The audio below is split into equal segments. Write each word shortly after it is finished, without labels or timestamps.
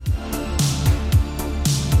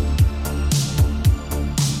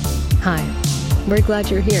Hi, we're glad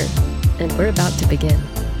you're here, and we're about to begin.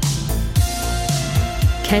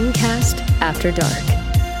 KenCast After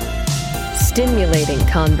Dark. Stimulating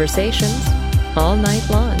conversations all night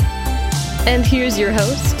long. And here's your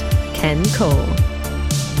host, Ken Cole.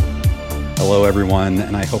 Hello, everyone,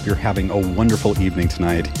 and I hope you're having a wonderful evening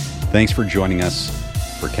tonight. Thanks for joining us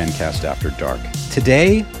for KenCast After Dark.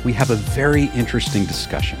 Today, we have a very interesting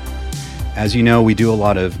discussion. As you know, we do a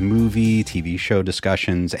lot of movie, TV show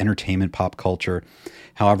discussions, entertainment, pop culture.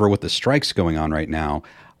 However, with the strikes going on right now,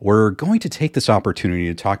 we're going to take this opportunity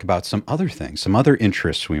to talk about some other things, some other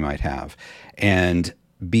interests we might have. And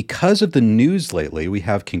because of the news lately, we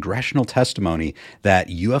have congressional testimony that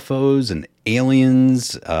UFOs and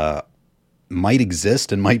aliens might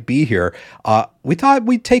exist and might be here. We thought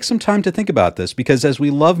we'd take some time to think about this because as we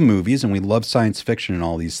love movies and we love science fiction and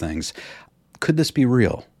all these things, could this be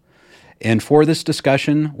real? And for this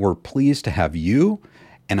discussion, we're pleased to have you.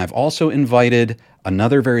 And I've also invited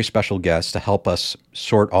another very special guest to help us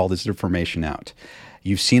sort all this information out.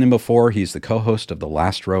 You've seen him before. He's the co-host of the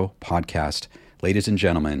Last Row podcast. Ladies and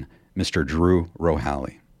gentlemen, Mr. Drew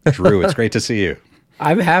Rohally. Drew, it's great to see you.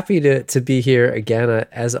 I'm happy to be here again,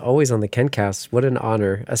 as always on the KenCast. What an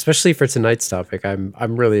honor, especially for tonight's topic. I'm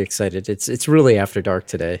really excited. It's really after dark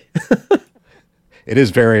today. It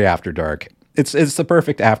is very after dark. It's the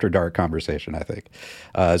perfect after dark conversation, I think,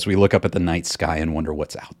 as we look up at the night sky and wonder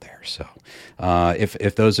what's out there. So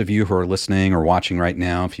if those of you who are listening or watching right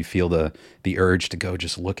now, if you feel the urge to go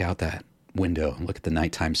just look out that window and look at the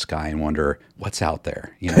nighttime sky and wonder what's out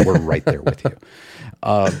there, we're right there with you.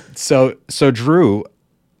 So Drew,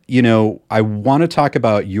 I want to talk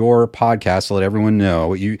about your podcast to let everyone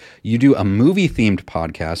know. You do a movie-themed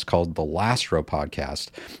podcast called the Last Row Podcast.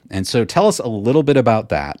 And so tell us a little bit about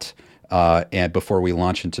that. And before we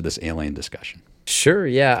launch into this alien discussion. Sure.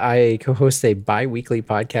 Yeah. I co-host a bi-weekly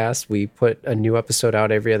podcast. We put a new episode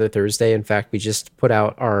out every other Thursday. In fact, we just put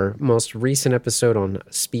out our most recent episode on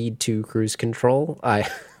Speed 2 Cruise Control. I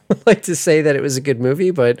like to say that it was a good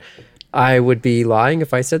movie, but I would be lying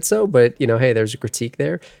if I said so. But, hey, there's a critique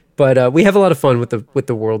there. But we have a lot of fun with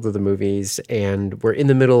the world of the movies, and we're in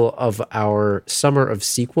the middle of our summer of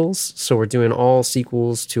sequels. So we're doing all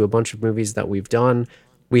sequels to a bunch of movies that we've done.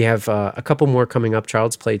 We have a couple more coming up,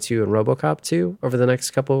 Child's Play 2 and RoboCop 2 over the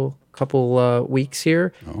next couple weeks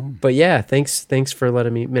here. Oh. But yeah, thanks for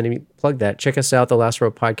letting me plug that. Check us out,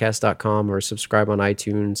 thelastrowpodcast.com, or subscribe on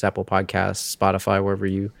iTunes, Apple Podcasts, Spotify, wherever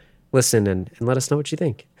you listen, and let us know what you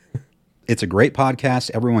think. It's a great podcast.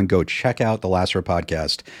 Everyone go check out the Last Row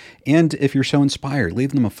Podcast. And if you're so inspired,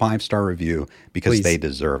 leave them a 5-star review because Please. They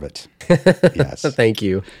deserve it. Yes. Thank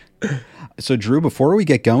you. So, Drew, before we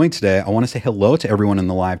get going today, I want to say hello to everyone in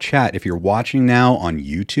the live chat. If you're watching now on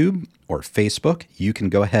YouTube or Facebook, you can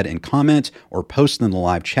go ahead and comment or post in the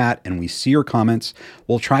live chat, and we see your comments.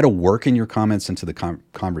 We'll try to work in your comments into the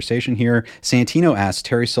conversation here. Santino asks,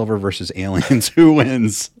 Terry Silver versus aliens, who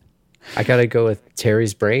wins? I got to go with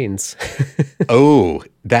Terry's brains. Oh,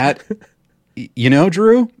 that,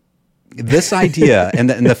 Drew, this idea and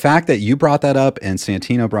the fact that you brought that up and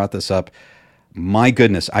Santino brought this up, my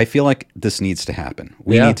goodness, I feel like this needs to happen.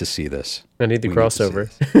 We need to see this. I need the crossover.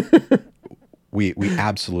 We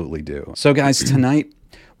absolutely do. So guys, tonight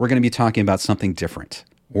we're going to be talking about something different.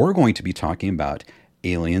 We're going to be talking about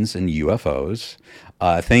aliens and UFOs,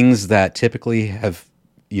 things that typically have,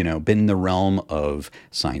 been in the realm of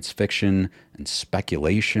science fiction and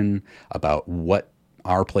speculation about what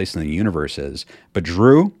our place in the universe is. But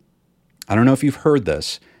Drew, I don't know if you've heard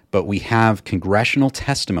this, but we have congressional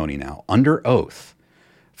testimony now under oath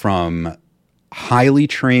from highly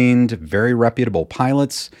trained, very reputable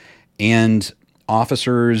pilots and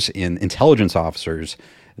officers and intelligence officers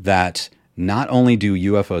that not only do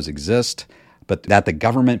UFOs exist, but that the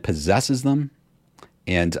government possesses them.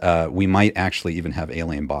 And we might actually even have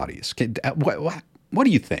alien bodies. What do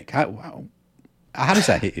you think? How does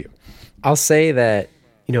that hit you? I'll say that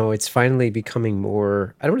it's finally becoming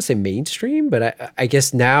more, I don't want to say mainstream, but I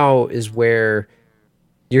guess now is where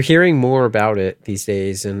you're hearing more about it these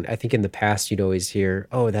days. And I think in the past, you'd always hear,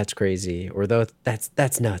 oh, that's crazy, or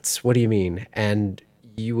that's nuts. What do you mean? And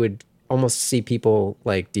you would almost see people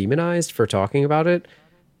like demonized for talking about it.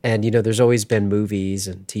 And, there's always been movies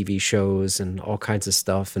and TV shows and all kinds of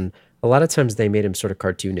stuff. And a lot of times they made them sort of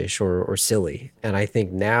cartoonish or silly. And I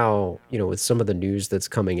think now, with some of the news that's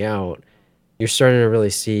coming out, you're starting to really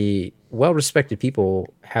see well-respected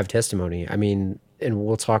people have testimony. I mean, and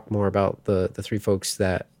we'll talk more about the three folks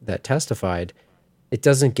that testified. It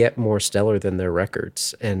doesn't get more stellar than their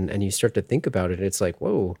records. And you start to think about it, it's like,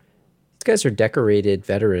 whoa, guys are decorated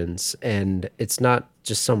veterans, and it's not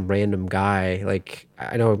just some random guy. Like,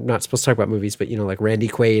 I know I'm not supposed to talk about movies, but like Randy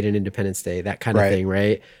Quaid and Independence Day, that kind of Right. thing,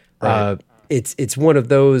 right? Right. It's one of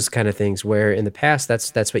those kind of things where in the past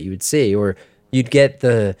that's what you would see, or you'd get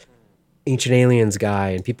the Ancient Aliens guy,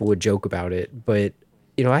 and people would joke about it. But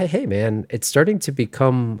hey man, it's starting to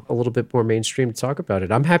become a little bit more mainstream to talk about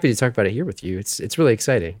it. I'm happy to talk about it here with you. It's really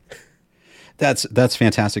exciting. That's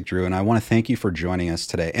fantastic, Drew, and I want to thank you for joining us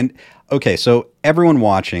today. And okay, so everyone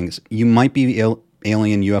watching, you might be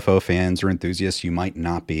alien UFO fans or enthusiasts, you might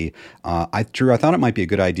not be. Drew, I thought it might be a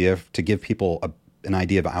good idea to give people an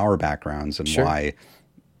idea of our backgrounds and Sure. why,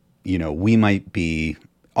 we might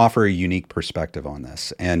offer a unique perspective on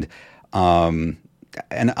this. And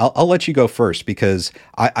I'll let you go first because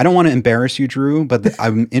I don't want to embarrass you, Drew, but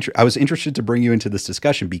I was interested to bring you into this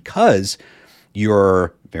discussion because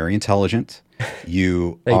you're very intelligent.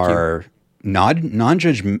 You are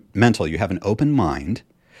non-judgmental. You have an open mind,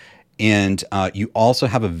 and you also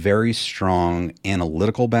have a very strong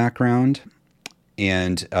analytical background.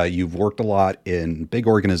 And you've worked a lot in big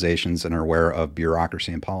organizations and are aware of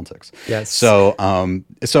bureaucracy and politics. Yes. So,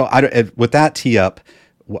 with that tee up,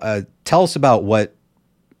 tell us about what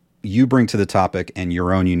you bring to the topic and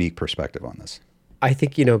your own unique perspective on this. I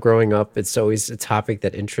think, growing up, it's always a topic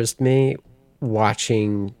that interests me.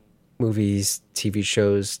 Watching movies, TV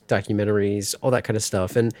shows, documentaries, all that kind of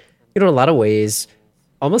stuff. And, in a lot of ways,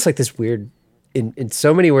 almost like this weird, in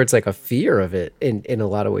so many words, like a fear of it in a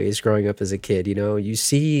lot of ways growing up as a kid. You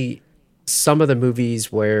see some of the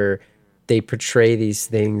movies where they portray these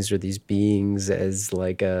things or these beings as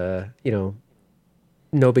like no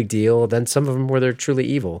big deal. Then some of them where they're truly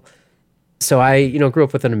evil. So I, grew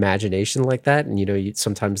up with an imagination like that. And,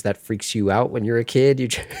 sometimes that freaks you out when you're a kid. You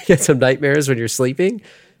get some nightmares when you're sleeping.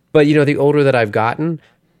 But, the older that I've gotten,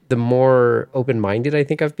 the more open-minded I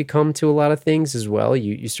think I've become to a lot of things as well.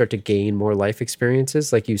 You start to gain more life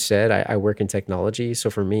experiences. Like you said, I work in technology. So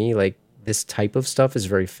for me, like this type of stuff is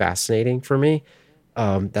very fascinating for me.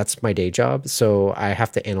 That's my day job. So I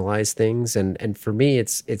have to analyze things. And for me,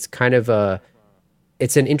 it's kind of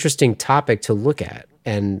it's an interesting topic to look at.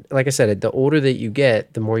 And like I said, the older that you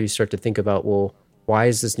get, the more you start to think about, well, why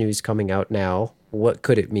is this news coming out now? What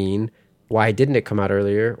could it mean? Why didn't it come out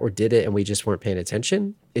earlier? Or did it and we just weren't paying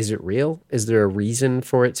attention? Is it real? Is there a reason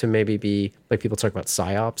for it to maybe be, like people talk about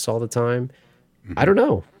psyops all the time? Mm-hmm. I don't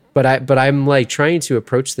know. But I'm like trying to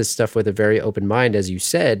approach this stuff with a very open mind, as you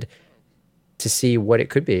said, to see what it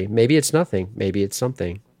could be. Maybe it's nothing. Maybe it's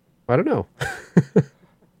something. I don't know.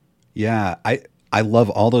 Yeah, I love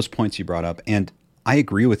all those points you brought up. And I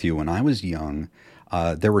agree with you. When I was young,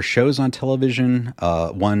 there were shows on television,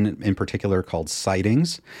 one in particular called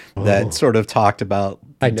Sightings, that sort of talked about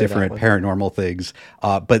different paranormal things.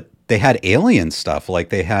 But they had alien stuff. Like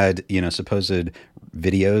they had, supposed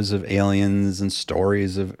videos of aliens and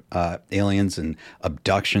stories of aliens and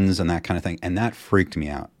abductions and that kind of thing. And that freaked me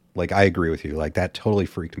out. Like, I agree with you. Like, that totally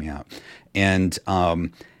freaked me out. And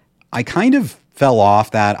I kind of fell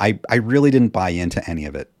off that. I really didn't buy into any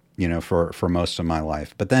of it, for most of my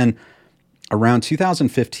life. But then around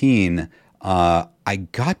 2015, I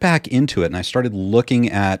got back into it and I started looking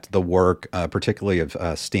at the work, particularly of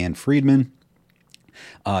Stan Friedman,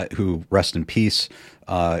 who, rest in peace,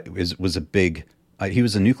 was a big, he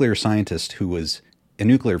was a nuclear scientist who was a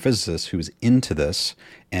nuclear physicist who was into this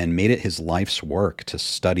and made it his life's work to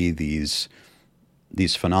study these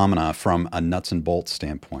phenomena from a nuts and bolts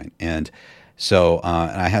standpoint. And so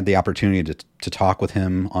I had the opportunity to talk with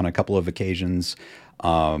him on a couple of occasions.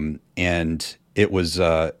 And it was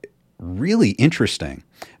really interesting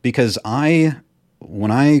because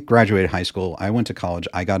when I graduated high school, I went to college.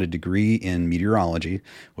 I got a degree in meteorology,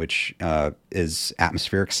 which is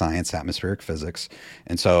atmospheric science, atmospheric physics.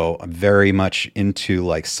 And so I'm very much into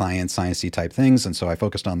like sciencey type things. And so I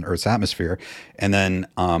focused on the Earth's atmosphere. And then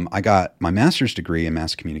I got my master's degree in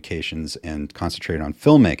mass communications and concentrated on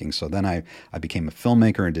filmmaking. So then I became a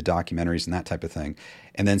filmmaker and did documentaries and that type of thing.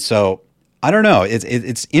 And then so I don't know.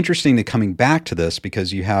 It's interesting to coming back to this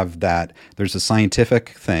because you have that there's a scientific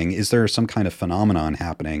thing. Is there some kind of phenomenon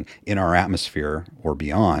happening in our atmosphere or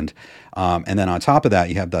beyond? And then on top of that,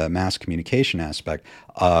 you have the mass communication aspect.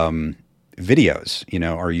 Videos,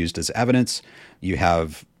 are used as evidence. You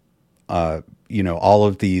have, all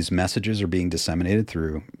of these messages are being disseminated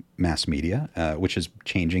through mass media, which is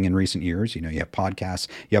changing in recent years. You have podcasts,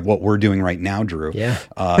 you have what we're doing right now, Drew. Yeah.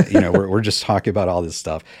 We're just talking about all this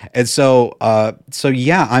stuff. And so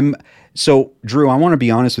Drew, I want to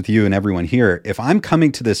be honest with you and everyone here. If I'm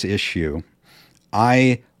coming to this issue,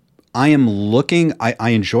 I am looking, I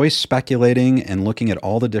enjoy speculating and looking at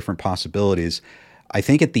all the different possibilities. I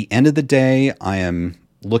think at the end of the day, I am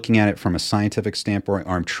looking at it from a scientific standpoint,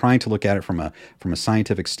 or I'm trying to look at it from a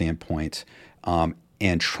scientific standpoint,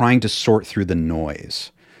 and trying to sort through the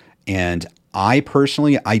noise. And I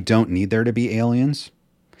personally, I don't need there to be aliens.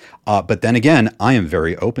 But then again, I am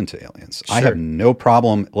very open to aliens. Sure. I have no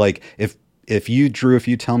problem. Like if you, Drew, if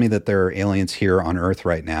you tell me that there are aliens here on Earth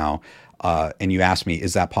right now, and you ask me,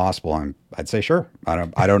 is that possible? I'd say sure.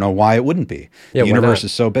 I don't know why it wouldn't be. Yeah, the universe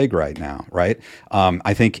is so big right now, right?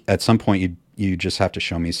 I think at some point you just have to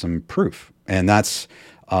show me some proof, and that's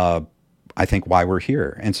I think why we're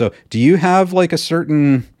here. And so, do you have like a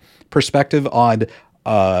certain perspective on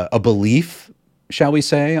a belief, shall we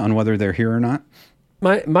say, on whether they're here or not?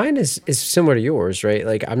 Mine is similar to yours, right?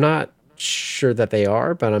 Like I'm not sure that they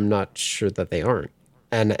are, but I'm not sure that they aren't.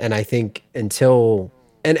 And I think until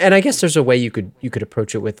and I guess there's a way you could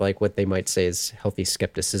approach it with like what they might say is healthy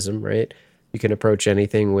skepticism, right? You can approach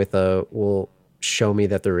anything with well, show me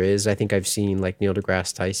that there is. I think I've seen like Neil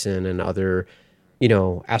deGrasse Tyson and other,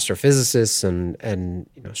 astrophysicists and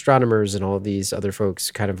astronomers and all of these other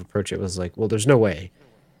folks kind of approach it was like, well, there's no way.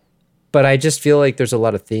 But I just feel like there's a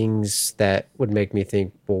lot of things that would make me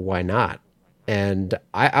think, well, why not? And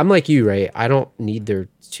I'm like you, right? I don't need there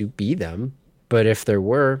to be them, but if there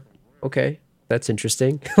were, okay, that's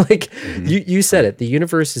interesting. Like you said it, the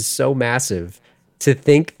universe is so massive to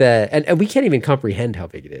think that, and we can't even comprehend how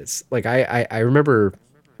big it is. Like I remember,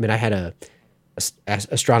 I had a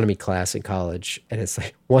astronomy class in college, and it's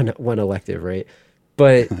like one elective, right?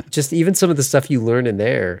 But just even some of the stuff you learn in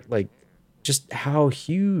there, like just how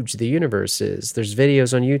huge the universe is. There's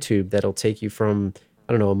videos on YouTube that'll take you from,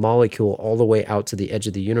 I don't know, a molecule all the way out to the edge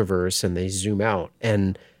of the universe, and they zoom out,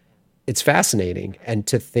 and it's fascinating. And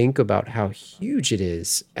to think about how huge it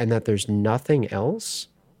is and that there's nothing else,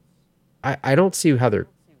 I don't see how there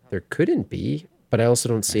couldn't be, but I also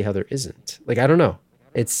don't see how there isn't. Like, I don't know.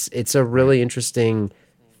 It's a really interesting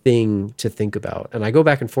thing to think about. And I go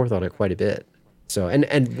back and forth on it quite a bit. So,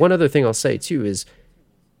 and one other thing I'll say too is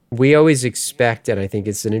we always expect, and I think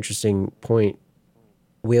it's an interesting point,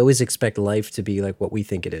 we always expect life to be like what we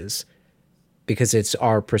think it is, because it's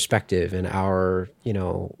our perspective and our,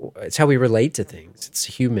 it's how we relate to things. It's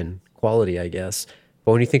human quality, I guess.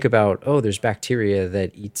 But when you think about, oh, there's bacteria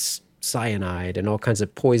that eats cyanide and all kinds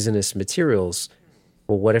of poisonous materials,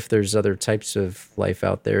 well, what if there's other types of life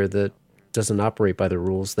out there that doesn't operate by the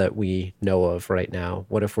rules that we know of right now?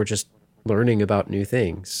 What if we're just learning about new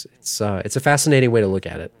things? It's a fascinating way to look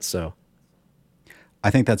at it. So I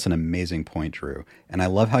think that's an amazing point, Drew. And I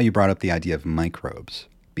love how you brought up the idea of microbes,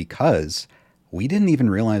 because we didn't even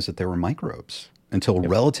realize that there were microbes until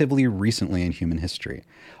relatively recently in human history.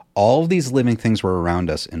 All of these living things were around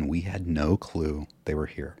us, and we had no clue they were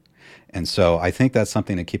here. And so I think that's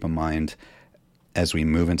something to keep in mind as we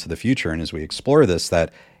move into the future and as we explore this,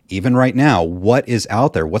 that even right now, what is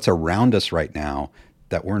out there, what's around us right now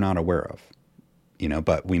that we're not aware of,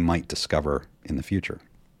 but we might discover in the future.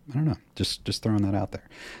 I don't know, just throwing that out there.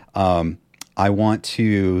 I want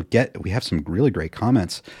to we have some really great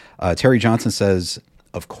comments. Terry Johnson says,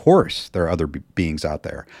 of course there are other beings out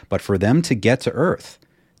there, but for them to get to Earth,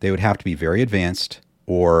 they would have to be very advanced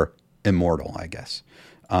or immortal, I guess.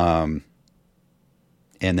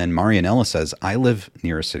 And then Marianella says, I live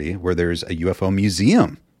near a city where there's a UFO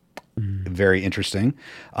museum. Very interesting.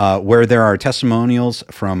 Where there are testimonials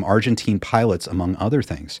from Argentine pilots, among other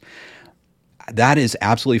things. That is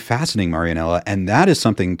absolutely fascinating, Marianella. And that is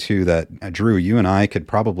something, too, that, Drew, you and I could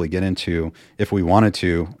probably get into if we wanted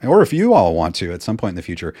to, or if you all want to at some point in the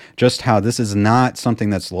future, just how this is not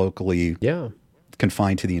something that's locally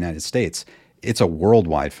confined to the United States. It's a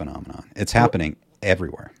worldwide phenomenon. It's happening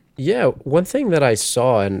everywhere. Yeah, one thing that I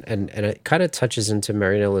saw, and it kind of touches into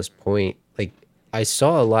Marianella's point, like I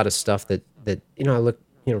saw a lot of stuff that I look,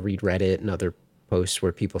 read Reddit and other posts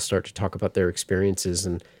where people start to talk about their experiences,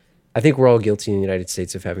 and I think we're all guilty in the United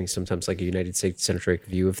States of having sometimes like a United States-centric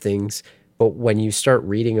view of things. But when you start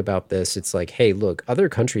reading about this, it's like, hey, look, other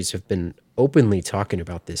countries have been openly talking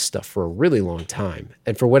about this stuff for a really long time.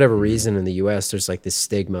 And for whatever reason in the US, there's like this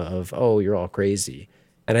stigma of, oh, you're all crazy.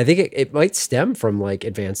 And I think it might stem from like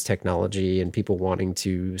advanced technology and people wanting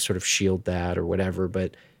to sort of shield that or whatever.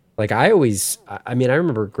 But like I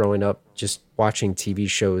remember growing up just watching TV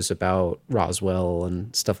shows about Roswell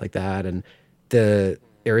and stuff like that, and the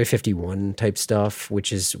Area 51 type stuff,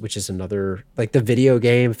 which is another, like the video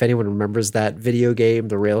game, if anyone remembers that video game,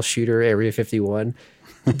 the rail shooter Area 51.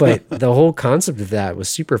 But the whole concept of that was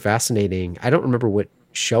super fascinating. I don't remember what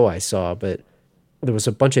show I saw, but there was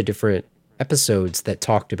a bunch of different episodes that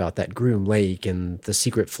talked about that Groom Lake and the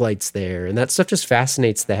secret flights there. And that stuff just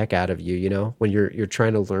fascinates the heck out of you, when you're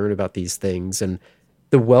trying to learn about these things. And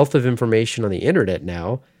the wealth of information on the internet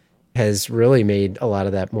now has really made a lot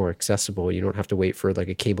of that more accessible. You don't have to wait for like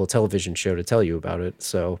a cable television show to tell you about it.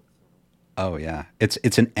 So, oh yeah, it's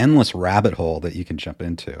an endless rabbit hole that you can jump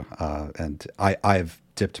into, and I've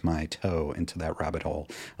dipped my toe into that rabbit hole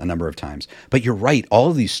a number of times. But you're right, all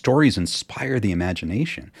of these stories inspire the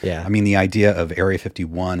imagination. Yeah. I mean, the idea of Area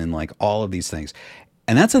 51 and like all of these things,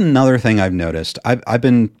 and that's another thing I've noticed. I've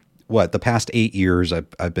been the past 8 years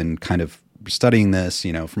I've been kind of studying this,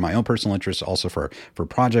 you know, for my own personal interests, also for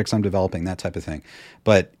projects I'm developing, that type of thing.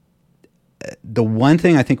 But the one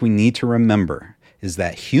thing I think we need to remember is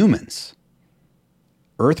that humans,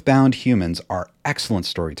 earthbound humans, are excellent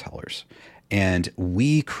storytellers, and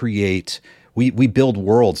we build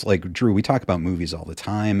worlds. Like Drew, we talk about movies all the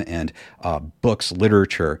time, and books,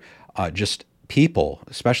 literature. Just people,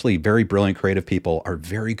 especially very brilliant creative people, are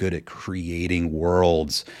very good at creating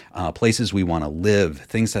worlds, places we want to live,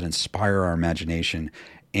 things that inspire our imagination.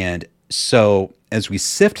 And so as we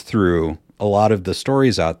sift through a lot of the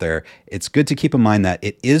stories out there, it's good to keep in mind that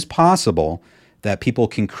it is possible that people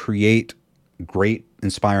can create great,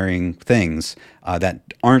 inspiring things that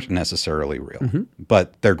aren't necessarily real,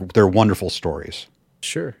 but they're wonderful stories.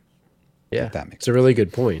 Sure. Yeah. If that makes It's a really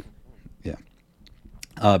good point. Yeah.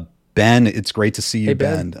 Ben, it's great to see you, Hey,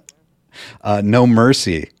 Ben. No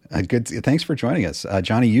Mercy. Good. Thanks for joining us.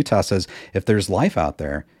 Johnny Utah says, if there's life out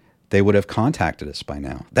there, they would have contacted us by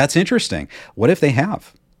now. That's interesting. What if they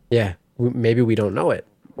have? Yeah. Maybe we don't know it,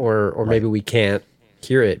 or maybe we can't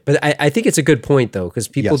hear it. But I think it's a good point, though, because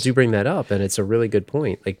people Yes. do bring that up, and it's a really good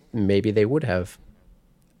point. Like, maybe they would have.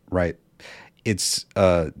 Right. It's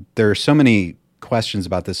there are so many questions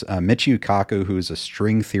about this. Michio Kaku, who is a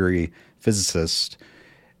string theory physicist,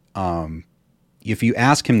 if you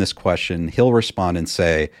ask him this question, he'll respond and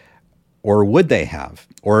say, or would they have?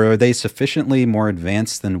 Or are they sufficiently more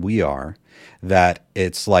advanced than we are that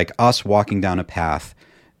it's like us walking down a path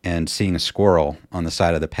and seeing a squirrel on the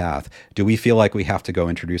side of the path? Do we feel like we have to go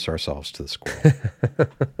introduce ourselves to the squirrel?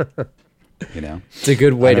 You know? It's a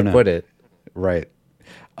good way to know. put it. Right.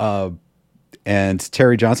 And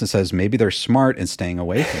Terry Johnson says, maybe they're smart and staying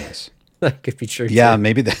away from us. That could be true. Yeah, too.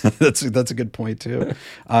 maybe that's a good point too.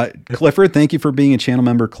 Clifford, thank you for being a channel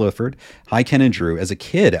member, Clifford. Hi, Ken and Drew. As a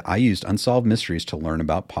kid, I used Unsolved Mysteries to learn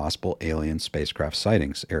about possible alien spacecraft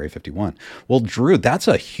sightings, Area 51. Well, Drew, that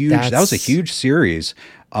was a huge series,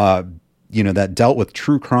 that dealt with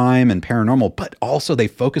true crime and paranormal, but also they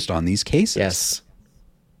focused on these cases. Yes.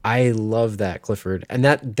 I love that, Clifford. And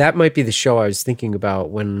that might be the show I was thinking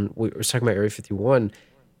about when we were talking about Area 51.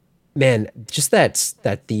 Man, just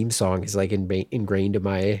that theme song is like ingrained in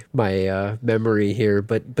my memory here.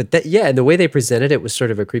 But that, yeah, and the way they presented it was sort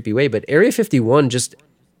of a creepy way. But Area 51, just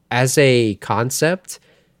as a concept,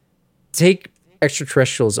 take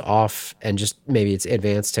extraterrestrials off and just maybe it's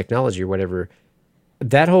advanced technology or whatever.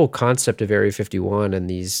 That whole concept of Area 51 and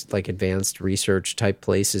these like advanced research type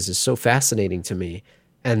places is so fascinating to me.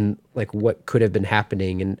 And like what could have been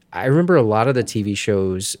happening. And I remember a lot of the TV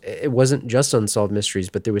shows, it wasn't just Unsolved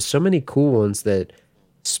Mysteries, but there was so many cool ones that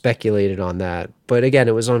speculated on that. But again,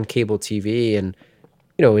 it was on cable TV, and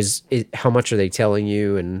how much are they telling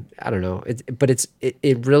you? And I don't know.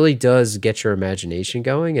 It really does get your imagination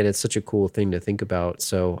going, and it's such a cool thing to think about.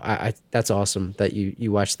 So I that's awesome that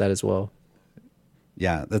you watched that as well.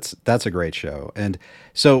 Yeah, that's a great show. And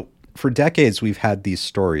so for decades we've had these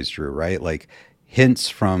stories, Drew, right? Like hints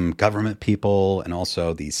from government people and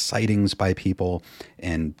also these sightings by people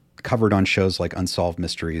and covered on shows like Unsolved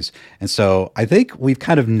Mysteries. And so I think we've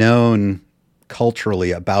kind of known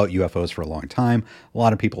culturally about UFOs for a long time. A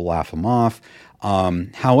lot of people laugh them off.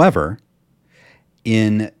 However,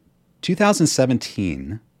 in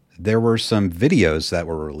 2017, there were some videos that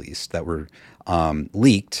were released that were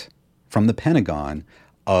leaked from the Pentagon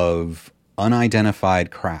of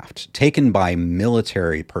unidentified craft taken by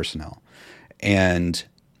military personnel. And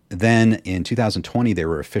then in 2020, they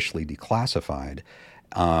were officially declassified.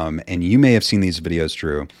 And you may have seen these videos,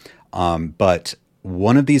 Drew. But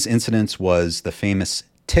one of these incidents was the famous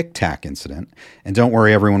Tic Tac incident. And don't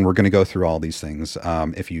worry, everyone, we're going to go through all these things.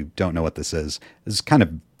 If you don't know what this is kind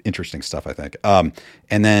of interesting stuff, I think. And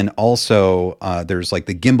then also there's like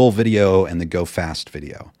the gimbal video and the go fast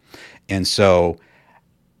video. And so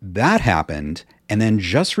that happened. And then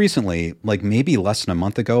just recently, like maybe less than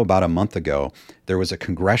about a month ago, there was a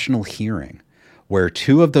congressional hearing where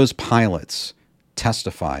two of those pilots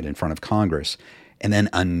testified in front of Congress. And then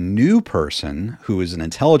a new person who is an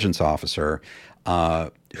intelligence officer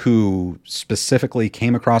who specifically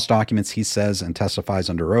came across documents, he says, and testifies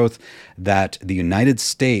under oath that the United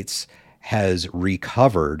States has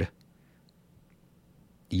recovered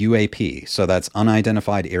UAP. So that's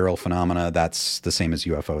unidentified aerial phenomena. That's the same as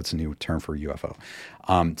UFO. It's a new term for UFO.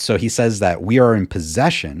 So he says that we are in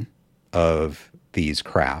possession of these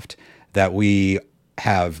craft, that we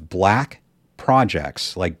have black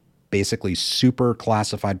projects, like basically super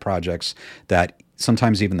classified projects that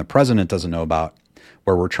sometimes even the president doesn't know about,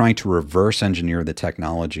 where we're trying to reverse engineer the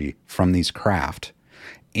technology from these craft,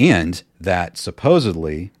 and that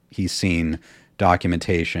supposedly he's seen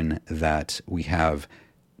documentation that we have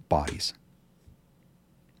bodies.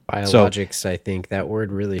 Biologics, so, I think that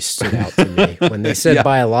word really stood out to me. When they said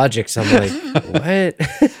biologics, I'm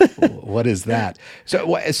like, what? What is that?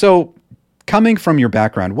 So coming from your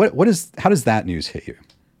background, how does that news hit you?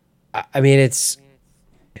 I mean, it's,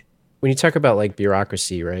 when you talk about like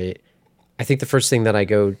bureaucracy, right? I think the first thing that I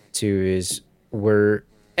go to is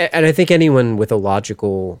and I think anyone with a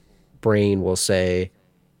logical brain will say,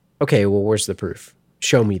 okay, well, where's the proof?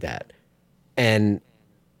 Show me that. And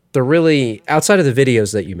they're really, outside of the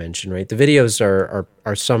videos that you mentioned, right? The videos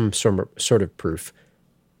are some sort of proof.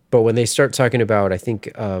 But when they start talking about, I think,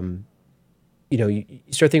 you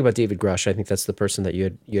start thinking about David Grush. I think that's the person that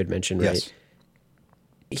you had mentioned, right?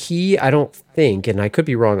 Yes. I don't think, and I could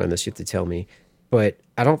be wrong on this, you have to tell me, but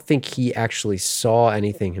I don't think he actually saw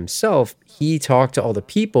anything himself. He talked to all the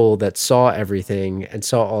people that saw everything and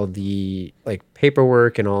saw all the like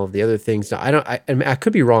paperwork and all of the other things. Now, I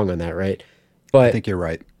could be wrong on that, right? But I think you're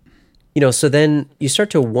right. So then you start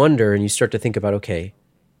to wonder and you start to think about, okay,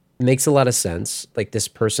 it makes a lot of sense. Like, this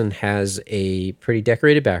person has a pretty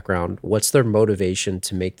decorated background. What's their motivation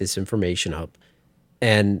to make this information up?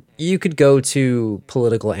 And you could go to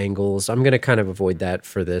political angles. I'm going to kind of avoid that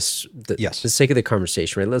for the sake of the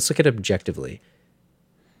conversation, right? Let's look at it objectively.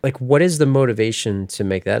 Like, what is the motivation to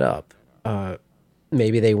make that up?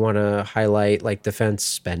 Maybe they want to highlight like defense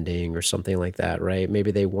spending or something like that, right? Maybe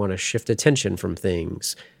they want to shift attention from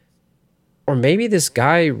things. Or maybe this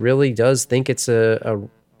guy really does think it's an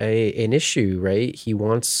issue, right? He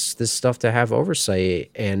wants this stuff to have oversight,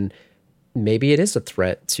 and maybe it is a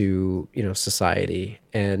threat to, society.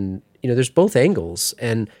 And, there's both angles.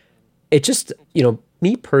 And it just,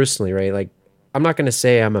 me personally, right? Like, I'm not going to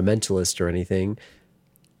say I'm a mentalist or anything,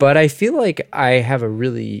 but I feel like I have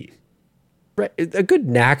a good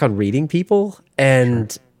knack on reading people,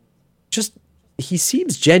 and just, he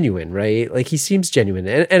seems genuine, right? Like, he seems genuine.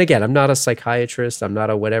 And again, I'm not a psychiatrist. I'm not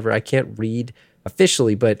a whatever. I can't read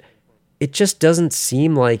officially, but it just doesn't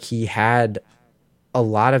seem like he had a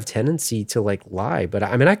lot of tendency to like lie. But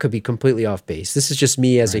I mean, I could be completely off base. This is just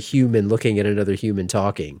me as a human looking at another human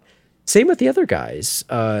talking. Same with the other guys.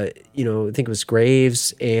 I think it was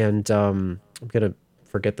Graves and I'm going to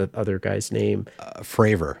forget the other guy's name.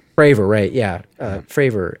 Fravor, right? Yeah.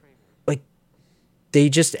 Fravor. Like, they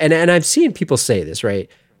just, and I've seen people say this, right?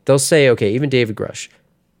 They'll say, okay, even David Grush,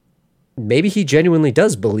 maybe he genuinely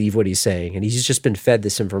does believe what he's saying, and he's just been fed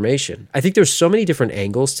this information. I think there's so many different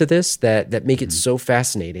angles to this that make it so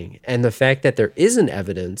fascinating. And the fact that there isn't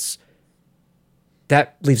evidence,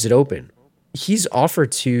 that leaves it open. He's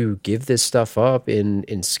offered to give this stuff up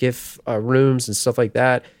in skiff rooms and stuff like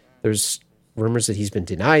that. There's rumors that he's been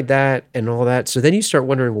denied that and all that. So then you start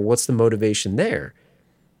wondering, well, what's the motivation there?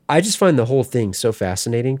 I just find the whole thing so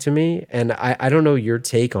fascinating to me. And I don't know your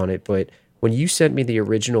take on it, but when you sent me the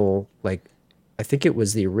original, like, I think it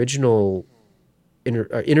was the original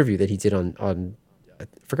interview that he did on I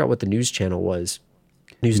forgot what the news channel was,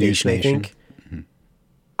 News Nation, I think. Mm-hmm.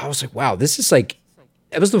 I was like, wow, this is like,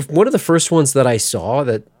 it was one of the first ones that I saw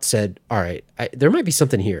that said, all right, there might be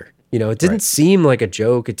something here. It didn't seem like a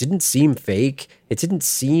joke. It didn't seem fake. It didn't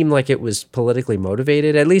seem like it was politically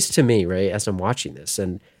motivated, at least to me, right, as I'm watching this.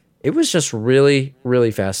 And it was just really,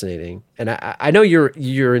 really fascinating. And I know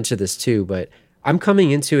you're into this too, but I'm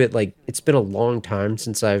coming into it like it's been a long time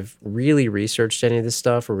since I've really researched any of this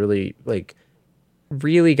stuff or really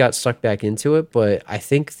got sucked back into it. But I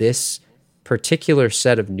think this particular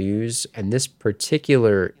set of news and this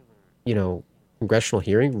particular, congressional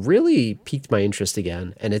hearing really piqued my interest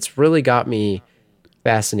again. And it's really got me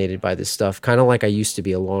fascinated by this stuff, kind of like I used to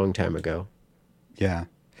be a long time ago. Yeah.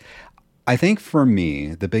 I think for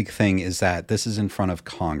me, the big thing is that this is in front of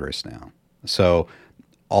Congress now. So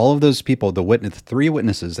all of those people, the three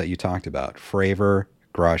witnesses that you talked about, Fravor,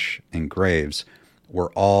 Grush, and Graves,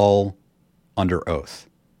 were all under oath.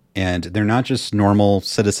 And they're not just normal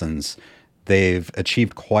citizens. They've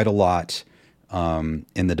achieved quite a lot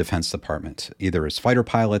in the Defense Department, either as fighter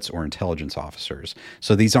pilots or intelligence officers.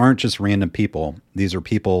 So these aren't just random people. These are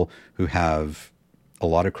people who have a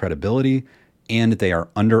lot of credibility, and they are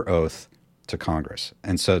under oath to Congress.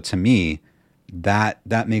 And so to me,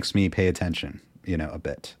 that makes me pay attention, a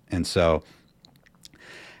bit. And so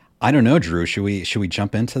I don't know, Drew. Should we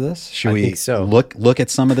jump into this? Should we think so. look at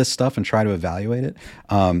some of this stuff and try to evaluate it?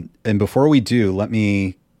 And before we do, let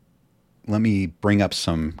me bring up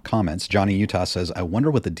some comments. Johnny Utah says, "I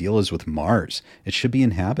wonder what the deal is with Mars. It should be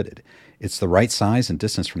inhabited. It's the right size and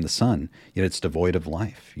distance from the sun, yet it's devoid of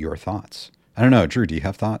life. Your thoughts?" I don't know, Drew. Do you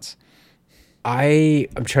have thoughts?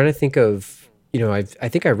 I'm trying to think of, I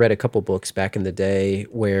think I read a couple books back in the day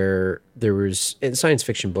where there was in science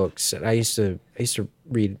fiction books, and I used to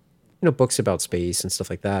read, books about space and stuff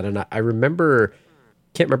like that. And I remember,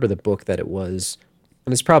 can't remember the book that it was,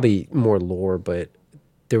 and it's probably more lore, but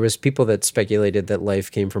there was people that speculated that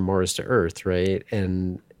life came from Mars to Earth, right?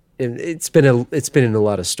 And it's been in a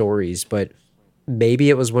lot of stories, but maybe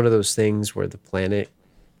it was one of those things where the planet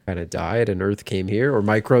kind of died and Earth came here, or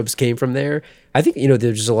microbes came from there. I think,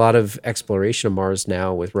 there's a lot of exploration of Mars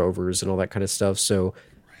now with rovers and all that kind of stuff. So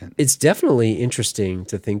it's definitely interesting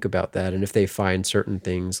to think about that. And if they find certain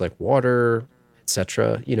things like water,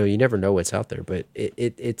 etc., you never know what's out there, but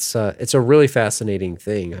it's a really fascinating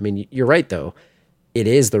thing. I mean, you're right though. It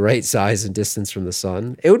is the right size and distance from the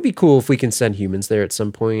sun. It would be cool if we can send humans there at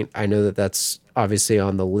some point. I know that that's obviously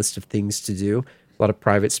on the list of things to do. A lot of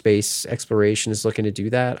private space exploration is looking to do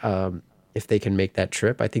that. If they can make that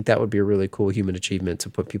trip, I think that would be a really cool human achievement to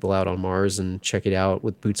put people out on Mars and check it out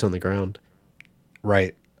with boots on the ground.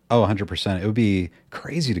 Right. Oh, 100%. It would be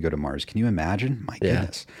crazy to go to Mars. Can you imagine? My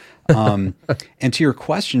goodness. And to your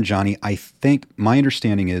question, Johnny, I think my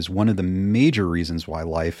understanding is one of the major reasons why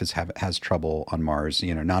life has trouble on Mars.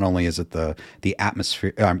 Not only is it the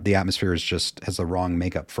atmosphere, the atmosphere has the wrong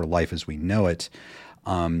makeup for life as we know it.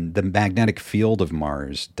 The magnetic field of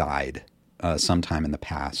Mars died sometime in the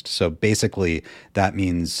past. So basically, that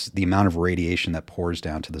means the amount of radiation that pours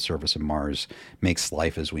down to the surface of Mars makes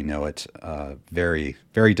life as we know it very,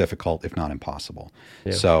 very difficult, if not impossible.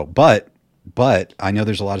 Yeah. So, but I know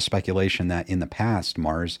there's a lot of speculation that in the past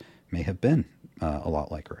Mars may have been a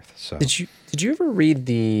lot like Earth. So did you ever read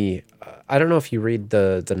the? I don't know if you read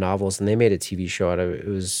the novels, and they made a TV show out of it. It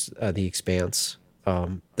was The Expanse.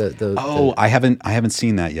 I haven't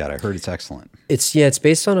seen that yet. I heard it's excellent. It's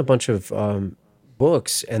based on a bunch of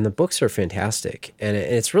books, and the books are fantastic, and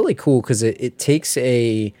it's really cool because it takes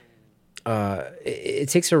a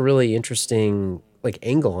really interesting like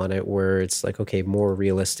angle on it where it's like, okay, more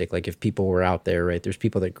realistic. Like if people were out there, right? There's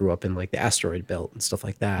people that grew up in like the asteroid belt and stuff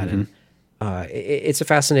like that, and it's a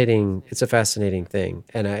fascinating thing.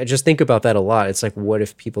 And I just think about that a lot. It's like, what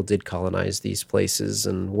if people did colonize these places,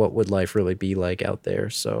 and what would life really be like out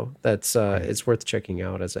there? So that's it's worth checking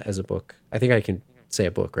out as a book. I think I can say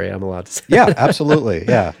a book, right? I'm allowed to say. Yeah, absolutely.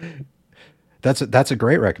 Yeah. That's a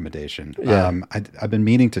great recommendation. Yeah. I've been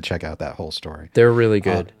meaning to check out that whole story. They're really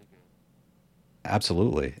good.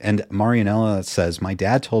 Absolutely. And Marianella says, "My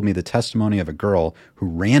dad told me the testimony of a girl who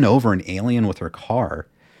ran over an alien with her car.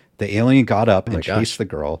 The alien got up and chased the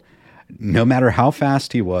girl, no matter how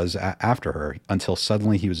fast he was after her, until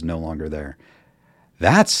suddenly he was no longer there."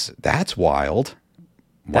 That's wild.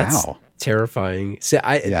 Wow. That's terrifying. See,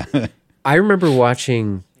 I remember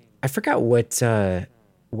watching, I forgot what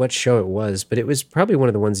show it was, but it was probably one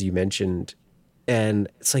of the ones you mentioned. And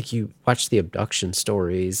it's like you watch the abduction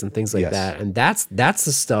stories and things like that. And that's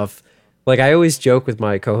the stuff. Like I always joke with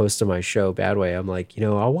my co-host of my show, Badway. I'm like,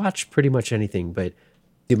 I'll watch pretty much anything, but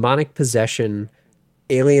demonic possession,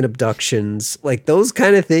 alien abductions, like those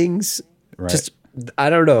kind of things, just, I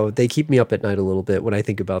don't know. They keep me up at night a little bit when I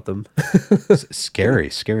think about them. Scary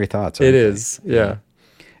thoughts. It is. Yeah.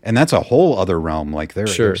 And that's a whole other realm. Like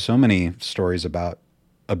there's so many stories about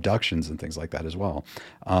abductions and things like that as well.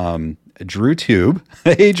 Drew Tube.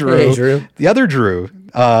 Hey, Drew. Hey, Drew. The other Drew.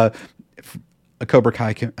 A Cobra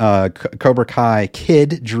Kai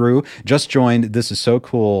kid, Drew, just joined. This is so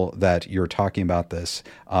cool that you're talking about this.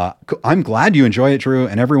 I'm glad you enjoy it, Drew.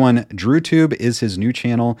 And everyone, DrewTube is his new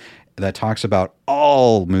channel that talks about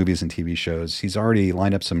all movies and TV shows. He's already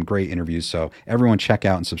lined up some great interviews. So everyone check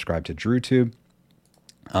out and subscribe to DrewTube.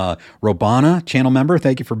 Robana, channel member,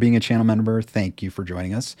 thank you for being a channel member. Thank you for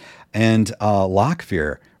joining us. And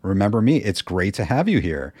Lockfear, remember me. It's great to have you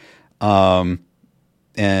here. And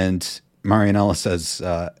Marianella says,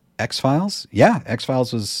 X-Files? Yeah,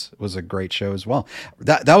 X-Files was a great show as well.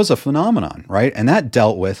 That was a phenomenon, right? And that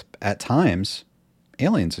dealt with, at times,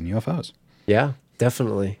 aliens and UFOs. Yeah,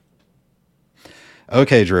 definitely.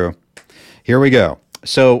 Okay, Drew, here we go.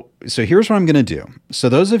 So here's what I'm going to do. So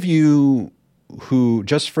for those of you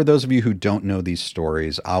who don't know these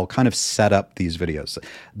stories, I'll kind of set up these videos.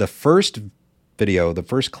 The first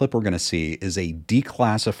clip we're going to see is a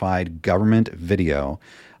declassified government video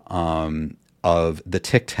of the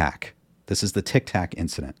Tic Tac. This is the Tic Tac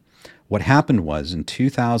incident. what happened was in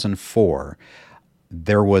 2004,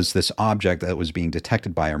 there was this object that was being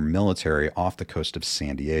detected by our military off the coast of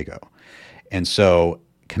San Diego. And so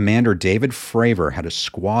Commander David Fravor had a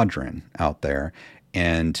squadron out there,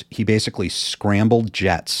 and he basically scrambled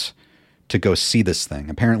jets to go see this thing.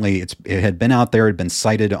 Apparently, it had been out there, it had been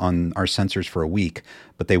sighted on our sensors for a week,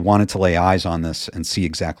 but they wanted to lay eyes on this and see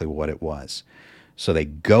exactly what it was. So they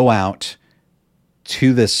go out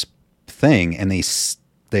to this thing, and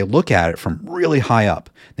they look at it from really high up.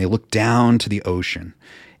 They look down to the ocean,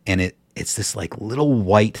 and it's this like little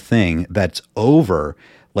white thing that's over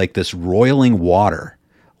like this roiling water.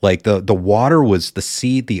 Like the water was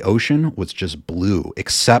the ocean was just blue,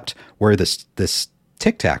 except where this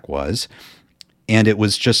Tic Tac was. And it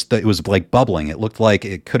was it was like bubbling. It looked like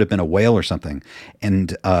it could have been a whale or something.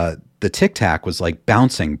 And the Tic Tac was like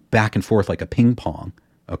bouncing back and forth like a ping pong.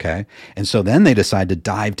 Okay. And so then they decide to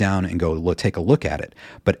dive down and go take a look at it.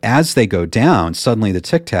 But as they go down, suddenly the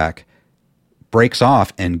Tic Tac breaks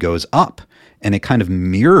off and goes up, and it kind of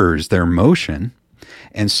mirrors their motion.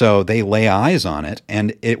 And so they lay eyes on it,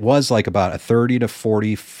 and it was like about a 30 to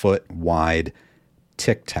 40 foot wide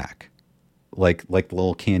Tic Tac, like the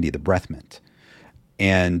little candy, the breath mint.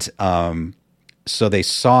 And so they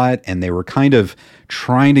saw it, and they were kind of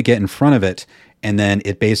trying to get in front of it, and then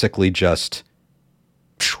it basically just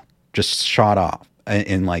shot off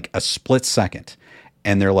in like a split second.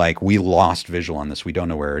 And they're like, we lost visual on this. We don't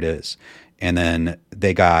know where it is. And then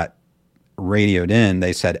they got radioed in.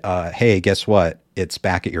 They said, hey, guess what? It's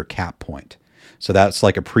back at your cap point. So that's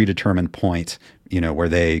like a predetermined point, where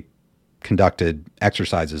they conducted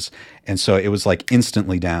exercises. And so it was like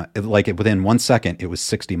instantly down, within 1 second, it was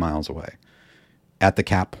 60 miles away at the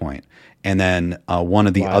cap point. And then one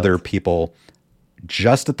of the other people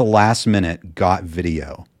just at the last minute got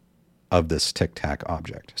video of this Tic Tac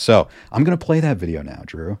object. So I'm going to play that video now,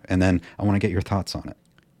 Drew, and then I want to get your thoughts on it.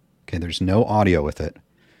 Okay, there's no audio with it.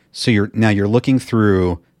 So you're looking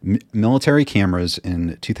through military cameras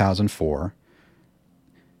in 2004.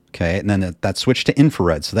 Okay, and then that switched to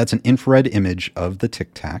infrared. So that's an infrared image of the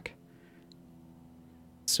Tic Tac.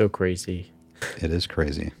 So crazy. It is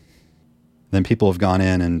crazy. Then people have gone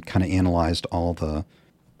in and kind of analyzed all the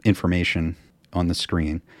information on the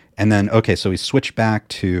screen. And then, okay, so we switch back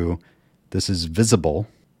to this is visible.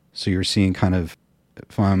 So you're seeing kind of,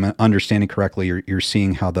 if I'm understanding correctly, you're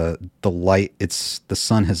seeing how the light, the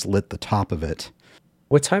sun has lit the top of it.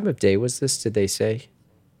 What time of day was this, did they say?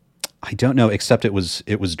 I don't know, except it was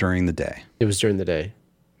during the day. It was during the day.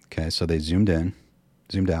 Okay, so they zoomed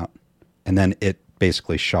out, and then it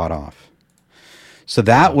basically shot off. So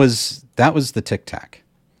that was the Tic Tac.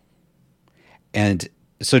 And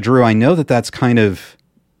so, Drew, I know that's kind of,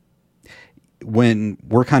 when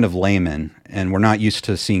we're kind of laymen and we're not used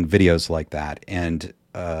to seeing videos like that, and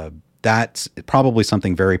that's probably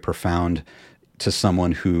something very profound to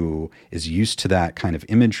someone who is used to that kind of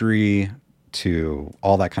imagery, to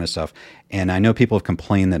all that kind of stuff. And I know people have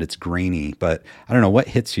complained that it's grainy, but I don't know, what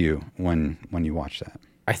hits you when you watch that?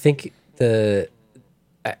 I think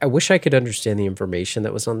I wish I could understand the information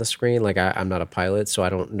that was on the screen. Like I'm not a pilot, so I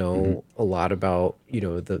don't know a lot about,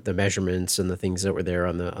 the measurements and the things that were there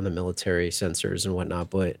on the military sensors and whatnot.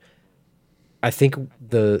 But I think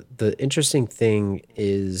the interesting thing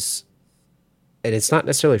is, and it's not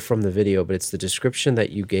necessarily from the video, but it's the description that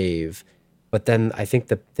you gave. But then I think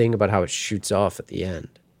the thing about how it shoots off at the end,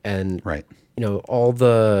 and right, all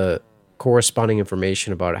the corresponding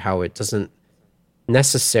information about how it doesn't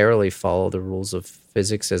necessarily follow the rules of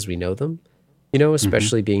physics as we know them,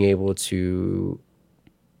 especially being able to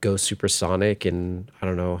go supersonic in, I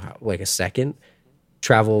don't know, like a second,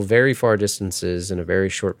 travel very far distances in a very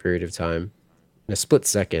short period of time, in a split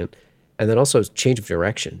second, and then also change of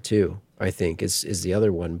direction too, I think is the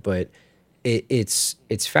other one. But it's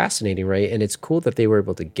fascinating, right? And it's cool that they were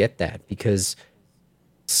able to get that, because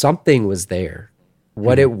something was there.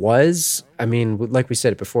 What it was, I mean, like we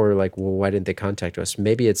said it before, like, well, why didn't they contact us?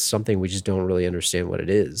 Maybe it's something we just don't really understand what it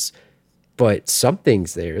is. But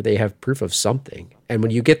something's there. They have proof of something. And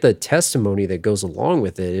when you get the testimony that goes along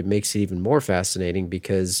with it, it makes it even more fascinating,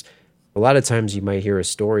 because a lot of times you might hear a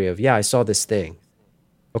story of, yeah, I saw this thing.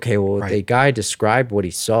 Okay, well, the guy described what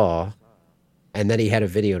he saw, and then he had a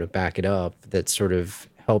video to back it up that sort of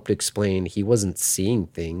helped explain he wasn't seeing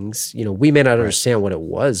things. We may not understand what it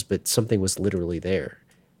was, but something was literally there.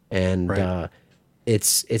 And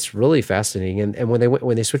it's really fascinating. And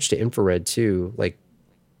when they switched to infrared too, like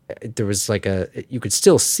there was like you could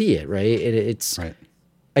still see it, right? It's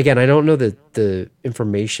again, I don't know the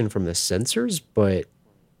information from the sensors, but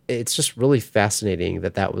it's just really fascinating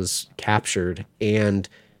that was captured. And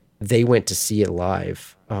they went to see it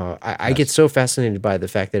live. I get so fascinated by the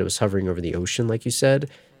fact that it was hovering over the ocean, like you said,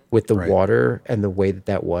 with the water and the way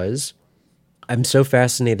that was. I'm so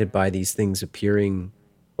fascinated by these things appearing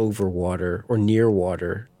over water or near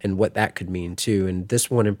water and what that could mean too. And this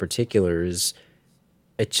one in particular is,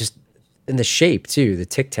 it just, in the shape too, the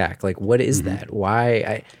tic tac, like what is that?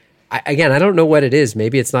 Why? Again, I don't know what it is.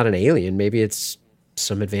 Maybe it's not an alien. Maybe it's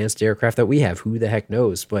some advanced aircraft that we have. Who the heck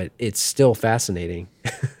knows? But it's still fascinating.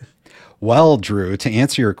 Well, Drew, to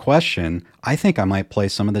answer your question, I think I might play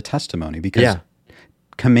some of the testimony because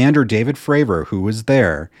Commander David Fravor, who was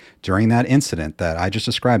there during that incident that I just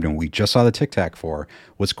described and we just saw the Tic Tac for,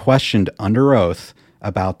 was questioned under oath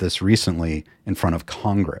about this recently in front of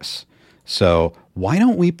Congress. So why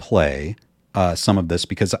don't we play some of this?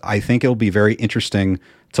 Because I think it'll be very interesting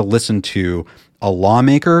to listen to a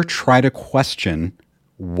lawmaker try to question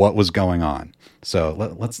what was going on.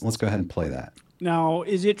 So let's go ahead and play that. Now,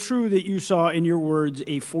 is it true that you saw, in your words,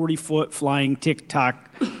 a 40-foot flying Tic Tac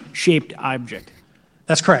shaped object?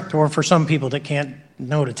 That's correct. Or for some people that can't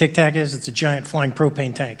know what a Tic Tac is, it's a giant flying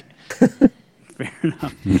propane tank. Fair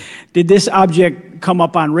enough. Did this object come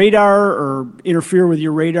up on radar or interfere with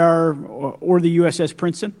your radar or the USS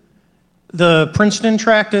Princeton? The Princeton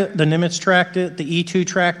tracked it, the Nimitz tracked it, the E-2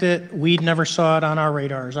 tracked it. We never saw it on our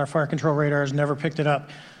radars. Our fire control radars never picked it up.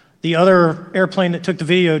 The other airplane that took the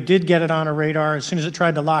video did get it on a radar. As soon as it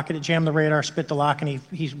tried to lock it, it jammed the radar, spit the lock, and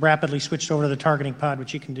he rapidly switched over to the targeting pod,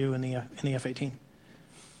 which you can do in the F-18.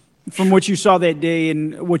 From what you saw that day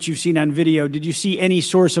and what you've seen on video, did you see any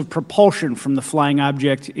source of propulsion from the flying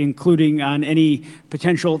object, including on any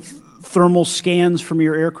potential thermal scans from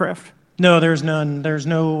your aircraft? No, there's none. There's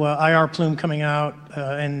no IR plume coming out.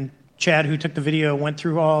 And Chad, who took the video, went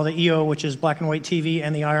through all the EO, which is black and white TV,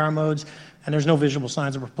 and the IR modes, and there's no visible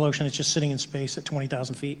signs of propulsion. It's just sitting in space at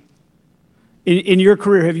 20,000 feet. In your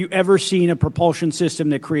career, have you ever seen a propulsion system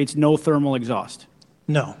that creates no thermal exhaust?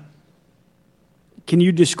 No. Can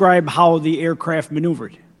you describe how the aircraft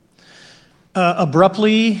maneuvered?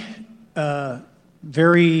 Abruptly,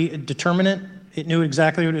 very determinate. It knew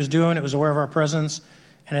exactly what it was doing. It was aware of our presence,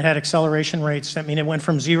 and it had acceleration rates. I mean, it went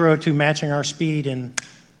from 0 to matching our speed in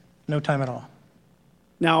no time at all.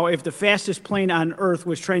 Now, if the fastest plane on Earth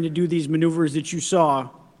was trying to do these maneuvers that you saw,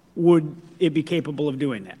 would it be capable of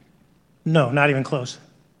doing that? No, not even close.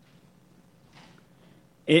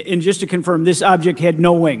 And just to confirm, this object had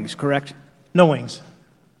no wings, correct? No wings.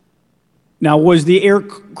 Now, was the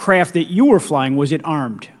aircraft that you were flying, was it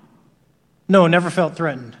armed? No, never felt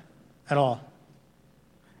threatened at all.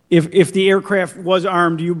 If the aircraft was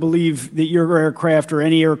armed, do you believe that your aircraft or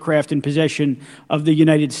any aircraft in possession of the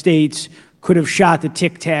United States could have shot the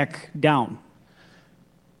Tic Tac down?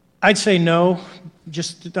 I'd say no.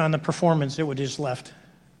 Just on the performance, it would have just left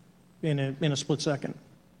in a split second.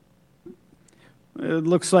 It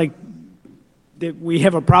looks like that we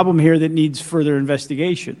have a problem here that needs further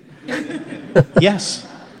investigation. Yes.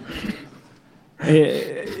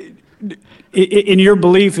 In your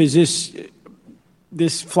belief, is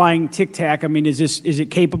this flying Tic Tac, I mean, is it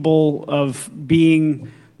capable of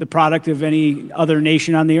being the product of any other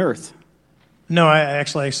nation on the Earth? No,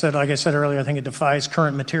 like I said earlier, I think it defies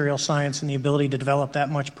current material science and the ability to develop that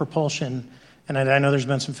much propulsion. And I know there's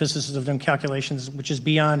been some physicists who have done calculations, which is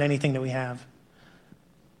beyond anything that we have.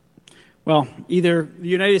 Well, either the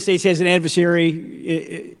United States has an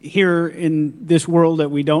adversary here in this world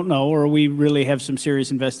that we don't know, or we really have some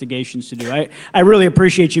serious investigations to do. I really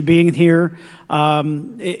appreciate you being here.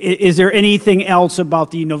 Is there anything else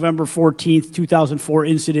about the November 14th, 2004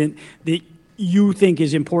 incident that you think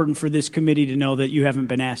is important for this committee to know that you haven't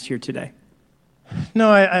been asked here today?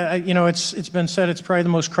 No, it's been said it's probably the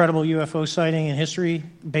most credible UFO sighting in history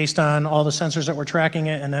based on all the sensors that were tracking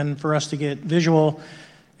it, and then for us to get visual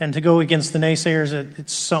and to go against the naysayers that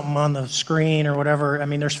it's something on the screen or whatever. I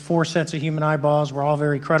mean, there's 4 sets of human eyeballs. We're all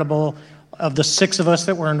very credible. Of the 6 of us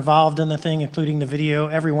that were involved in the thing, including the video,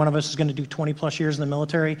 every one of us is going to do 20 plus years in the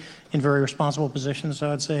military in very responsible positions.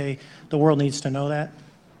 So I'd say the world needs to know that.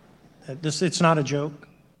 It's not a joke.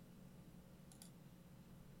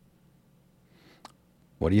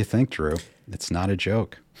 What do you think, Drew? It's not a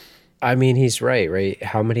joke. I mean, he's right?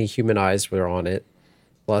 How many human eyes were on it,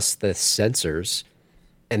 plus the sensors?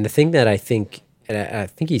 And the thing that I think, and I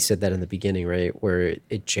think he said that in the beginning, right, where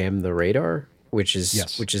it jammed the radar, which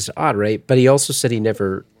is odd, right? But he also said he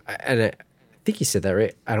never, and I think he said that,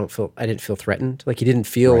 right? I didn't feel threatened. Like he didn't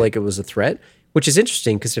feel like it was a threat, which is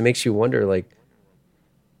interesting because it makes you wonder, like,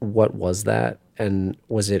 what was that? And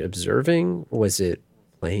was it observing? Was it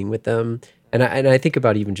playing with them? And I think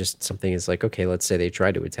about even just something as like, okay, let's say they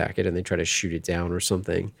try to attack it and they try to shoot it down or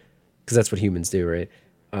something, because that's what humans do, right?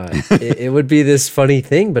 It would be this funny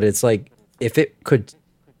thing, but it's like if it could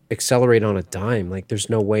accelerate on a dime, like there's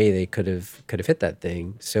no way they could have hit that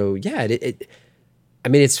thing. So yeah, I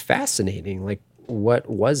mean, it's fascinating. Like, what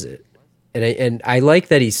was it? And I like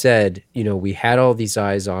that he said, you know, we had all these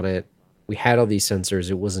eyes on it, we had all these sensors.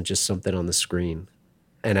 It wasn't just something on the screen,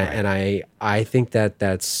 and I think that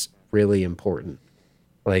that's really important.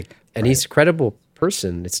 Like, and he's a credible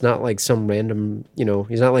person. It's not like some random, you know,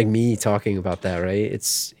 he's not like me talking about that, right?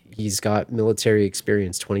 He's got military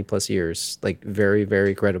experience, 20 plus years, like very,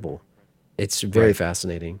 very credible. It's very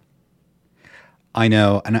fascinating. I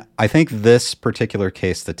know. And I think this particular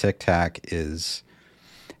case, the Tic Tac, is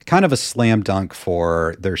kind of a slam dunk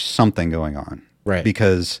for there's something going on. Right.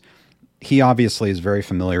 Because he obviously is very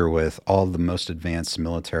familiar with all the most advanced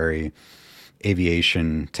military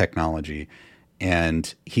aviation technology.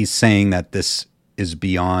 And he's saying that this is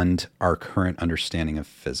beyond our current understanding of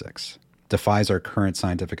physics, defies our current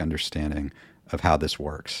scientific understanding of how this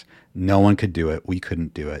works. No one could do it. We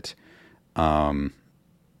couldn't do it. To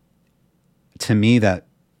me, that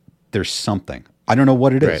there's something. I don't know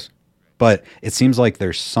what it is, but it seems like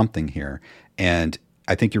there's something here. And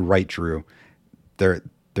I think you're right, Drew.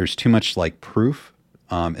 There's too much like proof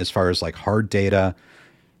as far as like hard data,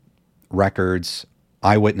 records,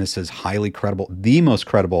 eyewitnesses, highly credible, the most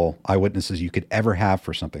credible eyewitnesses you could ever have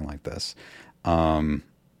for something like this.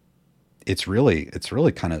 It's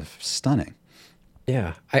really kind of stunning.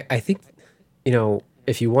 Yeah. I think, you know,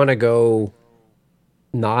 if you want to go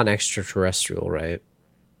non-extraterrestrial, right,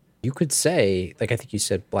 you could say, like I think you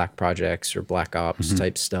said black projects or black ops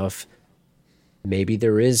type stuff. Maybe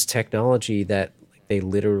there is technology that they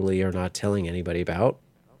literally are not telling anybody about,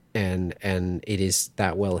 and it is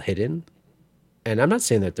that well hidden. And I'm not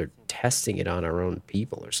saying that they're testing it on our own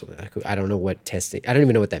people or something. I don't know what testing, I don't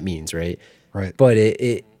even know what that means, right? Right. But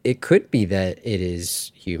it could be that it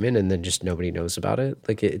is human and then just nobody knows about it.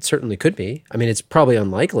 Like it certainly could be. I mean, it's probably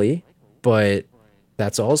unlikely, but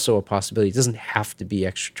that's also a possibility. It doesn't have to be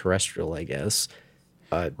extraterrestrial, I guess.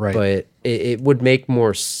 Right. But it would make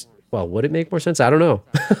more, well, would it make more sense? I don't know.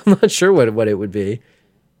 I'm not sure what it would be.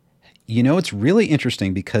 You know, it's really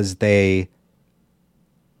interesting because they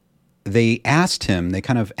asked him, they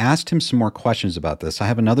kind of asked him some more questions about this. I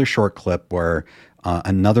have another short clip where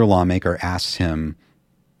another lawmaker asks him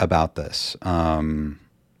about this,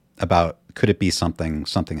 about could it be something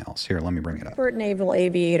else? Here, let me bring it up. Expert naval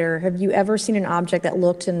aviator, have you ever seen an object that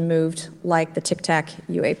looked and moved like the Tic Tac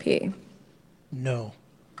UAP? No.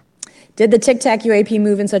 Did the Tic Tac UAP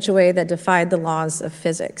move in such a way that defied the laws of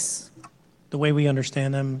physics? The way we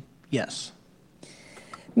understand them, yes.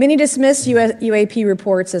 Many dismiss UAP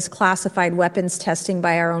reports as classified weapons testing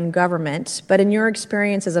by our own government, but in your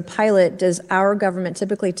experience as a pilot, does our government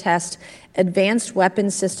typically test advanced weapon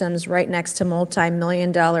systems right next to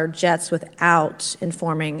multi-million-dollar jets without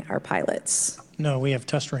informing our pilots? No, we have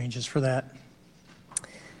test ranges for that.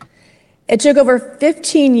 It took over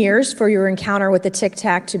 15 years for your encounter with the Tic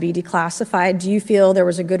Tac to be declassified. Do you feel there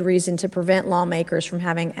was a good reason to prevent lawmakers from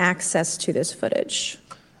having access to this footage?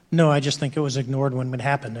 No, I just think it was ignored when it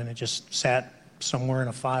happened, and it just sat somewhere in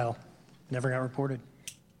a file. Never got reported.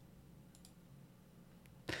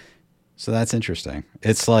 So that's interesting.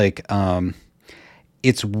 It's like,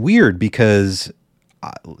 it's weird because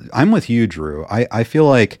I'm with you, Drew. I feel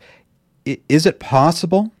like, is it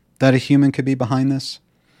possible that a human could be behind this?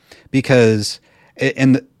 Because,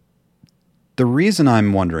 and the reason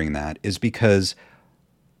I'm wondering that is because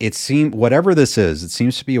it seems, whatever this is, it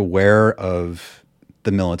seems to be aware of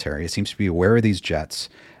the military. It seems to be aware of these jets,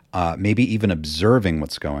 maybe even observing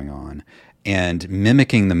what's going on and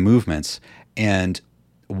mimicking the movements. And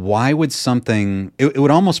why would something, it would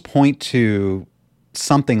almost point to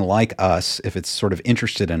something like us if it's sort of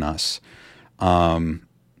interested in us,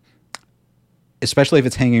 especially if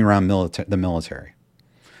it's hanging around the military.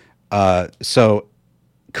 So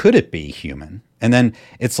could it be human? And then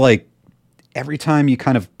it's like every time you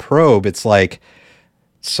kind of probe, it's like,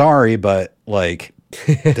 sorry, but like,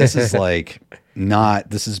 this is like not,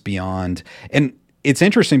 this is beyond. And it's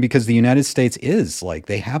interesting because the United States is like,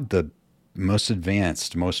 they have the most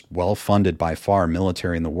advanced, most well-funded by far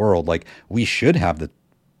military in the world. Like we should have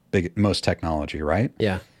the most technology, right?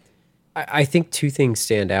 Yeah. I think two things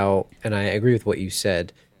stand out, and I agree with what you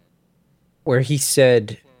said, where he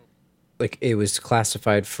said like it was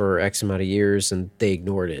classified for X amount of years and they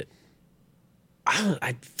ignored it.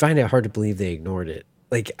 I find it hard to believe they ignored it.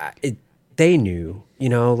 Like they knew, you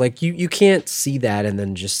know, like you can't see that and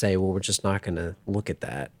then just say, well, we're just not going to look at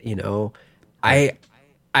that. You know, I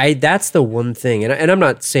that's the one thing. And I'm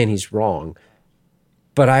not saying he's wrong,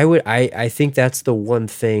 But I think that's the one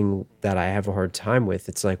thing that I have a hard time with.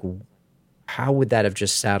 It's like, how would that have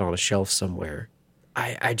just sat on a shelf somewhere?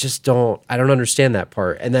 I just I don't understand that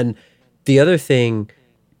part. And then the other thing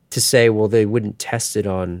to say, well, they wouldn't test it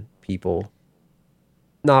on people,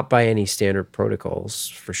 not by any standard protocols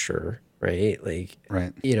for sure, right? Like,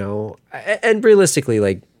 Right. you know, and realistically,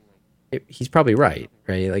 like, he's probably right?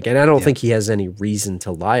 Like, and I don't think he has any reason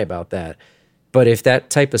to lie about that. But if that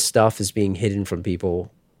type of stuff is being hidden from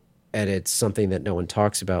people and it's something that no one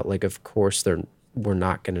talks about, like, of course we're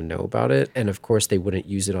not going to know about it. And of course they wouldn't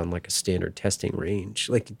use it on like a standard testing range,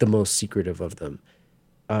 like the most secretive of them.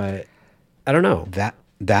 I don't know.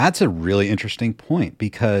 That's a really interesting point,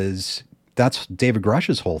 because that's David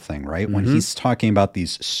Grush's whole thing, right? When he's talking about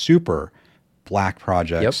these super black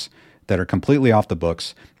projects that are completely off the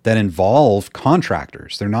books, that involve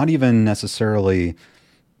contractors. They're not even necessarily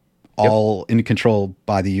all in control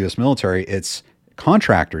by the U.S. military. It's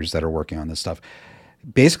contractors that are working on this stuff.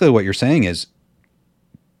 Basically, what you're saying is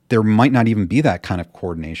there might not even be that kind of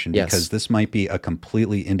coordination, because this might be a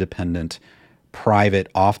completely independent, private,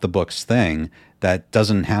 off-the-books thing that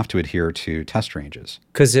doesn't have to adhere to test ranges.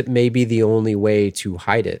 Because it may be the only way to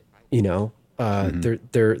hide it, you know?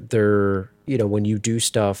 They're you know, when you do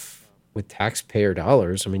stuff with taxpayer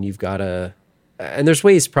dollars, I mean, you've got to... And there's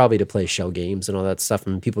ways probably to play shell games and all that stuff. I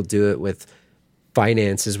mean, people do it with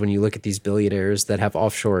finances. When you look at these billionaires that have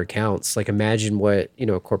offshore accounts, like, imagine what, you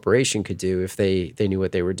know, a corporation could do if they knew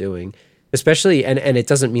what they were doing. Especially, and it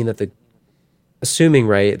doesn't mean that assuming,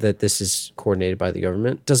 right, that this is coordinated by the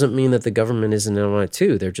government, doesn't mean that the government isn't in on it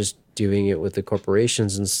too. They're just doing it with the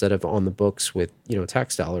corporations instead of on the books with, you know,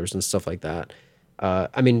 tax dollars and stuff like that.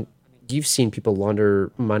 I mean, you've seen people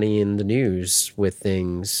launder money in the news with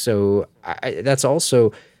things. So that's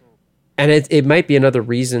also, and it might be another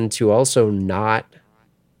reason to also not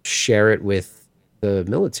share it with the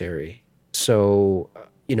military. So,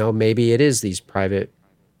 you know, maybe it is these private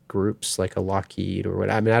groups like a Lockheed or what.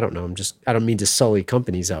 I mean, I don't know. I don't mean to sully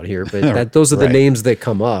companies out here, but those are the names that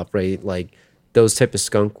come up, right? Like those type of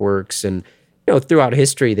skunk works. And, you know, throughout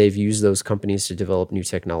history, they've used those companies to develop new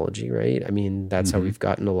technology, right? I mean, that's how we've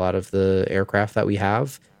gotten a lot of the aircraft that we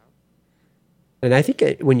have. And I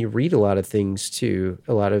think when you read a lot of things too,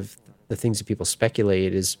 a lot of the things that people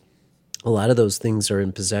speculate is a lot of those things are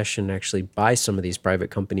in possession actually by some of these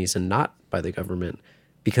private companies and not by the government,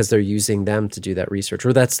 because they're using them to do that research.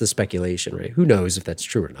 Or that's the speculation, right? Who knows if that's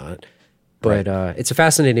true or not? But it's a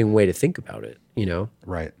fascinating way to think about it, you know?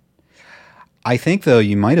 Right. I think, though,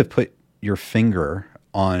 you might have put your finger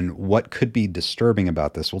on what could be disturbing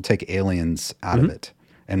about this. We'll take aliens out of it.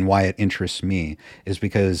 And why it interests me is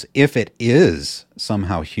because if it is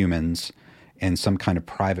somehow humans and some kind of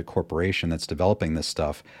private corporation that's developing this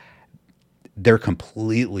stuff, they're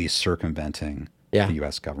completely circumventing the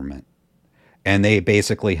U.S. government. And they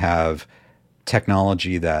basically have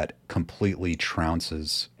technology that completely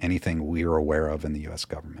trounces anything we're aware of in the U.S.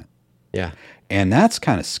 government. Yeah. And that's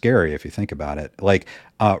kind of scary if you think about it. Like,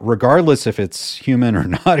 regardless if it's human or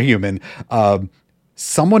not human,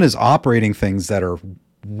 someone is operating things that are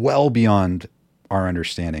well beyond our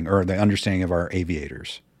understanding, or the understanding of our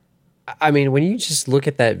aviators. I mean, when you just look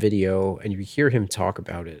at that video and you hear him talk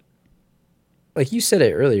about it, like you said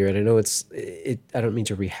it earlier, and I know I don't mean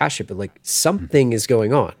to rehash it, but like something is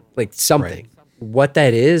going on, like something. What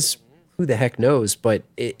that is, who the heck knows, but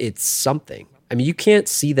it's something. I mean, you can't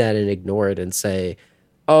see that and ignore it and say,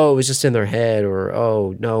 oh, it was just in their head, or,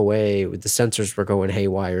 oh, no way, the sensors were going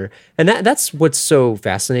haywire. And that's what's so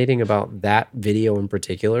fascinating about that video in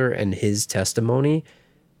particular and his testimony,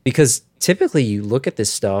 because typically you look at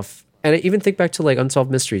this stuff, and I even think back to like Unsolved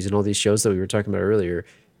Mysteries and all these shows that we were talking about earlier.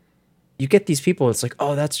 You get these people, and it's like,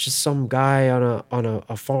 oh, that's just some guy on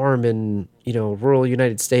a farm in, you know, rural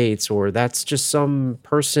United States, or that's just some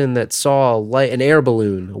person that saw an air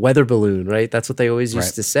balloon, a weather balloon, right? That's what they always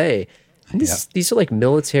used to say. These are like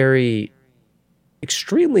military,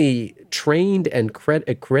 extremely trained and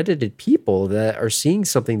accredited people that are seeing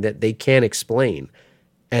something that they can't explain.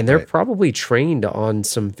 And they're probably trained on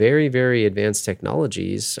some very, very advanced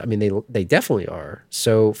technologies. I mean, they definitely are.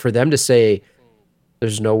 So for them to say,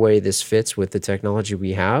 there's no way this fits with the technology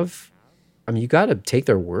we have, I mean, you got to take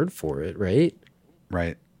their word for it, right?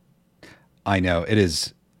 Right. I know. It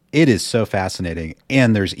is so fascinating.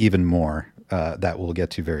 And there's even more that we'll get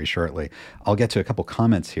to very shortly. I'll get to a couple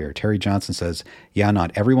comments here. Terry Johnson says, yeah,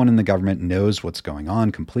 not everyone in the government knows what's going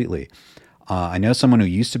on completely. I know someone who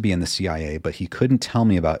used to be in the CIA, but he couldn't tell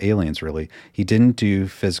me about aliens, really. He didn't do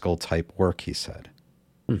physical type work, he said.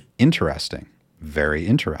 Interesting. Very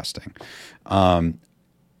interesting.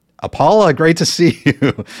 Paula, great to see you.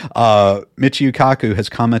 Michio Kaku has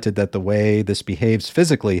commented that the way this behaves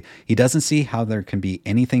physically, he doesn't see how there can be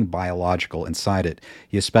anything biological inside it.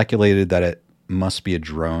 He has speculated that it must be a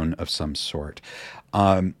drone of some sort.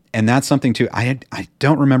 And that's something too. I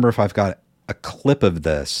don't remember if I've got a clip of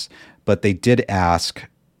this, but they did ask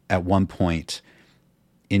at one point,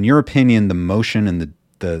 in your opinion, the motion and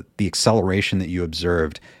the acceleration that you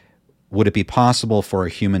observed, would it be possible for a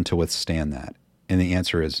human to withstand that? And the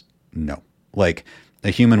answer is no. Like, a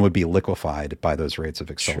human would be liquefied by those rates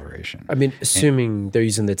of acceleration. Sure. I mean, assuming they're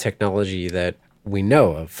using the technology that we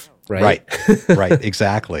know of, right? Right,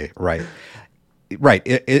 exactly, right. Right.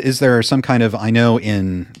 Is there some kind of, I know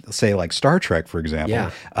in, say, like Star Trek, for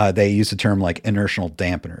example, they use the term like inertial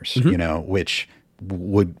dampeners, you know, which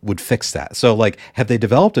would fix that. So, like, have they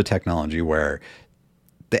developed a technology where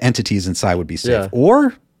the entities inside would be safe? Yeah.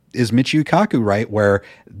 Or is Michio Kaku right, where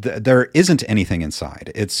there isn't anything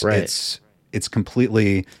inside? It's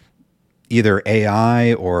completely either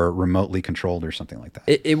AI or remotely controlled or something like that.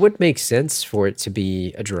 It would make sense for it to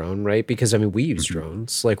be a drone, right? Because I mean, we use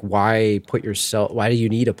drones. Like, why do you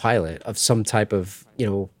need a pilot of some type of, you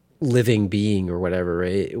know, living being or whatever,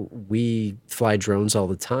 right? We fly drones all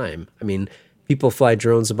the time. I mean, people fly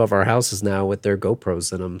drones above our houses now with their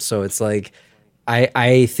GoPros in them. So it's like,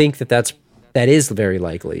 I think that is very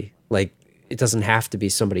likely. Like, it doesn't have to be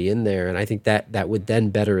somebody in there. And I think that would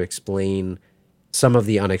then better explain some of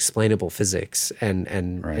the unexplainable physics and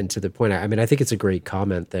to the point. I mean, I think it's a great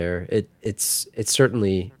comment there. It's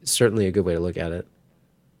certainly a good way to look at it.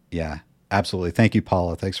 Yeah, absolutely. Thank you,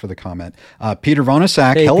 Paula. Thanks for the comment. Peter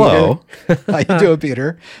Vonasak, hey, hello. How you doing,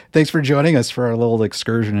 Peter? Thanks for joining us for our little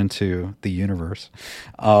excursion into the universe.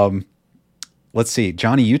 Let's see.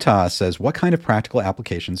 Johnny Utah says, what kind of practical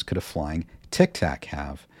applications could a flying Tic Tac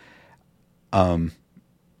have?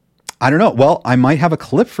 I don't know. Well, I might have a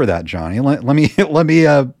clip for that, Johnny. Let me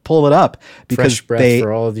pull it up, because fresh breath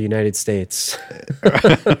for all of the United States.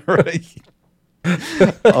 Right.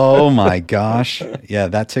 Oh my gosh. Yeah,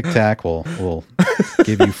 that Tic Tac will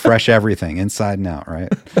give you fresh everything inside and out,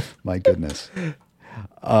 right? My goodness.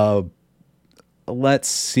 Let's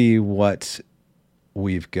see what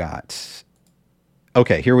we've got.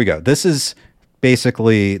 Okay, here we go. This is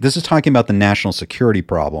talking about the national security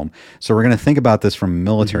problem. So we're going to think about this from a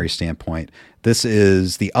military standpoint. This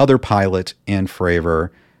is the other pilot and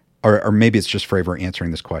Fravor, or maybe it's just Fravor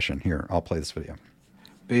answering this question. Here, I'll play this video.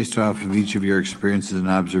 Based off of each of your experiences and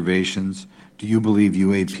observations, do you believe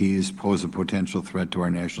UAPs pose a potential threat to our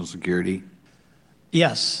national security?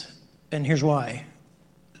 Yes, and here's why.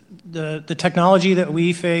 The technology that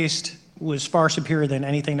we faced was far superior than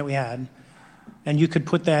anything that we had, and you could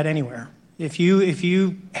put that anywhere. If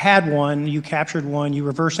you had one, you captured one, you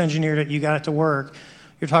reverse engineered it, you got it to work,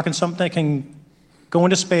 you're talking something that can go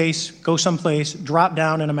into space, go someplace, drop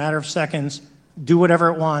down in a matter of seconds, do whatever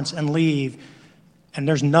it wants, and leave, and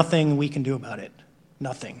there's nothing we can do about it.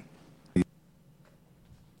 Nothing.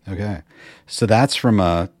 Okay. So that's from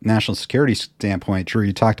a national security standpoint. Drew,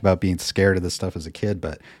 you talked about being scared of this stuff as a kid,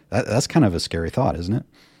 but that's kind of a scary thought, isn't it?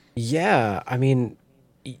 Yeah. I mean,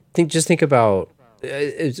 think about,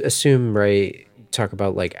 assume, right, talk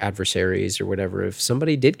about like adversaries or whatever. If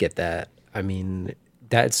somebody did get that, I mean,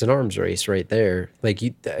 that's an arms race right there. Like,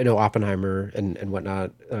 Oppenheimer and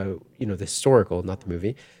whatnot, the historical, not the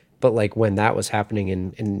movie, but like when that was happening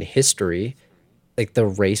in history, like the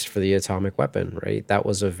race for the atomic weapon, right? That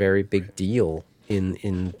was a very big deal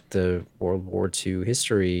in the World War II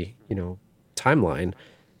history, timeline.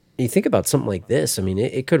 You think about something like this, I mean,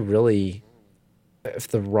 it could really, if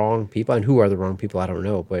the wrong people, and who are the wrong people, I don't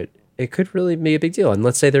know, but it could really be a big deal. And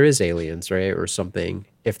let's say there is aliens, right, or something.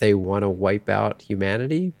 If they want to wipe out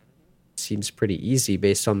humanity, seems pretty easy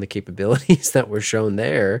based on the capabilities that were shown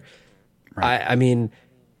there. Right. I mean,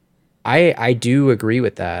 I do agree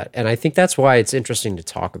with that. And I think that's why it's interesting to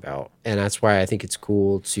talk about. And that's why I think it's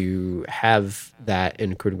cool to have that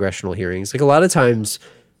in congressional hearings. Like, a lot of times,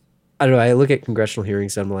 I don't know, I look at congressional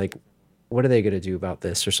hearings and I'm like, what are they going to do about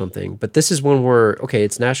this or something? But this is one where, okay,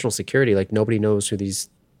 it's national security. Like, nobody knows who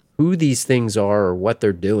these things are or what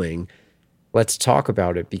they're doing. Let's talk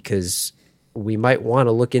about it, because we might want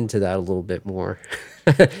to look into that a little bit more.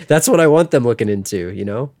 That's what I want them looking into,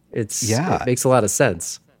 It makes a lot of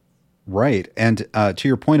sense. Right. And to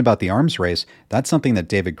your point about the arms race, that's something that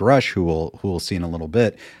David Grush, who we'll see in a little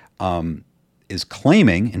bit, is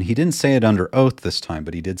claiming, and he didn't say it under oath this time,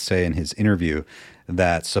 but he did say in his interview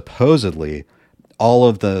that supposedly all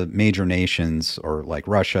of the major nations, or like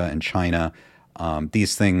Russia and China,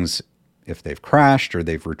 these things, if they've crashed or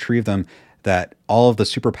they've retrieved them, that all of the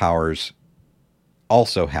superpowers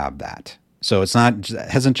also have that. So it's not,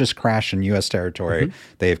 hasn't just crashed in U.S. territory.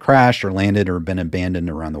 They have crashed or landed or been abandoned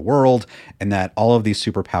around the world, and that all of these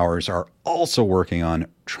superpowers are also working on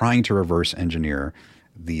trying to reverse engineer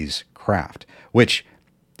these craft, which,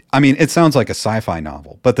 I mean, it sounds like a sci-fi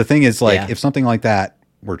novel. But the thing is, like, if something like that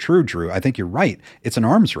were true, Drew, I think you're right. It's an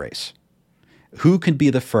arms race. Who can be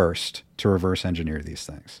the first to reverse engineer these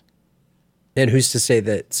things? And who's to say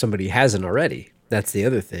that somebody hasn't already? That's the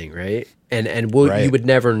other thing, right? And you would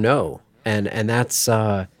never know. And that's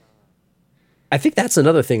I think that's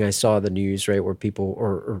another thing I saw in the news, right, where people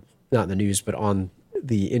or not in the news, but on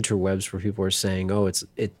the interwebs where people are saying, "Oh,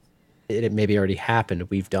 it maybe already happened.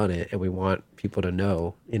 We've done it, and we want people to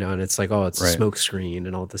know," you know. And it's like, "Oh, it's a smoke screen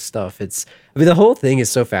and all this stuff." I mean, the whole thing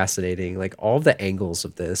is so fascinating, like all the angles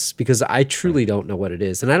of this, because I truly don't know what it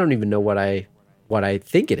is, and I don't even know what I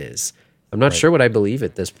think it is. I'm not sure what I believe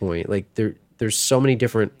at this point. Like there's so many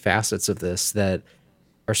different facets of this that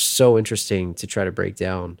are so interesting to try to break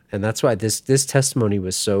down. And that's why this testimony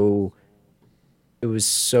was so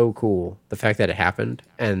cool. The fact that it happened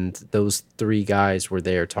and those three guys were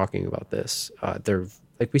there talking about this. They're,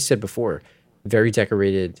 like we said before, very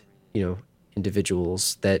decorated, you know,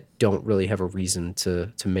 individuals that don't really have a reason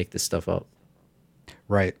to make this stuff up.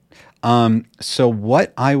 Right. So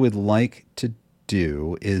what I would like to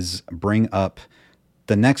do is bring up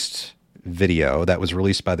the next video that was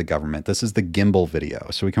released by the government. This is the gimbal video.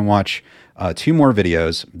 So we can watch two more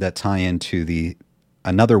videos that tie into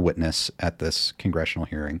another witness at this congressional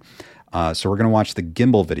hearing. So we're going to watch the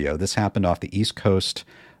gimbal video. This happened off the East Coast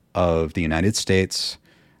of the United States,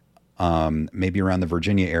 maybe around the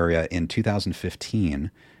Virginia area in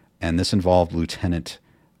 2015. And this involved Lieutenant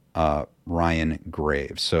Ryan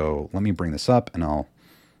Graves. So let me bring this up and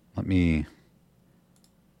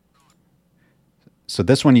So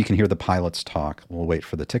this one, you can hear the pilots talk. We'll wait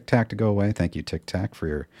for the tic-tac to go away. Thank you, tic-tac, for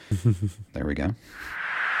your... There we go. Dude,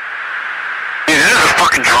 this is a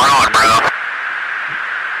fucking drone, bro.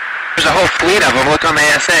 There's a whole fleet of them. Look on the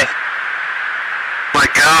ASA. My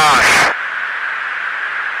gosh.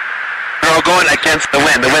 They're all going against the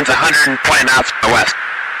wind. The wind's 120 knots from the west.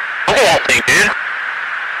 Look at that thing, dude.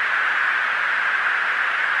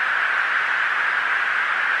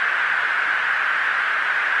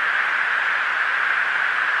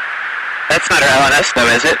 That's not our LNS though,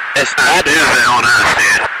 is it? It's not. That is an LNS,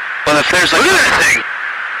 dude. Well, if there's like... Look at that thing!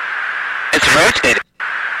 It's rotating.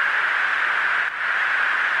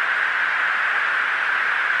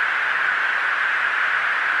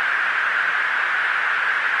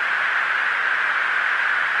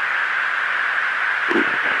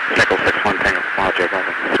 Echo 6-1 Tango, Roger,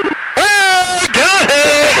 oh, got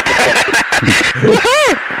it!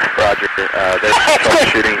 Woohoo! Roger, there's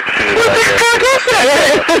troubleshooting.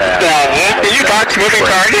 Did you box moving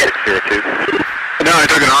target? No, I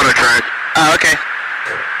took an auto track. Oh, okay.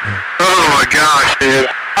 Oh my gosh, dude.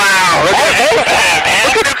 Wow,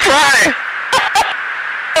 look at it fly!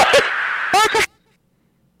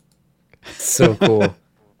 So cool.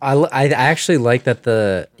 I actually like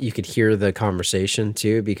that you could hear the conversation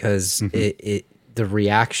too, because the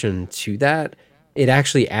reaction to that, it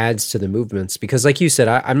actually adds to the movements. Because like you said,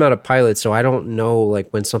 I'm not a pilot, so I don't know like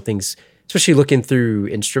when something's, especially looking through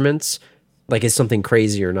instruments, like is something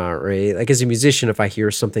crazy or not, right? Like as a musician, if I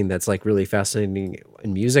hear something that's like really fascinating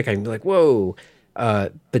in music, I can be like, whoa.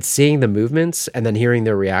 But seeing the movements and then hearing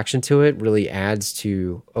their reaction to it really adds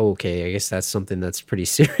to, okay, I guess that's something that's pretty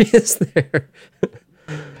serious there.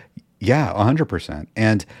 Yeah, 100%.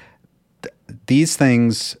 And these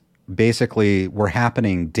things basically were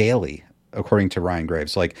happening daily, according to Ryan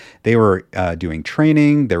Graves. Like they were doing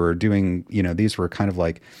training, they were doing, these were kind of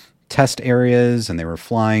like test areas, and they were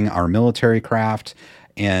flying our military craft,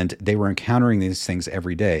 and they were encountering these things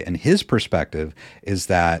every day. And his perspective is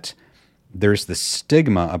that there's this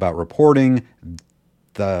stigma about reporting.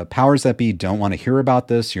 The powers that be don't want to hear about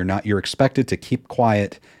this. You're expected to keep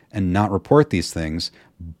quiet and not report these things,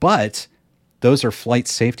 but those are flight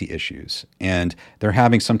safety issues, and they're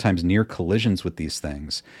having sometimes near collisions with these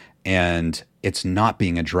things, and it's not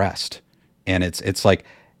being addressed. And it's like,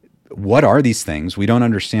 what are these things? We don't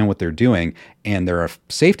understand what they're doing, and they're a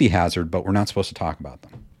safety hazard, but we're not supposed to talk about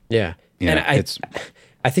them. Yeah.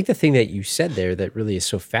 I think the thing that you said there that really is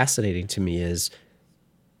so fascinating to me is,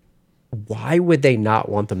 why would they not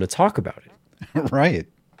want them to talk about it? Right.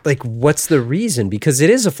 Like, what's the reason? Because it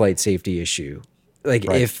is a flight safety issue. Like,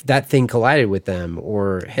 if that thing collided with them,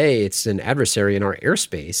 or, hey, it's an adversary in our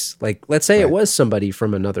airspace. Like, let's say it was somebody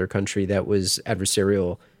from another country that was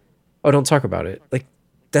adversarial. Oh, don't talk about it. Like,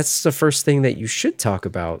 that's the first thing that you should talk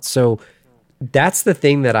about. So that's the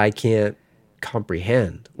thing that I can't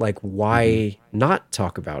comprehend. Like, why not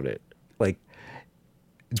talk about it? Like,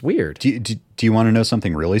 it's weird. Do you want to know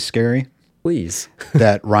something really scary? Please.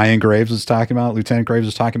 That Ryan Graves was talking about, Lieutenant Graves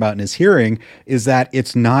was talking about in his hearing, is that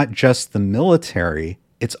it's not just the military,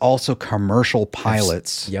 it's also commercial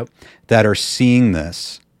pilots that are seeing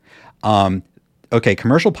this. Okay,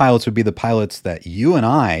 commercial pilots would be the pilots that you and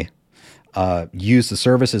I use the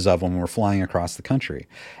services of when we're flying across the country.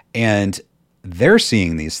 And they're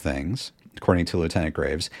seeing these things, according to Lieutenant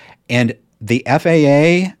Graves. And the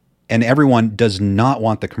FAA and everyone does not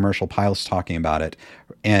want the commercial pilots talking about it,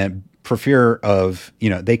 and for fear of,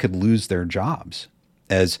 they could lose their jobs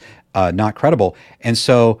as not credible. And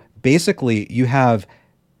so basically you have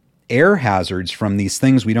air hazards from these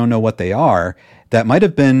things we don't know what they are that might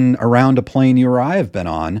have been around a plane you or I have been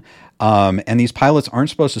on. And these pilots aren't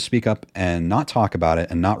supposed to speak up and not talk about it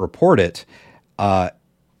and not report it. And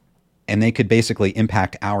they could basically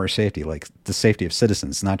impact our safety, like the safety of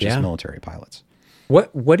citizens, not just military pilots. Why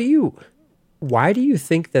do you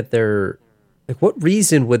think that they're, like, what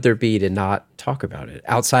reason would there be to not talk about it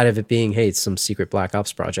outside of it being, hey, it's some secret black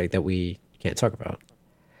ops project that we can't talk about?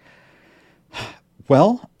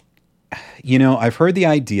 Well, I've heard the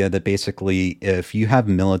idea that basically if you have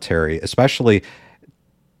military, especially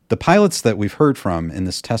the pilots that we've heard from in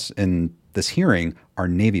this hearing are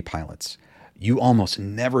Navy pilots. You almost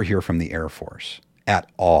never hear from the Air Force at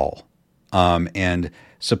all. And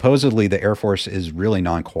supposedly the Air Force is really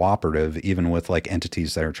non-cooperative, even with like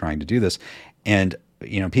entities that are trying to do this. And,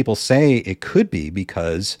 people say it could be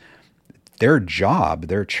because their job,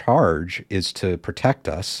 their charge is to protect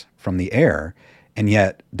us from the air. And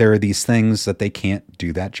yet there are these things that they can't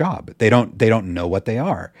do that job. They don't know what they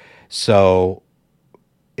are. So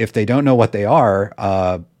if they don't know what they are,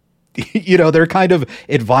 they're kind of,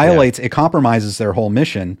 it compromises their whole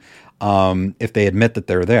mission. If they admit that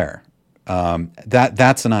they're there,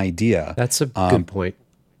 that's an idea. That's a good point.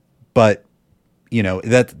 But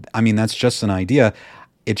that's just an idea.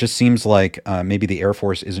 It just seems like maybe the Air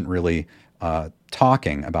Force isn't really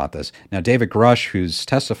talking about this. Now, David Grush, who's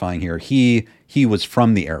testifying here, he was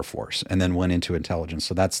from the Air Force and then went into intelligence.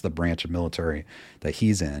 So that's the branch of military that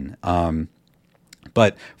he's in.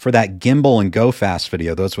 But for that gimbal and go fast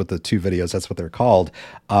video, those were the two videos, that's what they're called.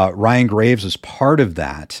 Ryan Graves was part of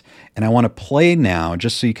that. And I want to play now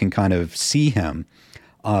just so you can kind of see him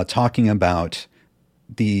talking about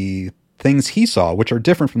the things he saw, which are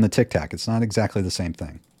different from the Tic Tac. It's not exactly the same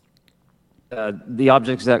thing. The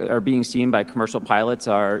objects that are being seen by commercial pilots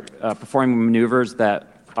are performing maneuvers that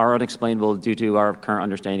are unexplainable due to our current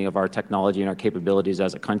understanding of our technology and our capabilities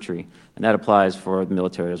as a country. And that applies for the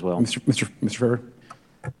military as well. Mr. Ferrer?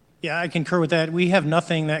 Yeah, I concur with that. We have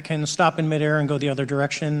nothing that can stop in midair and go the other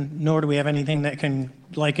direction, nor do we have anything that can,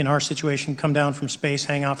 like in our situation, come down from space,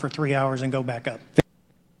 hang out for 3 hours, and go back up.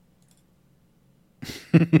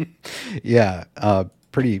 Yeah,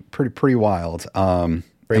 pretty wild.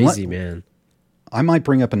 Crazy, man. I might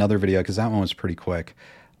bring up another video because that one was pretty quick.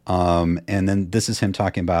 And then this is him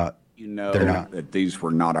talking about that these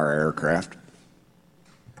were not our aircraft.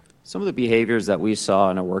 Some of the behaviors that we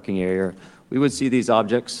saw in a working area, we would see these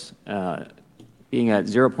objects being at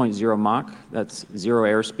 0.0 Mach, that's zero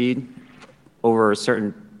airspeed, over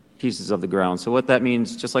certain pieces of the ground. So what that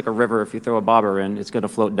means, just like a river, if you throw a bobber in, it's going to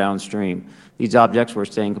float downstream. These objects were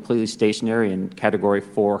staying completely stationary in Category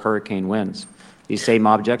 4 hurricane winds. These same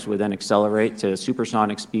objects would then accelerate to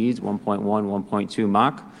supersonic speeds, 1.1, 1.2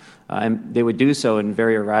 Mach, and they would do so in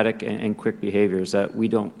very erratic and quick behaviors that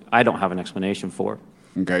I don't have an explanation for.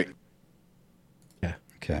 Okay. Yeah.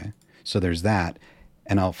 Okay. So there's that.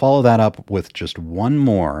 And I'll follow that up with just one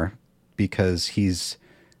more because he's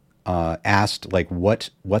asked like what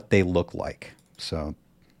they look like. So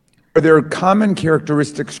are there common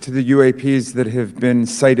characteristics to the UAPs that have been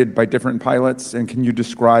cited by different pilots? And can you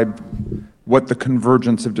describe what the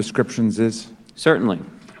convergence of descriptions is? Certainly.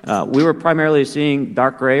 We were primarily seeing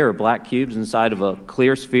dark gray or black cubes inside of a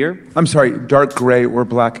clear sphere. I'm sorry, dark gray or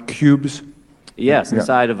black cubes? Yes,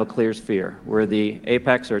 inside of a clear sphere, where the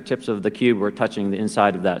apex or tips of the cube were touching the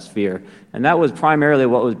inside of that sphere. And that was primarily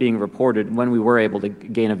what was being reported when we were able to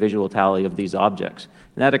gain a visual tally of these objects.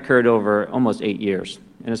 And that occurred over almost 8 years.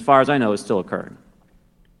 And as far as I know, it's still occurring.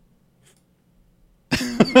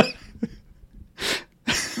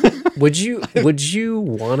 Would you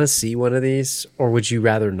want to see one of these, or would you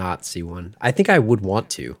rather not see one? I think I would want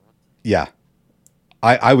to. Yeah.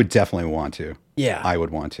 I would definitely want to. Yeah. I would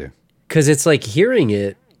want to. Because it's like hearing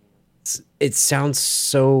it sounds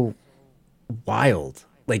so wild.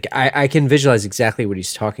 Like I can visualize exactly what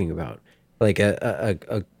he's talking about. Like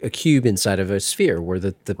a cube inside of a sphere where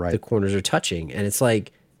the corners are touching. And it's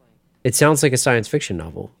like, it sounds like a science fiction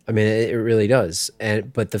novel. I mean, it really does.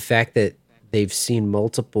 But the fact that they've seen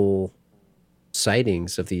multiple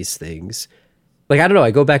sightings of these things, like, I don't know,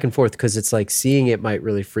 I go back and forth because it's like seeing it might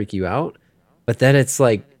really freak you out, but then it's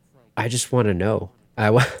like, I just want to know. I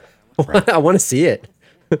want to see it.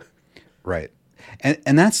 Right.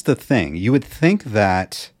 And that's the thing. You would think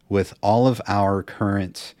that with all of our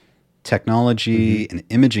current technology and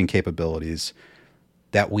imaging capabilities,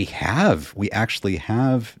 that we actually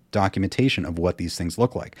have documentation of what these things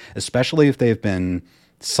look like, especially if they've been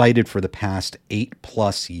cited for the past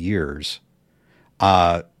 8+ years.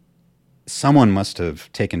 Someone must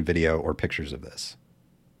have taken video or pictures of this.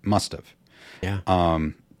 Must have. Yeah.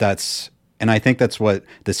 And I think that's what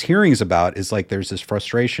this hearing is about, is like there's this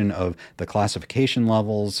frustration of the classification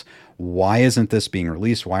levels. Why isn't this being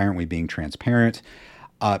released? Why aren't we being transparent?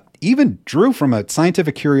 Even Drew, from a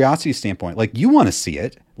scientific curiosity standpoint, like, you want to see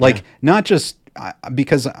it, like, not just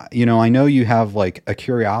because, I know you have like a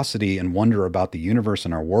curiosity and wonder about the universe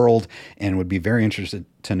and our world and would be very interested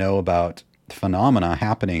to know about phenomena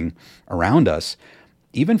happening around us.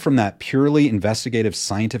 Even from that purely investigative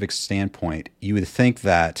scientific standpoint, you would think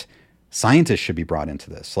that scientists should be brought into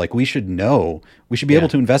this. Like, we should be able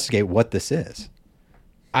to investigate what this is.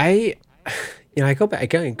 I go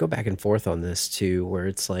back and forth on this too, where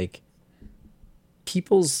it's like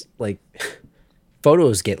people's like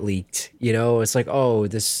photos get leaked. It's like, oh,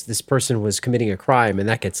 this person was committing a crime and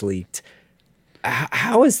that gets leaked.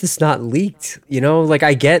 How is this not leaked? Like,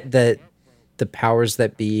 I get that the powers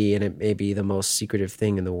that be, and it may be the most secretive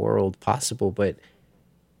thing in the world possible, but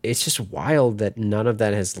it's just wild that none of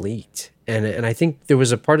that has leaked. And I think there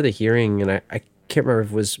was a part of the hearing, and I can't remember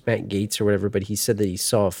if it was Matt Gaetz or whatever, but he said that he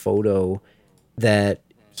saw a photo that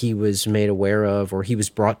he was made aware of, or he was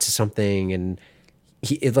brought to something, and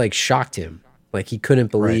it like shocked him. Like, he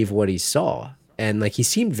couldn't believe what he saw. And like, he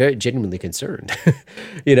seemed very genuinely concerned,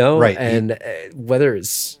 Right. And whether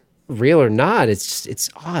it's real or not, it's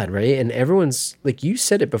odd, right? And everyone's, like, you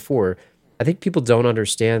said it before, I think people don't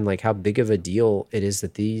understand like how big of a deal it is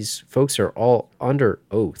that these folks are all under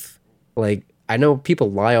oath. Like, I know people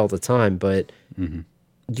lie all the time, but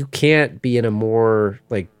you can't be in a more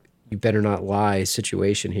like, you better not lie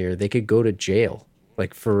situation here. They could go to jail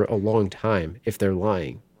like for a long time if they're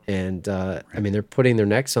lying. And I mean, they're putting their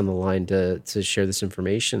necks on the line to share this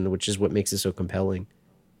information, which is what makes it so compelling.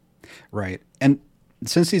 Right. And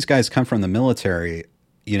since these guys come from the military,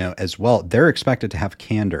 as well, they're expected to have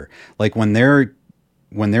candor. Like, when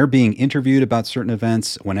they're being interviewed about certain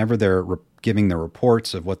events, whenever they're giving their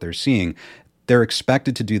reports of what they're seeing, they're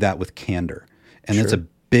expected to do that with candor. And it's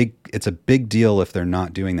a big deal if they're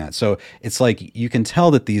not doing that. So it's like, you can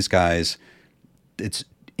tell that these guys, it's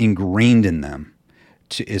ingrained in them,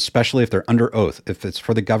 especially if they're under oath, if it's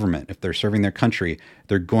for the government, if they're serving their country,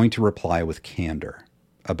 they're going to reply with candor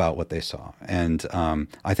about what they saw. And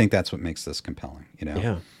I think that's what makes this compelling,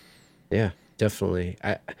 Yeah, definitely.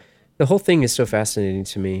 The whole thing is so fascinating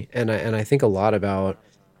to me. And I think a lot about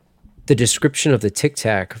the description of the Tic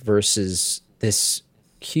Tac versus this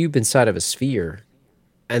cube inside of a sphere.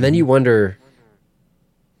 And then you wonder,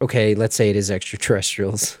 okay, let's say it is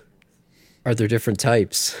extraterrestrials. Are there different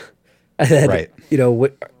types? And then, right.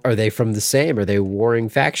 What are they from the same? Are they warring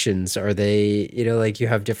factions? Are they, like, you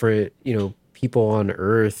have different, people on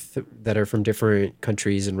Earth that are from different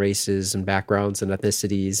countries and races and backgrounds and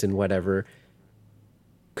ethnicities and whatever.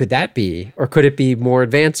 Could that be? Or could it be more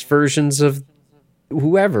advanced versions of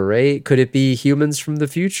whoever, right? Could it be humans from the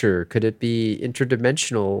future? Could it be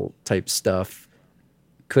interdimensional type stuff?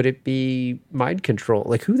 Could it be mind control?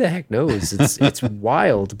 Like, who the heck knows? It's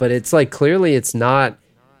wild, but it's like, clearly it's not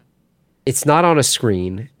on a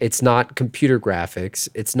screen. It's not computer graphics.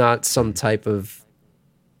 It's not some type of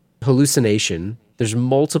hallucination. There's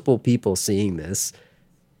multiple people seeing this.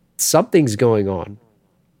 Something's going on.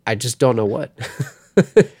 I just don't know what.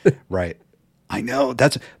 Right. I know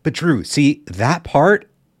but Drew, see, that part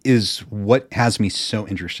is what has me so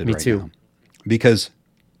interested right now. Because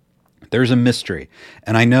there's a mystery.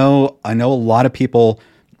 And I know a lot of people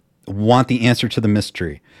want the answer to the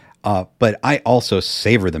mystery. But I also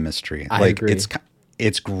savor the mystery. I agree.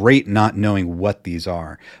 It's great not knowing what these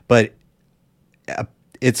are, but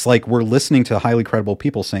it's like we're listening to highly credible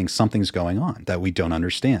people saying something's going on that we don't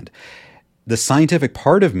understand. The scientific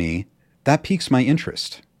part of me, that piques my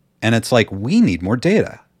interest. And it's like, we need more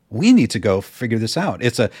data. We need to go figure this out.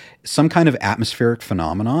 It's some kind of atmospheric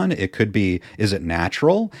phenomenon. It could be, is it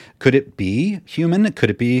natural? Could it be human?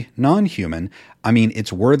 Could it be non-human? I mean,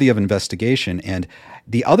 it's worthy of investigation. And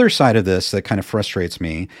the other side of this that kind of frustrates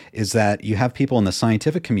me is that you have people in the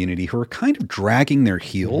scientific community who are kind of dragging their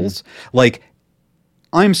heels. Like,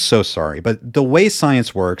 I'm so sorry, but the way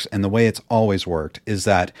science works and the way it's always worked is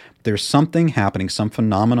that there's something happening, some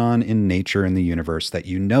phenomenon in nature, in the universe that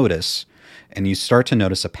you notice, and you start to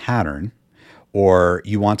notice a pattern, or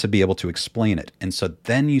you want to be able to explain it. And so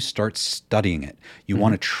then you start studying it. You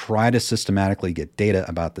want to try to systematically get data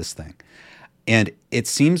about this thing. And it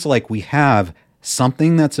seems like we have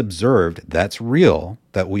something that's observed, that's real,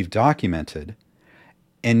 that we've documented,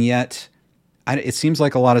 and yet it seems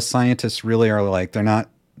like a lot of scientists really are like, they're not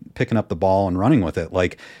picking up the ball and running with it.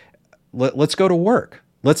 Like, let's go to work.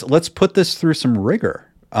 Let's put this through some rigor.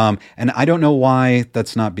 And I don't know why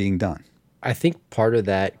that's not being done. I think part of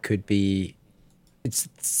that could be, it's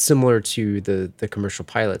similar to the commercial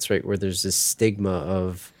pilots, right? Where there's this stigma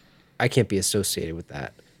of, I can't be associated with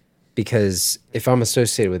that. Because if I'm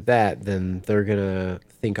associated with that, then they're going to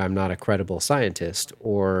think I'm not a credible scientist,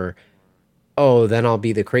 or, oh, then I'll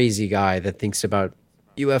be the crazy guy that thinks about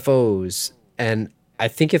UFOs. And I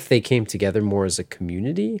think if they came together more as a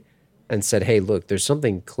community and said, hey, look, there's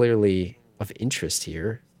something clearly of interest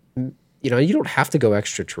here. You know, you don't have to go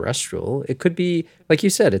extraterrestrial. It could be, like you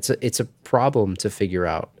said, it's a problem to figure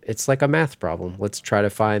out. It's like a math problem. Let's try to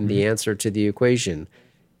find the answer to the equation.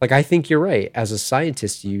 Like, I think you're right. As a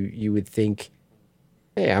scientist, you would think,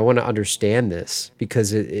 hey, I want to understand this,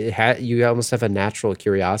 because you almost have a natural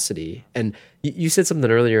curiosity. And you said something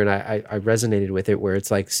earlier, and I resonated with it, where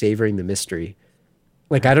it's like savoring the mystery.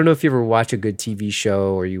 Like, I don't know if you ever watch a good TV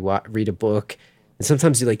show or you read a book, and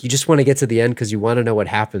sometimes you just want to get to the end because you want to know what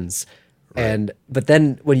happens. Right. But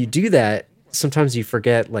then when you do that, sometimes you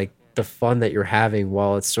forget like the fun that you're having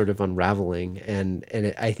while it's sort of unraveling.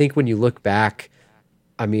 And I think when you look back,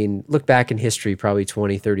 look back in history, probably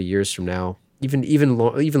 20, 30 years from now, even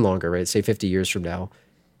longer, right? Say 50 years from now,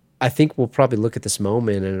 I think we'll probably look at this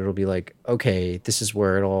moment and it'll be like, okay, this is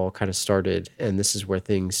where it all kind of started, and this is where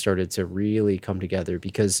things started to really come together,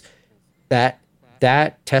 because that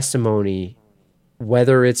testimony,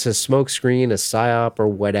 whether it's a smokescreen, a psyop, or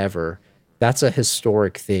whatever, that's a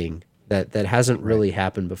historic thing that hasn't really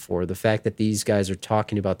happened before. The fact that these guys are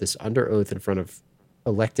talking about this under oath in front of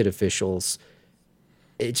elected officials,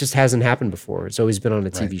 it just hasn't happened before. It's always been on a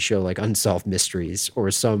TV show like Unsolved Mysteries or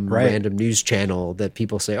some random news channel that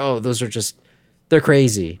people say, oh, they're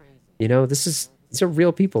crazy. You know, these are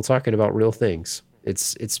real people talking about real things.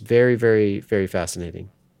 It's very, very, very fascinating.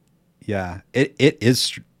 Yeah, it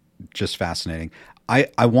is just fascinating.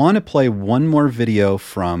 I want to play one more video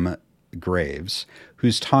from Graves,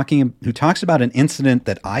 who talks about an incident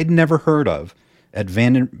that I'd never heard of at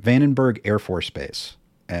Vandenberg Air Force Base.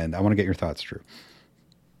 And I want to get your thoughts, Drew.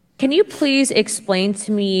 Can you please explain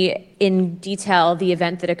to me in detail the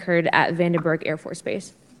event that occurred at Vandenberg Air Force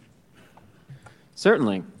Base?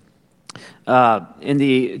 Certainly. In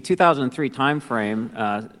the 2003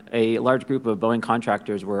 timeframe, a large group of Boeing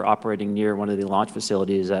contractors were operating near one of the launch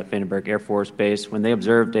facilities at Vandenberg Air Force Base when they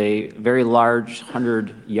observed a very large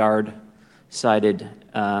 100-yard sided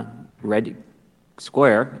red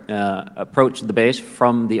square approach the base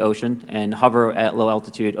from the ocean and hover at low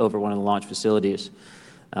altitude over one of the launch facilities.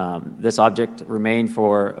 This object remained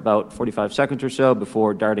for about 45 seconds or so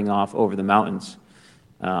before darting off over the mountains.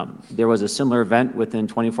 There was a similar event within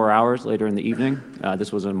 24 hours later in the evening.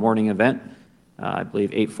 This was a morning event, I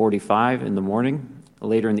believe 8:45 in the morning.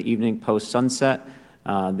 Later in the evening, post-sunset,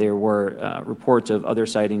 there were reports of other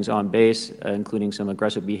sightings on base, including some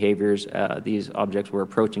aggressive behaviors. These objects were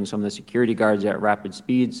approaching some of the security guards at rapid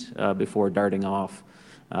speeds before darting off.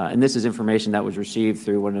 And this is information that was received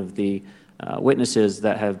through one of the witnesses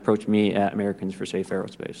that have approached me at Americans for Safe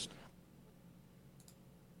Aerospace.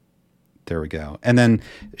 There we go. And then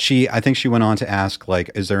I think she went on to ask, like,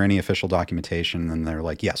 is there any official documentation? And they're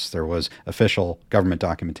like, yes, there was official government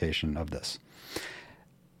documentation of this.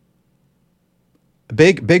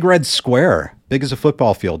 Big red square, big as a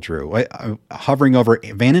football field, Drew, hovering over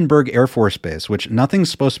Vandenberg Air Force Base, which nothing's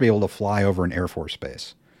supposed to be able to fly over an Air Force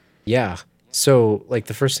base. Yeah. So, like,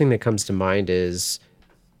 the first thing that comes to mind is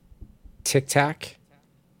Tic Tac,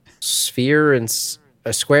 sphere and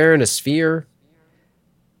a square and a sphere,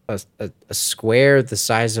 a square the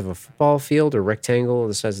size of a football field, or rectangle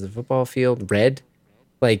the size of the football field, red.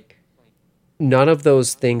 Like, none of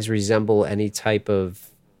those things resemble any type of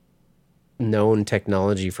known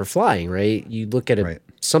technology for flying, right? You look at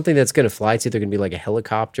something that's going to fly, it's either going to be like a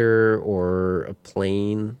helicopter or a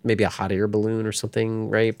plane, maybe a hot air balloon or something,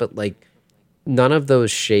 right? But like, none of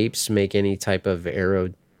those shapes make any type of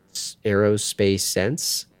aerospace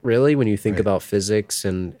sense, really, when you think about physics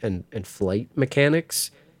and flight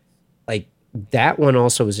mechanics. Like, that one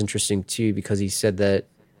also was interesting too, because he said that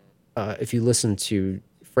if you listen to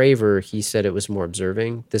Fravor, he said it was more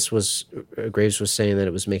observing. Graves was saying that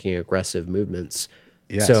it was making aggressive movements.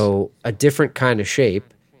 Yes. So a different kind of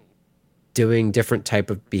shape doing different type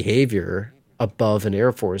of behavior above an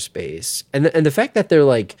Air Force base. And the fact that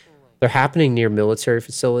they're happening near military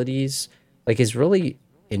facilities, is really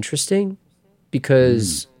interesting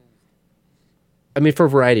because, I mean, for a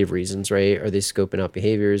variety of reasons, right? Are they scoping out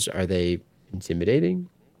behaviors? Are they intimidating?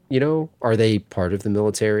 Are they part of the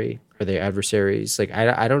military? Are they adversaries?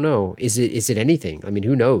 I don't know. Is it anything? I mean,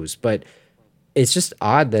 who knows? But it's just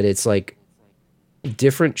odd that it's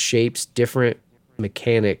different shapes, different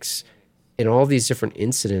mechanics in all these different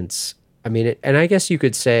incidents. I mean, and I guess you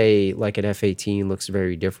could say an F-18 looks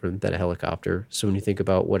very different than a helicopter. So when you think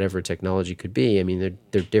about whatever technology could be, I mean,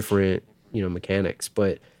 they're different, mechanics.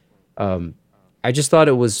 But I just thought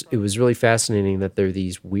it was really fascinating that there are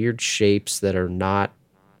these weird shapes that are not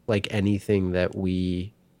like anything that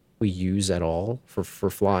we use at all for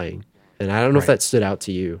flying. And I don't know if that stood out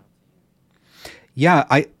to you.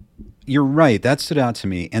 Yeah, you're right. That stood out to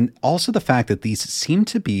me. And also the fact that these seem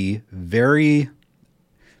to be very,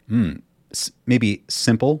 maybe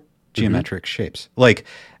simple geometric shapes.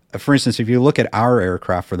 For instance, if you look at our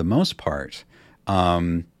aircraft for the most part,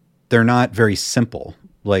 they're not very simple.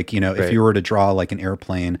 If you were to draw an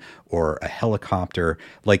airplane or a helicopter,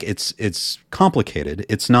 it's complicated.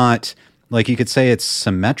 It's not you could say it's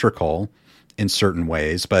symmetrical in certain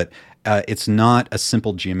ways, but it's not a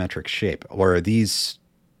simple geometric shape, where these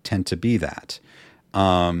tend to be that.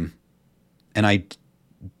 And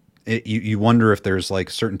you wonder if there's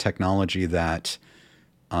certain technology that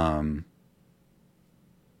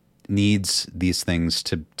needs these things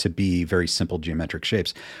to be very simple geometric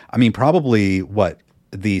shapes. I mean, probably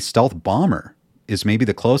the stealth bomber is maybe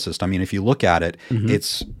the closest. I mean, if you look at it,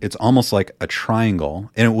 it's almost like a triangle,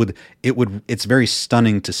 and it's very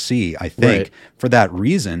stunning to see, I think, for that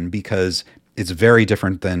reason, because it's very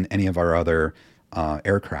different than any of our other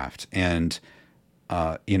aircraft. And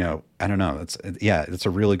I don't know. It's a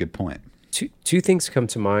really good point. Two things come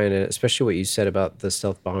to mind, and especially what you said about the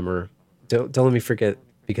stealth bomber. Don't let me forget,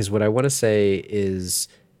 because what I want to say is,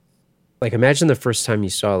 imagine the first time you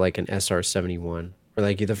saw an SR-71.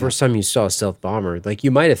 Or the first time you saw a stealth bomber,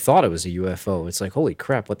 you might have thought it was a UFO. It's holy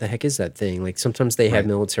crap, what the heck is that thing? Sometimes they have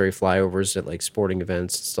military flyovers at sporting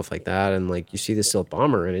events and stuff like that, and you see the stealth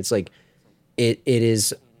bomber, and it's it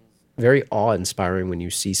is very awe-inspiring when you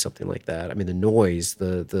see something like that. I mean, the noise,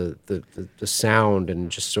 the sound, and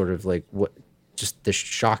just sort of just the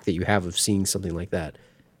shock that you have of seeing something like that.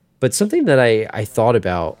 But something that I thought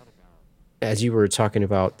about as you were talking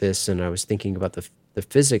about this, and I was thinking about the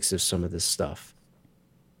physics of some of this stuff.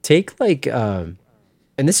 Take and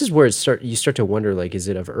this is where you start to wonder, is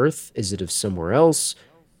it of Earth? Is it of somewhere else?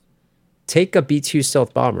 Take a B-2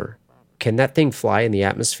 stealth bomber. Can that thing fly in the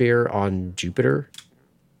atmosphere on Jupiter?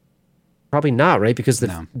 Probably not, right? Because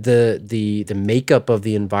the makeup of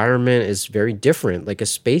the environment is very different, like a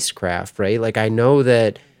spacecraft, right? I know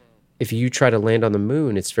that if you try to land on the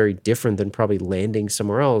moon, it's very different than probably landing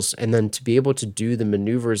somewhere else. And then to be able to do the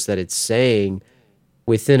maneuvers that it's saying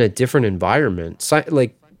within a different environment,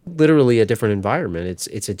 literally a different environment.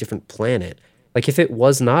 It's a different planet. If it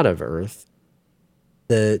was not of Earth,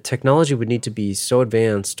 the technology would need to be so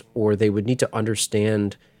advanced, or they would need to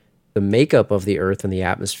understand the makeup of the Earth and the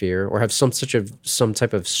atmosphere, or have some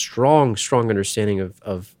type of strong understanding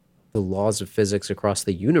of the laws of physics across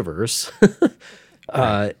the universe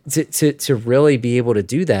to really be able to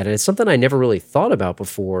do that. And it's something I never really thought about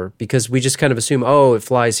before, because we just kind of assume, oh, it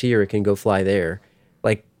flies here, it can go fly there.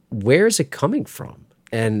 Where is it coming from?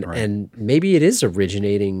 And maybe it is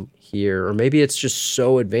originating here, or maybe it's just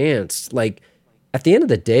so advanced. At the end of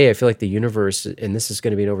the day, I feel like the universe, and this is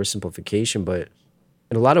going to be an oversimplification, but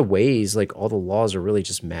in a lot of ways, all the laws are really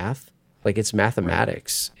just math. It's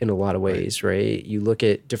mathematics in a lot of ways, right? You look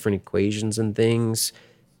at different equations and things.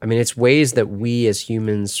 I mean, it's ways that we as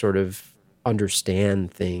humans sort of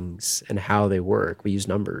understand things and how they work. We use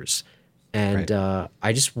numbers. And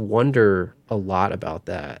I just wonder a lot about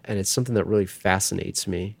that. And it's something that really fascinates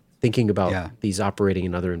me, thinking about these operating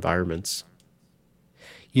in other environments.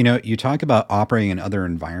 You talk about operating in other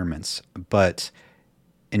environments,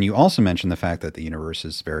 and you also mentioned the fact that the universe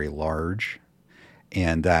is very large,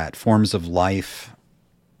 and that forms of life,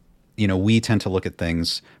 we tend to look at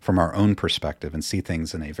things from our own perspective and see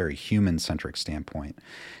things in a very human-centric standpoint.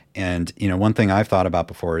 And, one thing I've thought about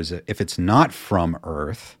before is that if it's not from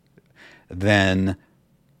Earth, then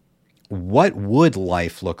what would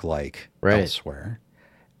life look like elsewhere?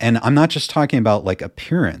 And I'm not just talking about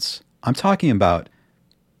appearance. I'm talking about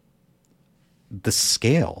the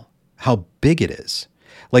scale, how big it is.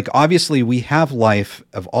 Like, obviously, we have life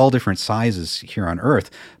of all different sizes here on Earth,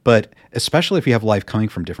 but especially if we have life coming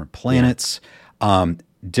from different planets,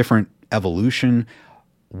 different evolution,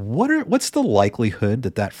 what's the likelihood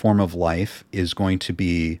that that form of life is going to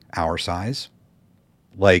be our size?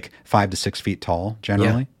 Like 5 to 6 feet tall,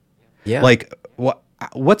 generally? Yeah. Like,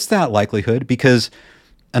 what's that likelihood? Because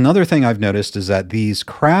another thing I've noticed is that these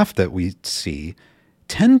craft that we see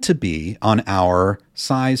tend to be on our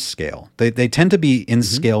size scale. They tend to be in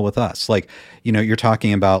scale with us. Like, you know, you're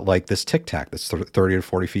talking about like this Tic Tac that's 30 to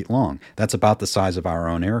 40 feet long. That's about the size of our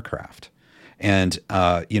own aircraft. And,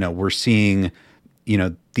 you know, we're seeing, you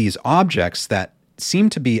know, these objects that seem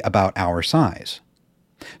to be about our size.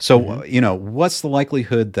 So, you know, what's the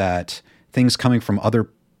likelihood that things coming from other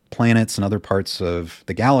planets and other parts of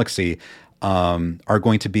the galaxy are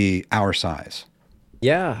going to be our size?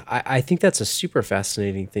 Yeah, I think that's a super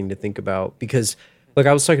fascinating thing to think about because, like,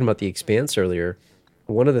 I was talking about The Expanse earlier.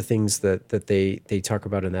 One of the things that they talk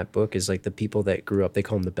about in that book is like the people that grew up, they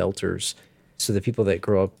call them the belters. So the people that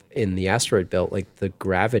grow up in the asteroid belt, like the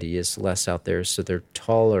gravity is less out there, so they're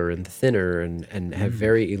taller and thinner and have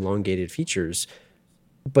very elongated features.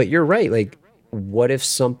 But you're right, like, what if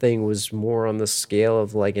something was more on the scale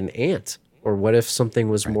of like an ant? Or what if something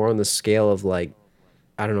was more on the scale of like,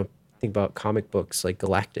 I don't know, think about comic books like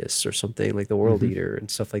Galactus or something like the World Eater and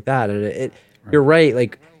stuff like that. And you're right.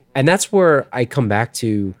 Like, and that's where I come back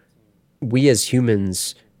to, we as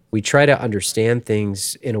humans, we try to understand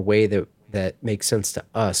things in a way that makes sense to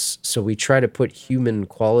us. So we try to put human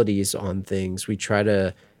qualities on things. We try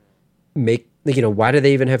to make, you know, why do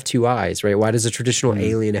they even have two eyes, right? Why does a traditional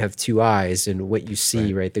alien have two eyes and what you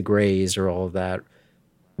see, right? The grays or all of that.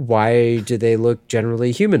 Why do they look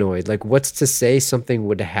generally humanoid? Like, what's to say something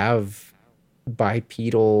would have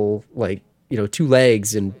bipedal, like, you know, 2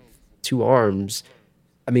 legs and 2 arms?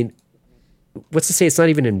 I mean, what's to say it's not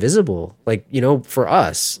even invisible? Like, you know, for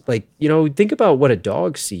us, like, you know, think about what a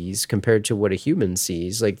dog sees compared to what a human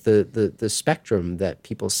sees, like the spectrum that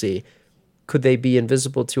people see. Could they be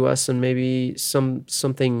invisible to us and maybe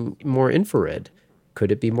something more infrared?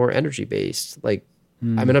 Could it be more energy based? Like,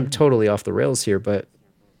 I mean, I'm totally off the rails here, but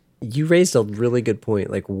you raised a really good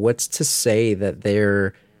point. Like, what's to say that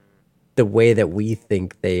they're the way that we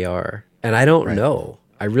think they are? And I don't know.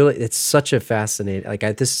 It's such a fascinating, like,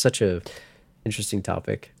 this is such a interesting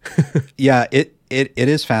topic. Yeah, it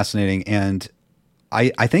is fascinating. And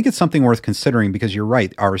I think it's something worth considering because you're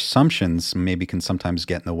right. Our assumptions maybe can sometimes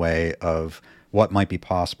get in the way of what might be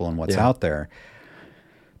possible and what's out there.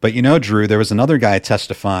 But you know, Drew, there was another guy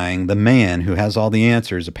testifying, the man who has all the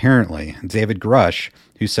answers, apparently, David Grush,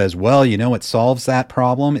 who says, well, you know what solves that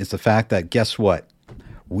problem is the fact that, guess what?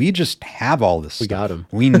 We just have all this stuff. We got him.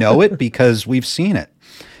 We know it because we've seen it.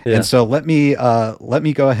 Yeah. And so let me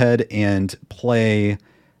go ahead and play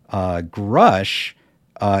Grush.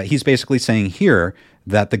 He's basically saying here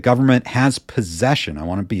that the government has possession. I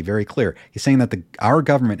want to be very clear. He's saying that our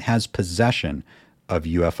government has possession of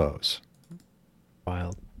UFOs.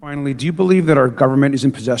 Wild. Finally, do you believe that our government is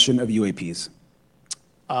in possession of UAPs?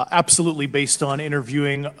 Absolutely, based on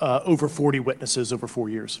interviewing over 40 witnesses over 4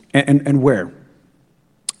 years. And where?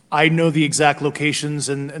 I know the exact locations,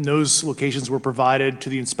 and those locations were provided to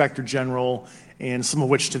the Inspector General and some of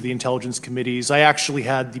which to the intelligence committees. I actually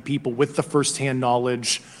had the people with the firsthand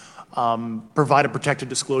knowledge provide a protected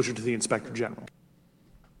disclosure to the Inspector General.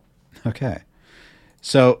 Okay.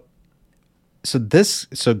 So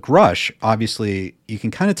Grush, obviously, you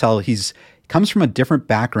can kind of tell he comes from a different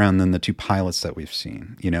background than the 2 pilots that we've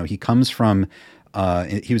seen. You know, he comes from,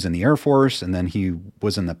 he was in the Air Force and then he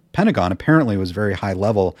was in the Pentagon, apparently was very high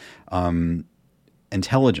level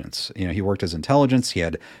intelligence. You know, he worked as intelligence, he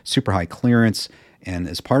had super high clearance, and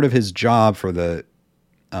as part of his job for the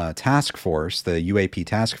task force, the UAP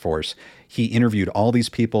task force, he interviewed all these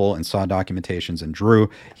people and saw documentations. And Drew,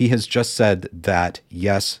 he has just said that,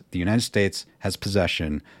 yes, the United States has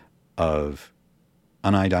possession of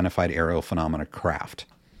unidentified aerial phenomena craft.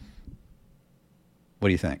 What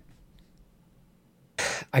do you think?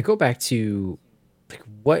 I go back to, like,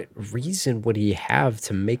 what reason would he have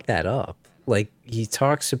to make that up? Like, he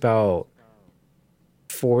talks about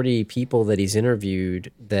 40 people that he's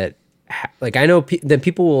interviewed that, like, I know that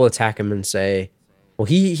people will attack him and say, well,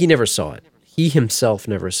 he never saw it. He himself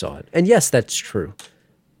never saw it. And yes, that's true.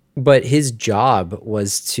 But his job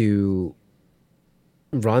was to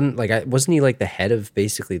run, like, wasn't he like the head of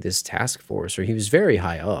basically this task force? Or he was very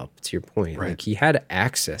high up, to your point. Right. Like, he had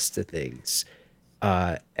access to things.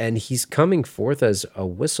 And he's coming forth as a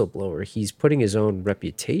whistleblower. He's putting his own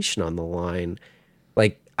reputation on the line.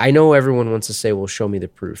 Like, I know everyone wants to say, well, show me the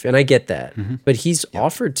proof. And I get that. But he's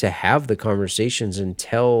offered to have the conversations and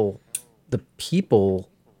tell the people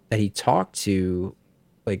that he talked to,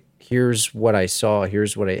 like, here's what I saw,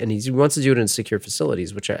 here's what and he wants to do it in secure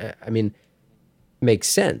facilities, which I mean, makes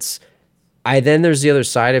sense. Then there's the other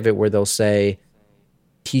side of it where they'll say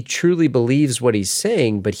he truly believes what he's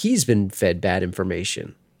saying, but he's been fed bad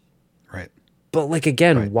information. Right. But like,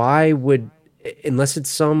 again, why would, unless it's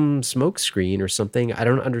some smoke screen or something, I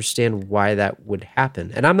don't understand why that would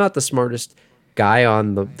happen. And I'm not the smartest guy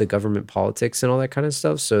on the government politics and all that kind of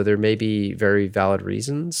stuff, so there may be very valid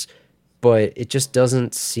reasons, but it just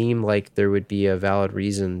doesn't seem like there would be a valid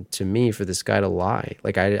reason to me for this guy to lie.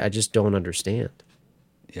 Like, I just don't understand.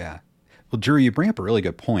 Yeah. Well, Drew, you bring up a really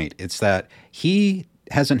good point. It's that he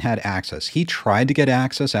hasn't had access. He tried to get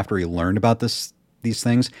access after he learned about these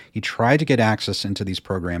things. He tried to get access into these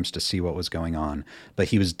programs to see what was going on, but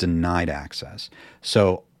he was denied access.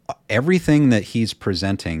 So everything that he's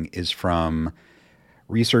presenting is from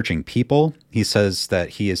researching people. He says that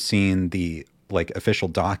he has seen the official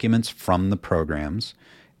documents from the programs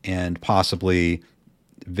and possibly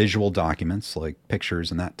visual documents like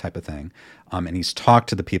pictures and that type of thing. And he's talked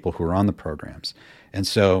to the people who are on the programs. And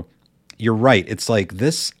so you're right. It's like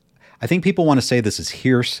this. I think people want to say this is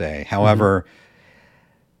hearsay. However,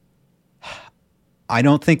 I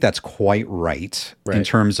don't think that's quite right in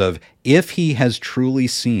terms of if he has truly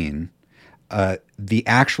seen the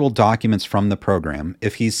actual documents from the program,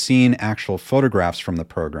 if he's seen actual photographs from the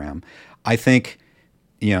program, I think,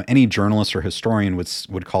 any journalist or historian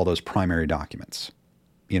would call those primary documents,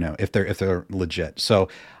 if they're legit. So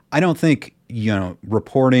I don't think,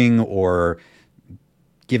 reporting or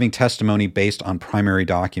giving testimony based on primary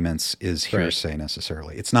documents is hearsay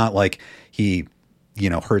necessarily. It's not like he,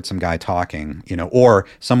 heard some guy talking, or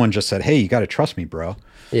someone just said, "Hey, you got to trust me, bro."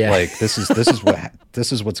 Yeah. Like this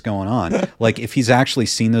is what's going on. Like if he's actually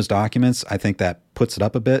seen those documents, I think that puts it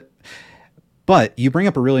up a bit. But you bring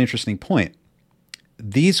up a really interesting point.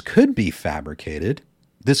 These could be fabricated.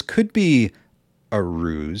 This could be a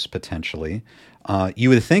ruse potentially. You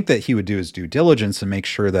would think that he would do his due diligence and make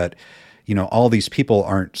sure that, all these people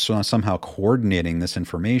aren't somehow coordinating this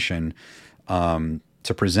information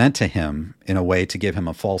to present to him in a way to give him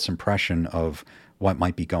a false impression of what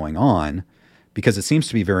might be going on, because it seems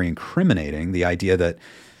to be very incriminating, the idea that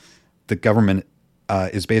the government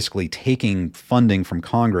is basically taking funding from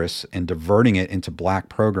Congress and diverting it into black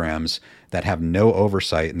programs that have no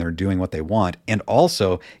oversight and they're doing what they want, and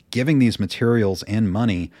also giving these materials and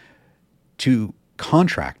money to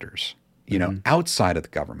contractors, outside of the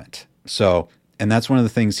government. So, and that's one of the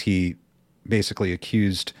things he basically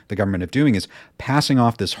accused the government of doing, is passing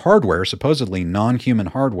off this hardware, supposedly non-human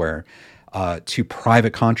hardware, to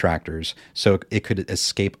private contractors so it could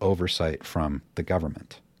escape oversight from the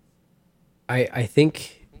government. I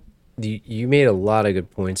think you made a lot of good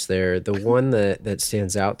points there. The one that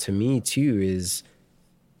stands out to me too is,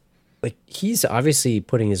 like, he's obviously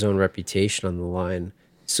putting his own reputation on the line.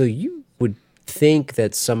 So you would think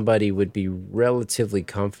that somebody would be relatively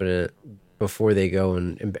confident before they go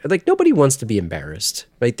and, like, nobody wants to be embarrassed.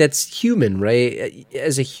 Like, that's human, right?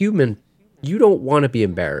 As a human, you don't want to be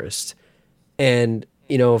embarrassed. And,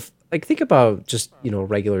 think about just, a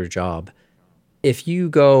regular job. If you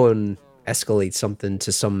go and escalate something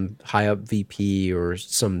to some high up VP or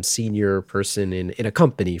some senior person in a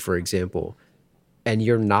company, for example, and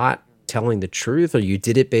you're not telling the truth, or you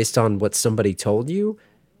did it based on what somebody told you,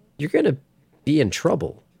 you're going to be in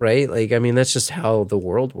trouble, right? Like, I mean, that's just how the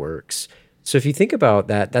world works. So if you think about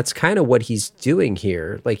that, that's kind of what he's doing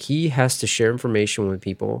here. Like, he has to share information with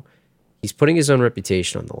people. He's putting his own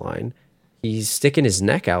reputation on the line. He's sticking his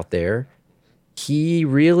neck out there. He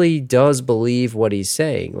really does believe what he's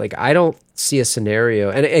saying. Like, I don't see a scenario,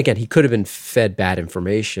 and again, he could have been fed bad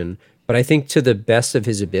information, but I think to the best of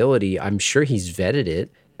his ability, I'm sure he's vetted it,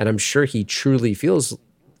 and I'm sure he truly feels,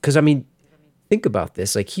 because, I mean, think about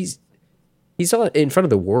this. Like, he's all in front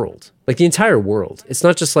of the world, like the entire world. It's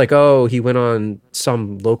not just like, oh, he went on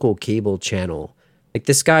some local cable channel. Like,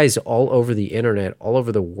 this guy's all over the internet, all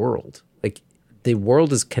over the world. Like, the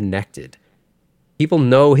world is connected. People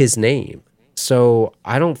know his name. So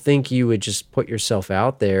I don't think you would just put yourself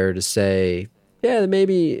out there to say, yeah,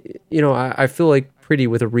 maybe, I feel like pretty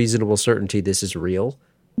with a reasonable certainty this is real.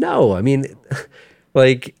 No, I mean,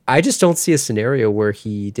 like, I just don't see a scenario where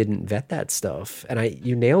he didn't vet that stuff. And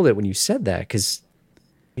you nailed it when you said that, because,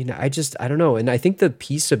 I don't know. And I think the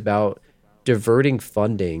piece about diverting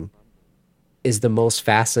funding is the most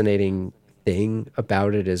fascinating thing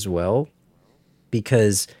about it as well,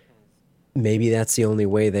 because maybe that's the only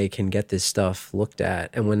way they can get this stuff looked at.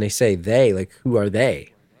 And when they say they, like, who are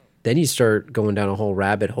they? then you start going down a whole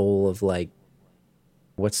rabbit hole of like,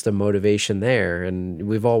 what's the motivation there? And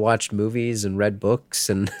we've all watched movies and read books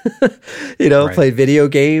and, played video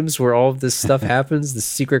games where all of this stuff happens, the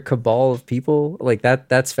secret cabal of people like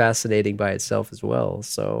that's fascinating by itself as well.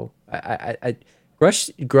 So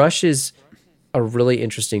Grush is a really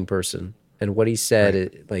interesting person. And what he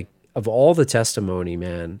said, like of all the testimony,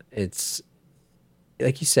 man, it's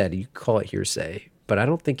like you said, you call it hearsay, but I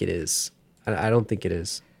don't think it is. I don't think it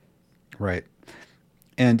is. Right.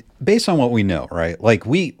 And based on what we know, right? Like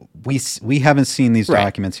we haven't seen these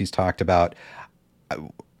documents he's talked about.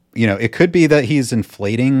 It could be that he's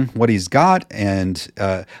inflating what he's got, and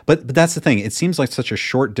but that's the thing. It seems like such a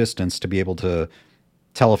short distance to be able to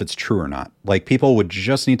tell if it's true or not. Like people would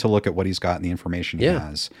just need to look at what he's got and the information he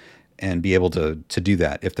has, and be able to do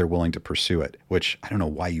that if they're willing to pursue it. Which I don't know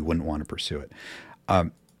why you wouldn't want to pursue it.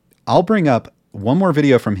 I'll bring up one more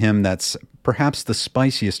video from him that's perhaps the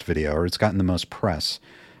spiciest video, or it's gotten the most press.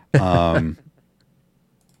 And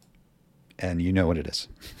you know what it is.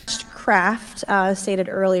 Craft stated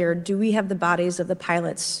earlier, do we have the bodies of the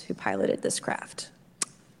pilots who piloted this craft?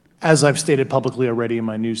 As I've stated publicly already in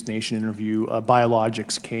my News Nation interview,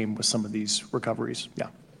 biologics came with some of these recoveries. Yeah.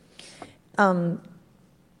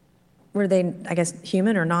 Were they, I guess,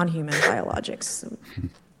 human or non-human biologics?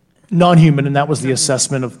 Non-human, and that was the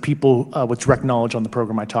assessment of people with direct knowledge on the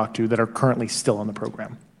program I talked to that are currently still on the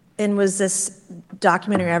program. And was this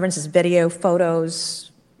documentary evidence, this video,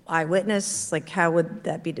 photos, eyewitness? Like, how would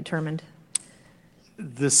that be determined?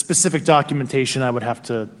 The specific documentation I would have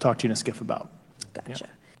to talk to you in a skiff about. Gotcha.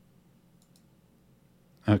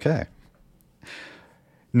 Yeah. Okay.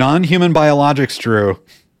 Non-human biologics, Drew.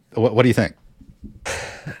 What do you think?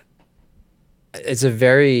 It's a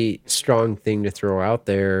very strong thing to throw out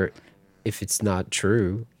there if it's not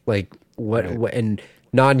true. Like what and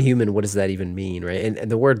non-human, what does that even mean, right? And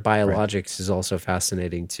the word biologics is also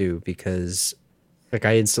fascinating too, because like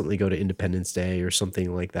I instantly go to Independence Day or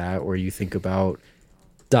something like that, where you think about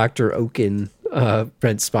Dr. Oken,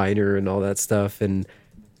 Brent Spiner and all that stuff. And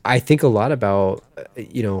I think a lot about,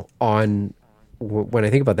 when I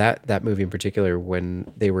think about that movie in particular,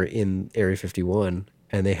 when they were in Area 51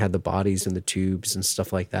 and they had the bodies in the tubes and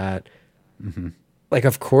stuff like that. Mm-hmm. Like,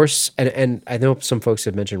 of course, and I know some folks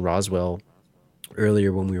have mentioned Roswell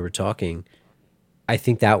earlier when we were talking. I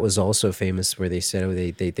think that was also famous where they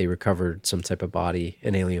said they recovered some type of body,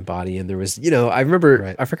 an alien body. And there was, I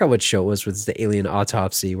remember, I forgot what show it was the Alien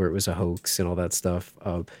Autopsy, where it was a hoax and all that stuff.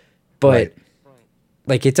 But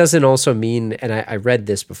like, it doesn't also mean, and I read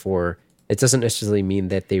this before, it doesn't necessarily mean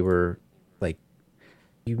that they were like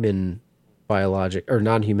human biologic or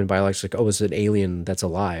non-human biologics, like, oh, it's an alien that's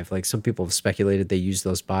alive. Like some people have speculated they use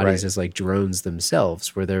those bodies as like drones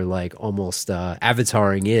themselves, where they're like almost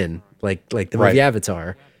avataring in, like the movie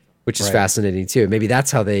Avatar, which is fascinating too. Maybe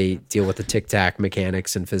that's how they deal with the tic-tac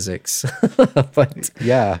mechanics and physics. But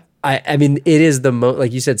yeah, I mean, it is the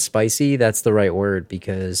like you said, spicy. That's the right word,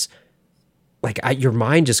 because like your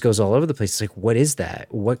mind just goes all over the place. It's like, what is that?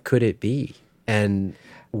 What could it be? And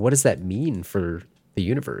what does that mean for the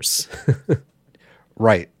universe?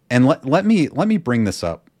 Right. And let me bring this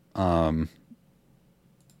up.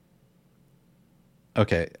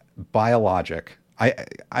 Okay. Biologic.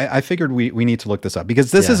 I figured we need to look this up,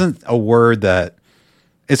 because this isn't a word that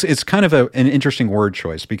it's kind of an interesting word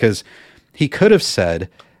choice, because he could have said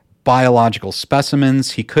biological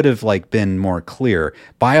specimens. He could have like been more clear.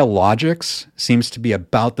 Biologics seems to be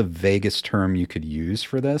about the vaguest term you could use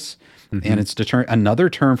for this. Mm-hmm. And it's another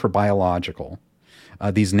term for biological.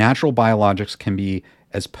 These natural biologics can be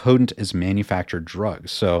as potent as manufactured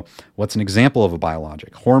drugs. So what's an example of a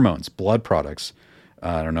biologic? Hormones, blood products,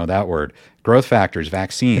 I don't know that word, growth factors,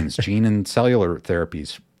 vaccines, gene and cellular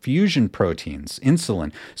therapies, fusion proteins,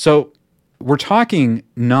 insulin. So we're talking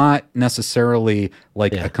not necessarily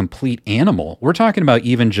like a complete animal. We're talking about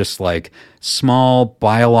even just like small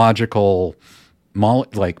biological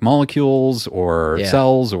like molecules or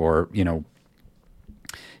cells or,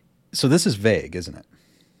 so this is vague, isn't it?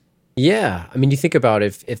 Yeah. I mean, you think about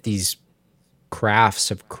if these crafts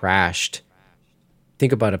have crashed,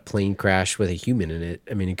 think about a plane crash with a human in it.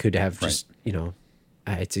 I mean, it could have just,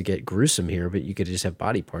 I hate to get gruesome here, but you could just have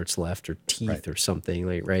body parts left or teeth or something,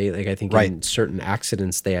 like, right? Like I think in certain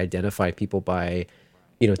accidents, they identify people by,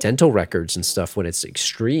 dental records and stuff when it's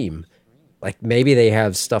extreme. Like maybe they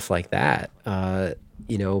have stuff like that, but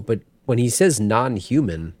when he says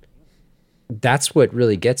non-human, that's what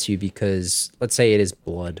really gets you, because let's say it is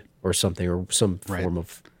blood or something, or some form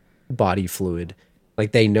of body fluid.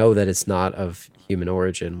 Like they know that it's not of human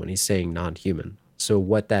origin when he's saying non-human. So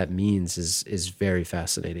what that means is very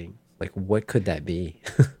fascinating. Like what could that be?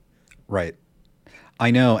 Right.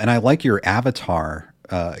 I know. And I like your avatar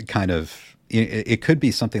kind of, it could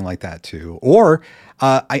be something like that too. Or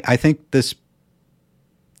I think this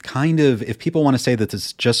kind of, if people want to say that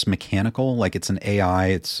it's just mechanical, like it's an AI,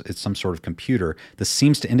 it's some sort of computer, this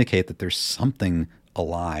seems to indicate that there's something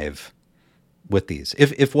alive with these.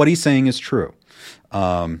 If what he's saying is true,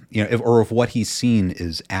 or if what he's seen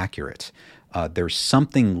is accurate, there's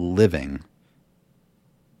something living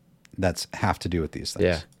that's have to do with these things.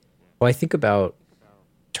 Yeah. Well, I think about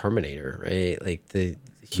Terminator, right? Like the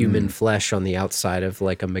human flesh on the outside of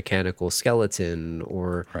like a mechanical skeleton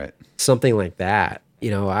or something like that.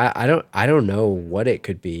 I don't know what it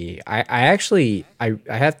could be. I actually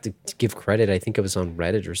have to give credit. I think it was on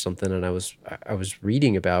Reddit or something, and I was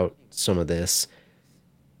reading about some of this,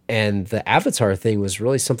 and the Avatar thing was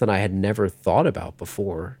really something I had never thought about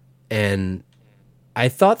before, and I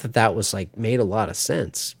thought that was like made a lot of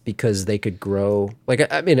sense because they could grow.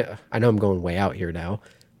 Like, I mean, I know I'm going way out here now,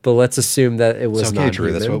 but let's assume that it was okay,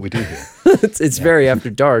 Drew. That's what we do here. it's very after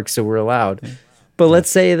dark, so we're allowed. But let's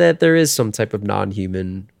say that there is some type of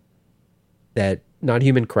non-human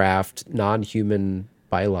craft, non-human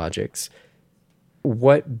biologics.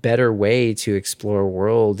 What better way to explore a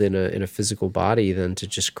world in a physical body than to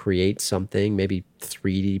just create something, maybe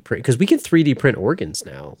 3D print? Because we can 3D print organs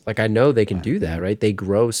now. Like I know they can do that, right? They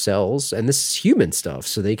grow cells, and this is human stuff,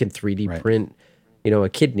 so they can 3D print, a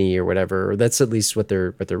kidney or whatever. Or that's at least what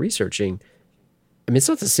they're researching. I mean, it's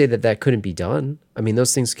not to say that couldn't be done. I mean,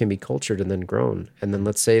 those things can be cultured and then grown. And then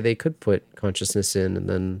let's say they could put consciousness in and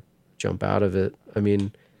then jump out of it. I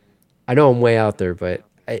mean, I know I'm way out there, but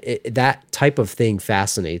that type of thing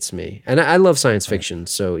fascinates me. And I love science fiction.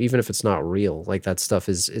 So even if it's not real, like that stuff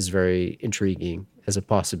is very intriguing as a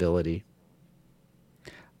possibility.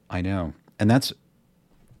 I know. And that's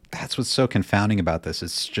what's so confounding about this.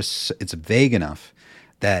 It's vague enough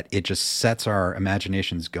that it just sets our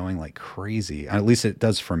imaginations going like crazy. At least it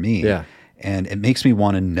does for me. Yeah. And it makes me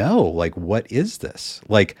want to know, like, what is this?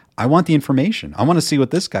 Like, I want the information. I want to see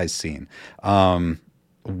what this guy's seen.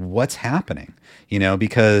 What's happening?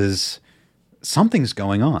 Because something's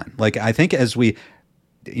going on. Like, I think as we,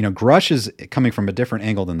 Grush is coming from a different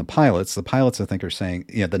angle than the pilots. The pilots, I think, are saying,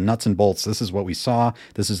 the nuts and bolts, this is what we saw.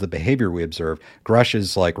 This is the behavior we observed. Grush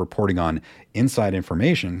is like reporting on inside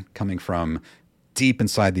information coming from deep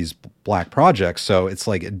inside these black projects. So it's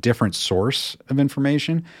like a different source of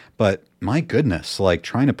information, but my goodness, like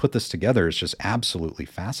trying to put this together is just absolutely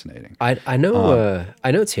fascinating. I know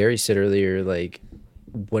Terry said earlier, like,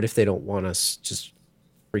 what if they don't want us just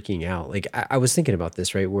freaking out? Like I was thinking about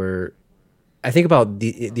this, right? Where I think about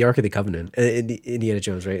the Ark of the Covenant, Indiana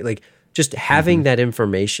Jones, right? Like just having that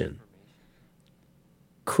information,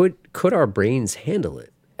 could our brains handle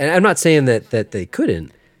it? And I'm not saying that they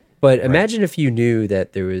couldn't, but imagine if you knew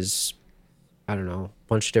that there was, I don't know, a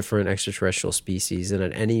bunch of different extraterrestrial species, and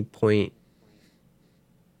at any point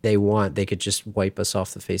they could just wipe us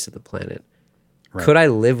off the face of the planet. Right. Could I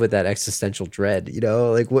live with that existential dread?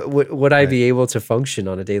 Like would I be able to function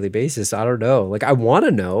on a daily basis? I don't know. Like I want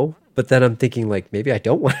to know, but then I'm thinking like maybe I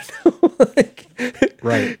don't want to know.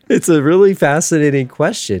 Right. It's a really fascinating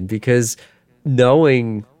question because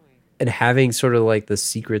knowing and having sort of like the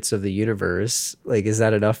secrets of the universe, like, is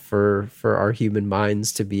that enough for our human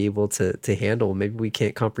minds to be able to handle? Maybe we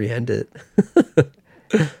can't comprehend it.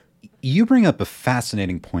 You bring up a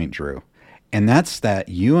fascinating point, Drew, and that's that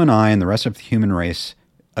you and I and the rest of the human race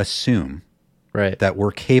assume that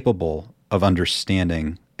we're capable of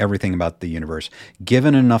understanding everything about the universe.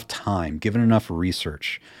 Given enough time, given enough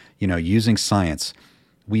research, using science,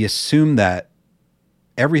 we assume that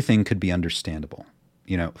everything could be understandable,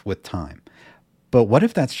 with time. But what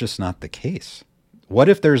if that's just not the case? What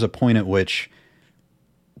if there's a point at which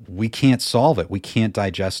we can't solve it, we can't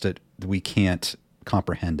digest it, we can't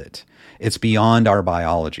comprehend it? It's beyond our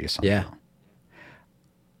biology somehow. Yeah.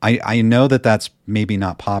 I know that that's maybe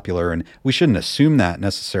not popular, and we shouldn't assume that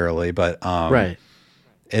necessarily, but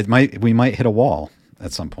we might hit a wall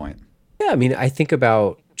at some point. Yeah, I mean, I think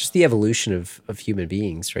about just the evolution of human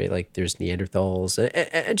beings, right? Like there's Neanderthals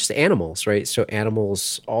and just animals, right? So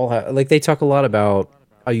animals all have, like they talk a lot about,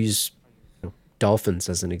 I'll use dolphins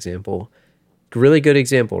as an example. Really good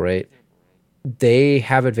example, right? They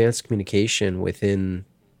have advanced communication within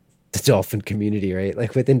the dolphin community, right?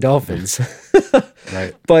 Like within dolphins.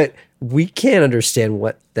 Right. But we can't understand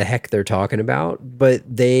what the heck they're talking about, but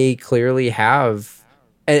they clearly have.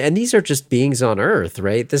 And these are just beings on Earth,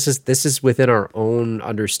 right? This is within our own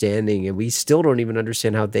understanding, and we still don't even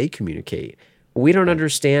understand how they communicate. We don't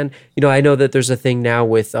understand. I know that there's a thing now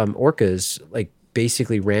with orcas, like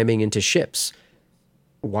basically ramming into ships.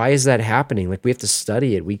 why is that happening? Like, we have to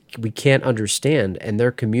study it. We can't understand, and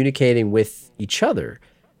they're communicating with each other.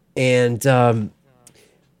 And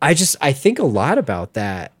I think a lot about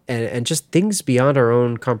that, and just things beyond our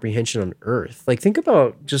own comprehension on Earth. Like, think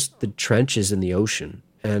about just the trenches in the ocean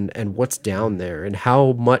and what's down there, and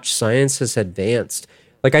how much science has advanced.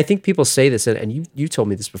 Like, I think people say this, and you told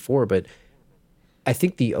me this before, but I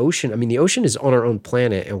think the ocean is on our own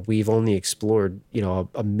planet, and we've only explored,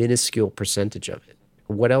 a minuscule percentage of it.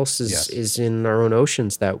 What else is in our own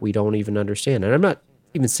oceans that we don't even understand? And I'm not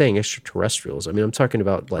even saying extraterrestrials. I mean, I'm talking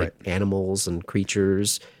about like animals and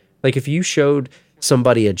creatures. Like, if you showed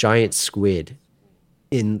somebody a giant squid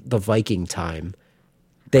in the Viking time,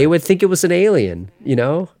 they would think it was an alien,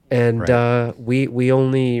 And we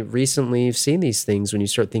only recently have seen these things when you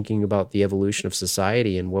start thinking about the evolution of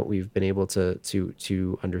society and what we've been able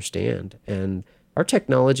to understand. And our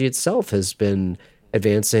technology itself has been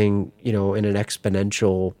advancing, in an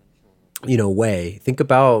exponential, way. Think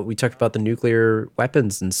about, we talked about the nuclear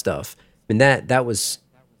weapons and stuff. I mean, it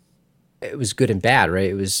was good and bad, right?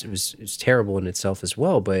 It was terrible in itself as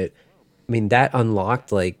well. But I mean, that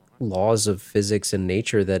unlocked like laws of physics and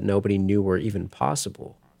nature that nobody knew were even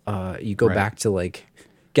possible. You go back to like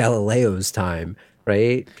Galileo's time,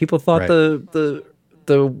 right? People thought the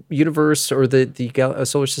universe or the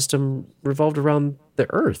solar system revolved around the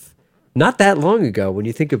Earth. Not that long ago, when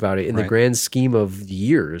you think about it, in the grand scheme of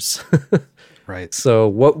years. Right. So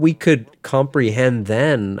what we could comprehend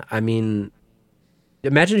then, I mean,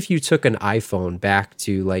 imagine if you took an iPhone back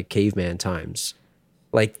to like caveman times.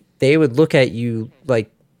 Like, they would look at you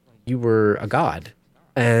like you were a god.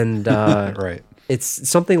 And it's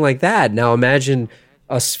something like that. Now imagine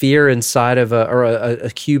a sphere inside of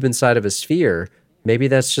a cube inside of a sphere. Maybe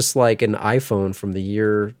that's just like an iPhone from the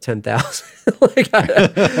year 10,000, but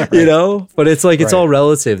it's like, it's all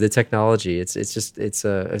relative, the technology. It's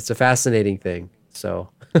a fascinating thing. So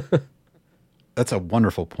that's a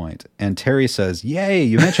wonderful point. And Terry says, yay,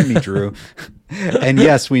 you mentioned me, Drew. And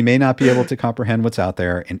yes, we may not be able to comprehend what's out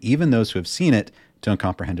there. And even those who have seen it don't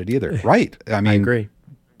comprehend it either. Right. I mean, I agree.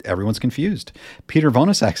 Everyone's confused. Peter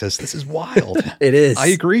Vonasak says, this is wild. It is. I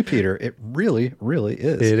agree, Peter. It really, really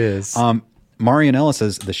is. It is. Marianella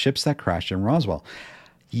says, the ships that crashed in Roswell.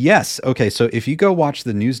 Yes. Okay. So if you go watch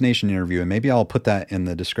the News Nation interview, and maybe I'll put that in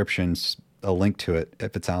the descriptions, a link to it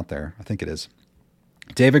if it's out there. I think it is.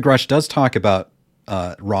 David Grush does talk about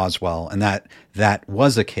Roswell, and that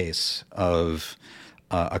was a case of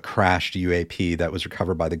a crashed UAP that was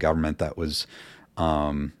recovered by the government. That was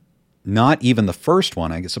not even the first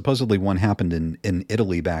one. I guess supposedly one happened in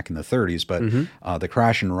Italy back in the 30s, but the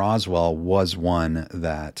crash in Roswell was one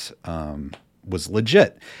that was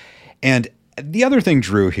legit. And the other thing,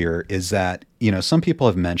 Drew, here is that, some people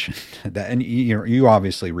have mentioned that, and you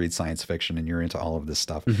obviously read science fiction and you're into all of this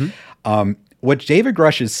stuff. What David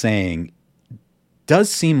Grush is saying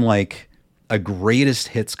does seem like a greatest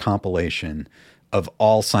hits compilation of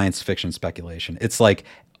all science fiction speculation. It's like,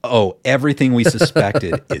 oh, everything we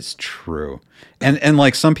suspected is true. And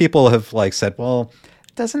like some people have like said, well,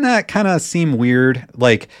 doesn't that kind of seem weird?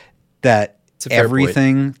 Like that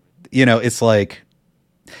everything, it's like,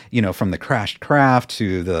 from the crashed craft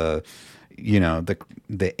to the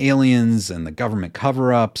aliens and the government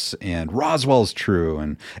cover-ups, and Roswell's true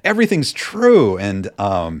and everything's true. And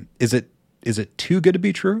is it too good to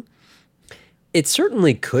be true? It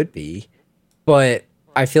certainly could be, but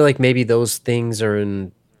I feel like maybe those things are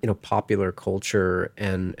in popular culture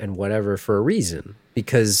and whatever for a reason,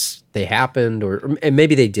 because they happened and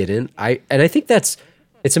maybe they didn't. I think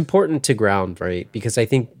it's important to ground, right? Because I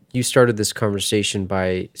think you started this conversation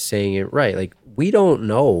by saying it right. Like, we don't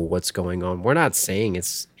know what's going on. We're not saying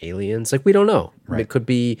it's aliens. Like, we don't know. Right. It could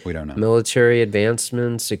be we don't know. Military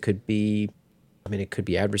advancements. It could be, it could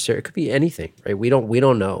be adversary. It could be anything, right? We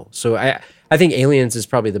don't know. So I think aliens is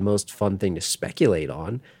probably the most fun thing to speculate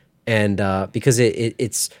on. And because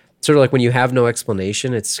it's sort of like when you have no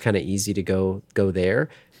explanation, it's kind of easy to go there.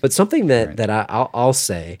 But something that I'll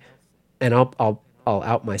say, and I'll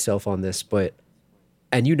out myself on this, but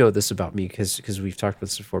and you know this about me because we've talked about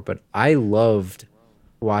this before, but I loved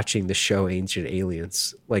watching the show Ancient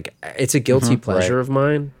Aliens. Like, it's a guilty pleasure of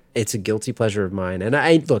mine. It's a guilty pleasure of mine. And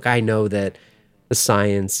I know that the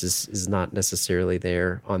science is not necessarily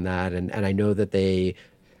there on that, and I know that they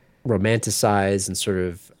romanticize and sort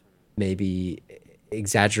of maybe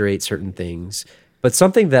exaggerate certain things. But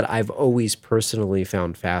something that I've always personally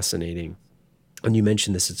found fascinating, and you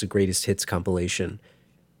mentioned this, it's a greatest hits compilation.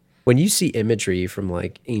 when you see imagery from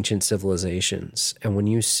like ancient civilizations and when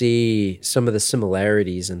you see some of the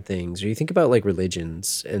similarities and things, or you think about like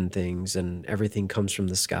religions and things and everything comes from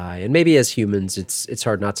the sky, and maybe as humans it's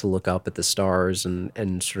hard not to look up at the stars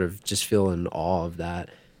and sort of just feel in awe of that.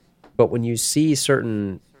 But when you see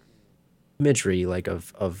certain imagery like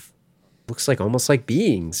of looks like almost like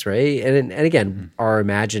beings, right? And again, our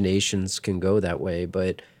imaginations can go that way,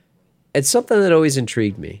 but it's something that always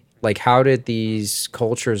intrigued me. Like, how did these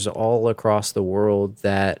cultures all across the world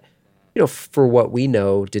that, for what we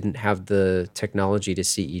know, didn't have the technology to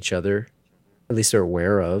see each other, at least they're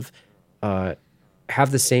aware of,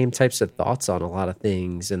 have the same types of thoughts on a lot of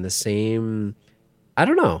things and the same, I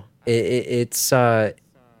don't know. It's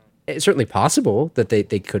certainly possible that they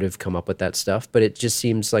could have come up with that stuff, but it just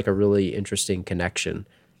seems like a really interesting connection.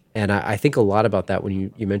 And I think a lot about that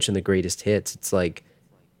when you mentioned the greatest hits. It's like,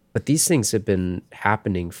 but these things have been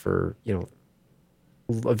happening for,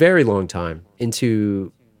 a very long time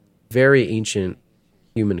into very ancient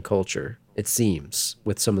human culture, it seems,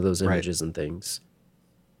 with some of those images and things.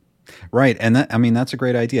 Right. And that's a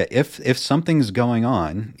great idea. If something's going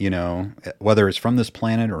on, whether it's from this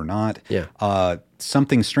planet or not,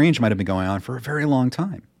 something strange might have been going on for a very long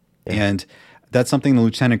time. Yeah. And that's something the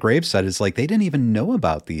Lieutenant Graves said, is like, they didn't even know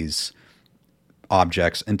about these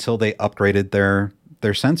objects until they upgraded their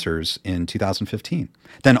sensors in 2015.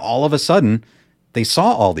 Then all of a sudden they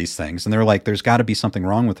saw all these things and they're like, there's got to be something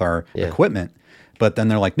wrong with our equipment. But then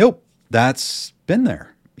they're like, nope, that's been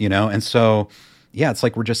there, And so, it's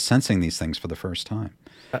like we're just sensing these things for the first time.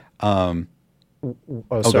 Sorry.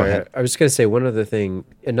 I was going to say another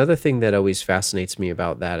thing that always fascinates me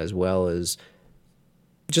about that as well is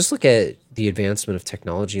just look at the advancement of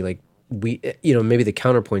technology. Like, maybe the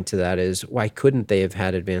counterpoint to that is, why couldn't they have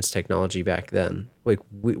had advanced technology back then? Like,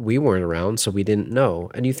 we weren't around, so we didn't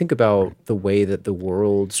know. And you think about the way that the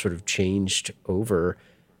world sort of changed over,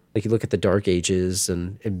 like you look at the Dark Ages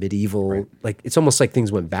and medieval, like it's almost like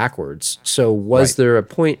things went backwards. So was there a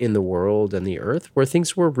point in the world and the earth where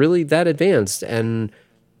things were really that advanced and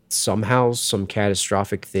somehow some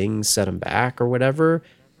catastrophic thing set them back or whatever?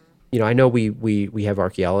 I know we have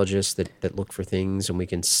archaeologists that look for things and we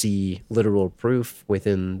can see literal proof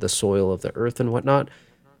within the soil of the earth and whatnot.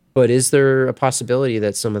 But is there a possibility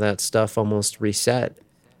that some of that stuff almost reset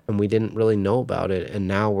and we didn't really know about it, and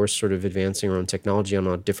now we're sort of advancing our own technology on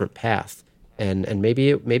a different path? And maybe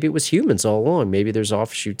it was humans all along. Maybe there's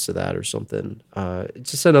offshoots of that or something.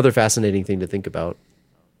 It's just another fascinating thing to think about.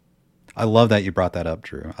 I love that you brought that up,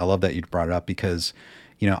 Drew. I love that you brought it up because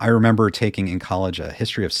I remember taking in college a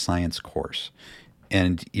history of science course.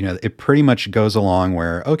 And, it pretty much goes along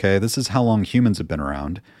where, okay, this is how long humans have been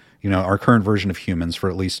around, our current version of humans for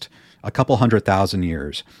at least a couple 100,000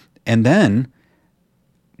 years. And then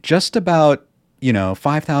just about,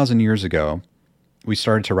 5,000 years ago, we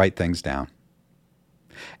started to write things down.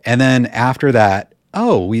 And then after that,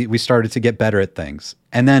 we started to get better at things.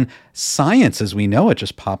 And then science as we know it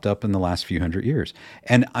just popped up in the last few hundred years.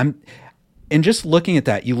 And just looking at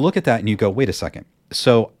that, you look at that and you go, wait a second.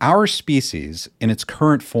 So our species in its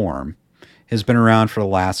current form has been around for the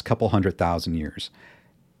last couple 100,000 years.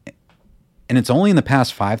 And it's only in the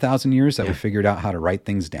past 5,000 years that we figured out how to write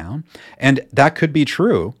things down. And that could be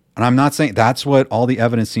true. And I'm not saying that's what all the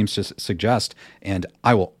evidence seems to suggest. And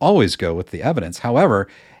I will always go with the evidence. However,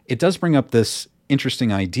 it does bring up this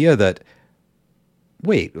interesting idea that,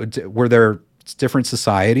 wait, were there different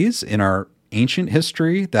societies in our ancient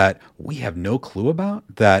history that we have no clue about,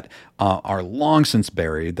 that are long since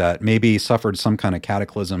buried, that maybe suffered some kind of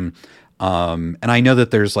cataclysm? And I know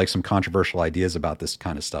that there's like some controversial ideas about this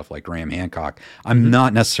kind of stuff, like Graham Hancock. I'm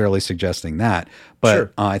not necessarily suggesting that,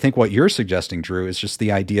 but I think what you're suggesting, Drew, is just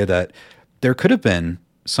the idea that there could have been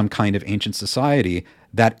some kind of ancient society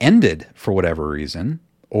that ended for whatever reason,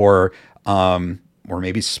 or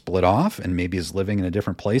maybe split off and maybe is living in a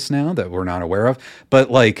different place now that we're not aware of.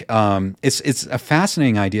 But like, it's a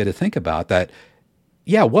fascinating idea to think about that.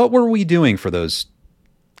 Yeah. What were we doing for those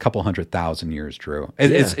couple 100,000 years, Drew?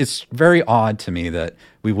 It's very odd to me that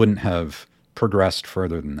we wouldn't have progressed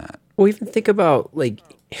further than that. Well, even think about like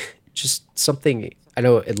just something, I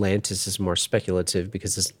know Atlantis is more speculative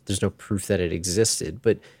because there's no proof that it existed,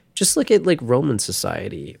 but just look at like Roman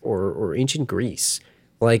society or ancient Greece.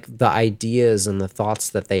 Like the ideas and the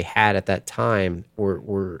thoughts that they had at that time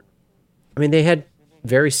were they had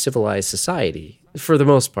very civilized society for the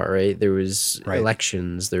most part, right? There was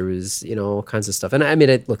elections, there was, all kinds of stuff.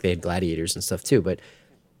 And look, they had gladiators and stuff too, but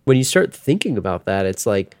when you start thinking about that, it's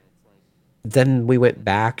like, then we went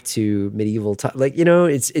back to medieval time. Like,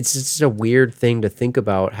 it's just a weird thing to think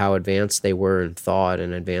about how advanced they were in thought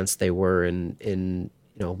and advanced they were in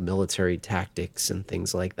military tactics and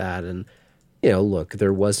things like that. And, look,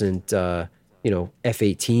 there wasn't,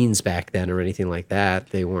 F-18s back then or anything like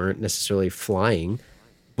that. They weren't necessarily flying.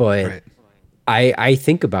 But I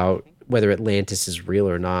think about whether Atlantis is real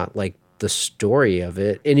or not, like the story of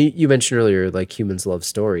it. And you mentioned earlier, like, humans love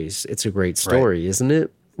stories. It's a great story, isn't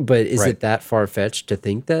it? But is it that far-fetched to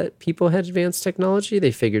think that people had advanced technology?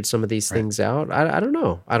 They figured some of these things out. I don't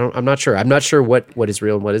know. I'm not sure. I'm not sure what is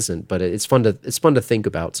real and what isn't. But it's fun to think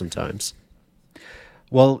about sometimes.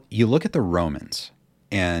 Well, you look at the Romans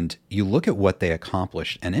and you look at what they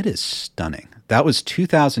accomplished, and it is stunning. That was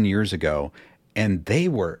 2,000 years ago, and they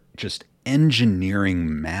were just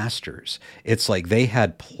engineering masters. It's like they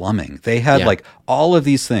had plumbing. They had like all of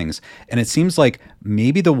these things. And it seems like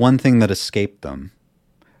maybe the one thing that escaped them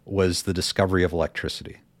was the discovery of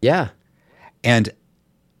electricity. Yeah. And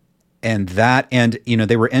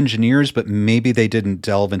they were engineers, but maybe they didn't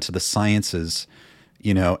delve into the sciences,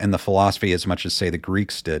 and the philosophy as much as, say, the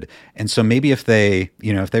Greeks did. And so maybe if they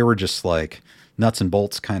were just like nuts and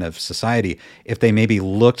bolts kind of society, if they maybe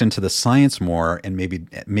looked into the science more and maybe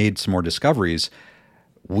made some more discoveries,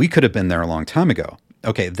 we could have been there a long time ago.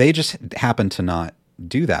 Okay, they just happened to not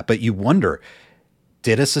do that. But you wonder,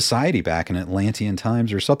 did a society back in Atlantean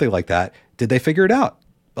times or something like that, did they figure it out?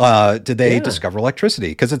 Did they discover electricity?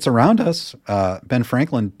 Because it's around us. Ben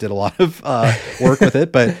Franklin did a lot of work with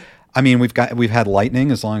it, but I mean, we've had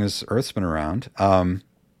lightning as long as Earth's been around.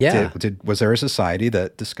 Was there a society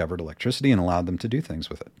that discovered electricity and allowed them to do things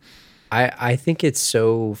with it? I think it's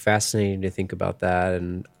so fascinating to think about that,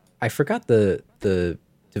 and I forgot the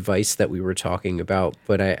device that we were talking about,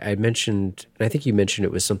 but I mentioned, and I think you mentioned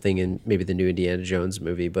it was something in maybe the new Indiana Jones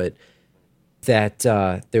movie, but that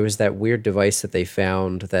there was that weird device that they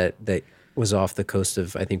found that was off the coast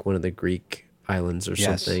of, I think, one of the Greek islands or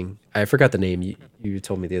something. I forgot the name. You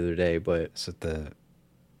told me the other day, but is it the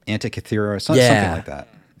Antikythera or something like that?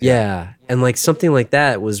 Yeah. And like something like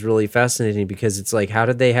that was really fascinating because it's like, how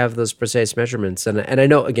did they have those precise measurements? And I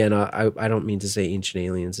know, again, I don't mean to say Ancient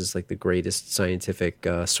Aliens is like the greatest scientific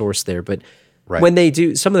source there, but when they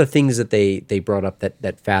do some of the things that they brought up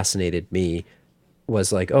that fascinated me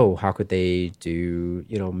was like, oh, how could they do,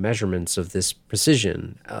 measurements of this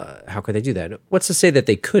precision? How could they do that? What's to say that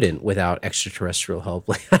they couldn't without extraterrestrial help?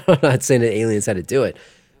 Like, I'm not saying that aliens had to do it,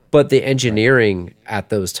 but the engineering at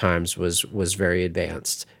those times was very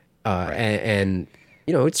advanced. And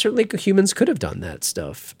it's certainly humans could have done that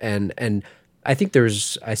stuff. And I think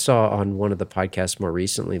I saw on one of the podcasts more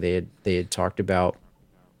recently, they had talked about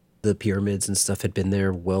the pyramids and stuff had been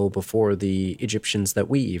there well before the Egyptians that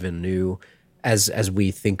we even knew as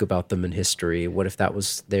we think about them in history. What if that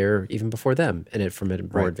was there even before them and it from a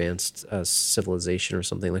more advanced civilization or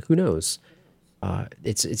something? Like, who knows?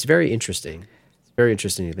 It's very interesting. It's very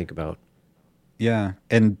interesting to think about. Yeah.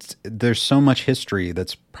 And there's so much history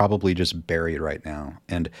that's probably just buried right now.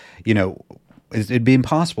 And, it'd be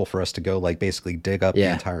impossible for us to go basically dig up the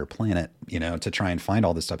entire planet, to try and find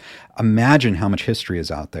all this stuff. Imagine how much history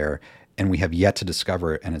is out there and we have yet to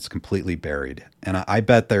discover it and it's completely buried. And I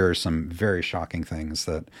bet there are some very shocking things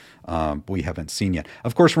that we haven't seen yet.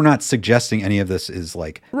 Of course, we're not suggesting any of this is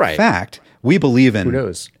fact. We believe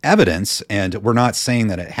in evidence and we're not saying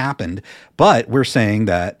that it happened, but we're saying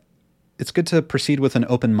that it's good to proceed with an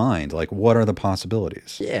open mind. Like, what are the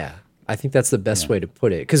possibilities? Yeah, I think that's the best way to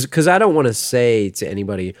put it. Because I don't want to say to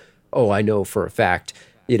anybody, oh, I know for a fact,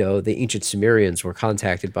 the ancient Sumerians were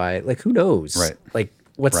contacted by, who knows? Right. Like,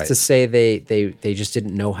 what's to say they just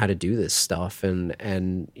didn't know how to do this stuff?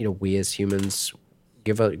 And we as humans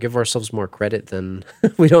give ourselves more credit than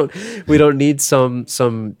we don't need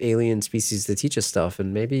some alien species to teach us stuff.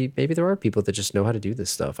 And maybe there are people that just know how to do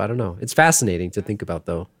this stuff. I don't know. It's fascinating to think about,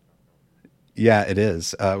 though. Yeah, it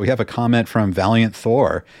is. We have a comment from Valiant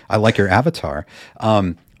Thor. I like your avatar.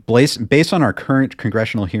 Based on our current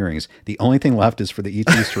congressional hearings, the only thing left is for the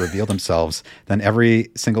ETs to reveal themselves. Then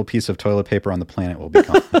every single piece of toilet paper on the planet will be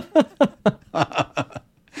gone.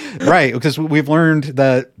 Right, because we've learned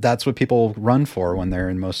that that's what people run for when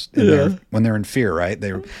they're when they're in fear. Right,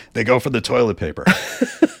 they go for the toilet paper.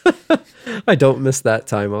 I don't miss that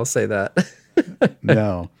time. I'll say that.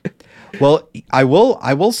 No. Well, I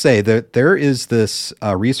will say that there is this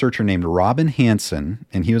researcher named Robin Hanson,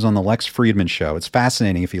 and he was on the Lex Friedman show. It's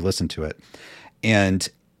fascinating if you listen to it. And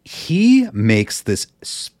he makes this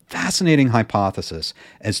fascinating hypothesis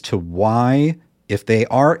as to why, if they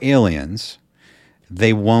are aliens,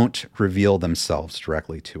 they won't reveal themselves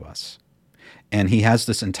directly to us. And he has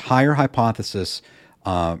this entire hypothesis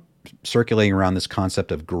circulating around this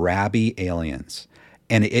concept of grabby aliens.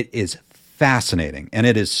 And it is fascinating, and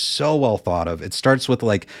it is so well thought of. It starts with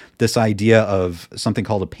like this idea of something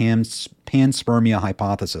called a panspermia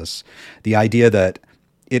hypothesis, the idea that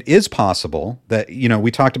it is possible that, we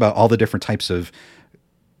talked about all the different types of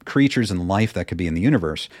creatures and life that could be in the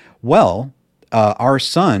universe. Well, our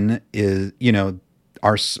sun is,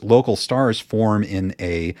 our local stars form in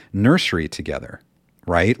a nursery together,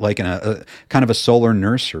 right? Like in a kind of a solar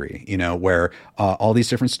nursery, where all these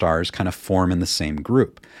different stars kind of form in the same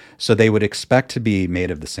group. So they would expect to be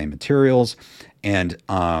made of the same materials, and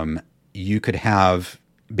you could have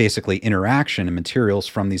basically interaction and materials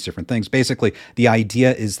from these different things. Basically, the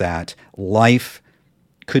idea is that life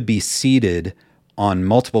could be seeded on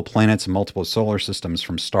multiple planets and multiple solar systems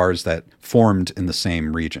from stars that formed in the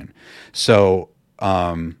same region. So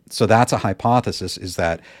that's a hypothesis, is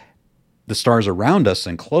that the stars around us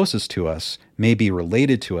and closest to us may be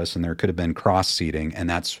related to us, and there could have been cross-seeding, and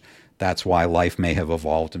that's why life may have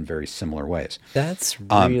evolved in very similar ways. That's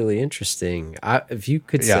really interesting. If you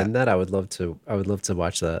could send that, I would love to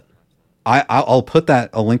watch that. I'll put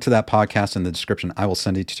a link to that podcast in the description. I will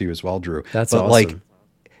send it to you as well, Drew. That's awesome.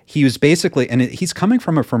 He was basically, and he's coming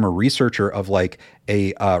from a researcher of like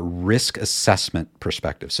a risk assessment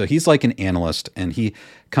perspective. So he's like an analyst, and he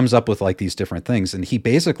comes up with like these different things. And he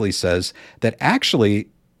basically says that actually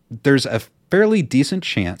there's a fairly decent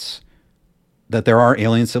chance that there are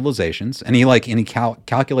alien civilizations, and he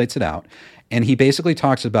calculates it out. And he basically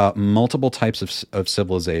talks about multiple types of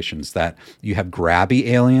civilizations, that you have grabby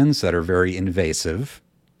aliens that are very invasive.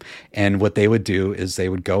 And what they would do is they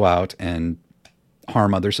would go out and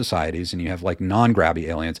harm other societies, and you have like non-grabby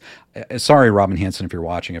aliens. Sorry, Robin Hanson, if you're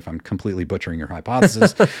watching, if I'm completely butchering your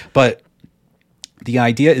hypothesis, but the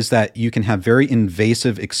idea is that you can have very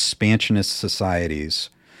invasive expansionist societies,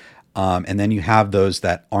 and then you have those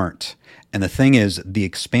that aren't. And the thing is, the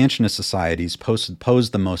expansionist societies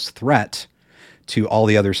pose the most threat to all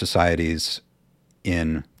the other societies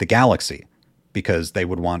in the galaxy, because they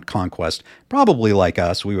would want conquest. Probably like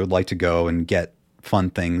us, we would like to go and get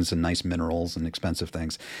fun things and nice minerals and expensive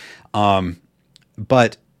things.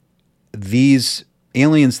 But these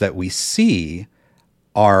aliens that we see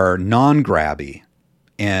are non-grabby,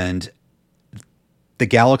 and the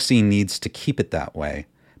galaxy needs to keep it that way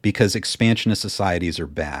because expansionist societies are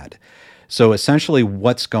bad. So essentially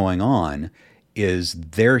what's going on is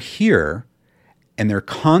they're here, and they're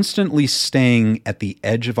constantly staying at the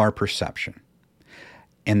edge of our perception.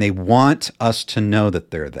 And they want us to know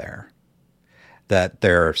that they're there, that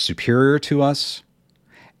they're superior to us,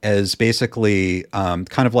 as basically kind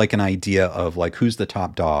of like an idea of like who's the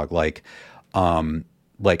top dog, like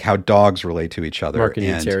how dogs relate to each other. Marking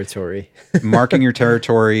your territory. Marking your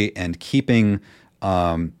territory and keeping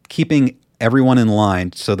everyone in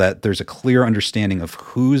line so that there's a clear understanding of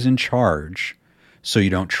who's in charge, so you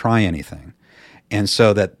don't try anything. And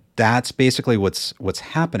so that's basically what's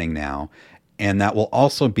happening now. And that will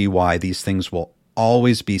also be why these things will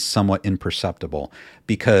always be somewhat imperceptible,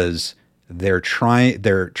 because they're trying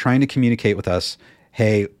to communicate with us,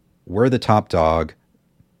 hey, we're the top dog,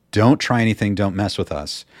 don't try anything, don't mess with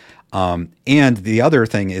us. And the other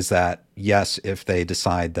thing is that, yes, if they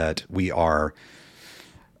decide that we are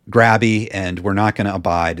grabby and we're not going to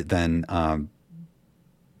abide, then I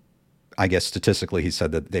guess statistically he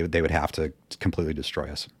said that they would have to completely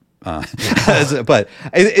destroy us. But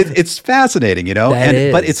it's fascinating,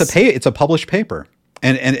 but it's a published paper,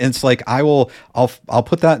 and it's like I'll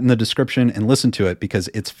put that in the description and listen to it, because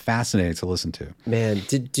it's fascinating to listen to. Man,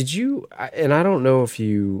 did you? And I don't know if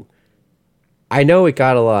you. I know it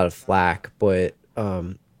got a lot of flack, but the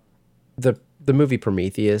movie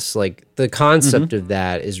Prometheus, like the concept of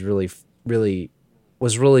that is really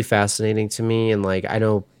fascinating to me, and like I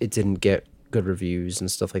know it didn't get good reviews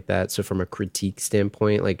and stuff like that. So from a critique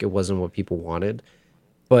standpoint, like it wasn't what people wanted.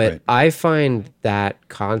 But right. I find that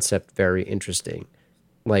concept very interesting.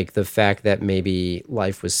 Like the fact that maybe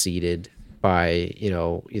life was seeded by,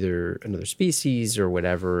 either another species or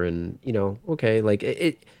whatever. And, okay, like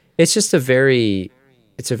it's just a very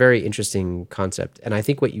interesting concept. And I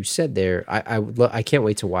think what you said there, I can't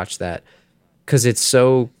wait to watch that, because it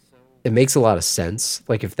makes a lot of sense.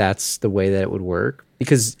 Like if that's the way that it would work,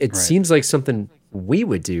 because it seems like something we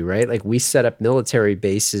would do, right? Like we set up military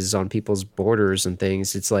bases on people's borders and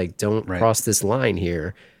things. It's like, don't cross this line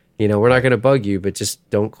here. We're not going to bug you, but just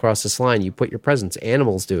don't cross this line. You put your presence.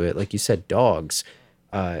 Animals do it. Like you said, dogs.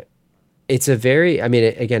 It's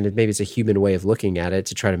again, maybe it's a human way of looking at it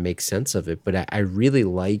to try to make sense of it. But I really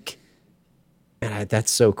like, and that's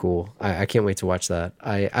so cool. I can't wait to watch that.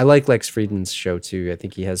 I like Lex Friedman's show too. I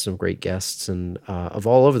think he has some great guests and of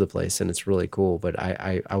all over the place, and it's really cool. But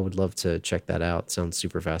I would love to check that out. Sounds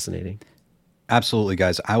super fascinating. Absolutely,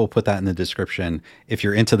 guys. I will put that in the description. If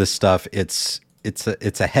you're into this stuff, it's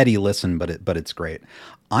a heady listen, but it's great.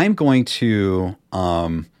 I'm going to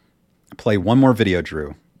play one more video,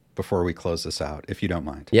 Drew, before we close this out, if you don't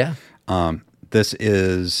mind. Yeah. This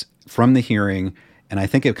is from the hearing, and I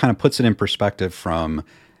think it kind of puts it in perspective from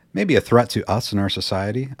maybe a threat to us and our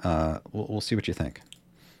society. We'll see what you think.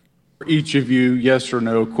 For each of you, yes or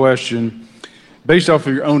no question. Based off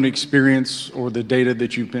of your own experience or the data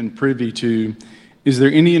that you've been privy to, is there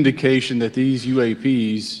any indication that these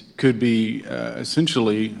UAPs could be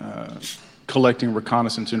essentially collecting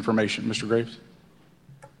reconnaissance information? Mr. Graves?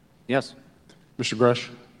 Yes. Mr. Grush?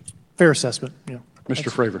 Fair assessment, yeah. Mr.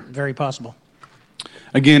 Fravor? Very possible.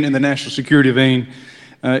 Again, in the national security vein,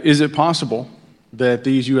 is it possible that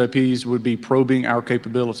these UAPs would be probing our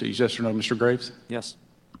capabilities? Yes or no, Mr. Graves? Yes.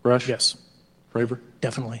 Grush? Yes. Fravor?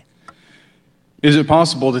 Definitely. Is it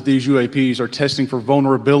possible that these UAPs are testing for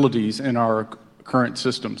vulnerabilities in our current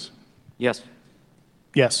systems? Yes.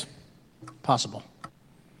 Yes. Possible.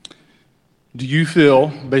 Do you feel,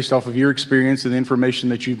 based off of your experience and the information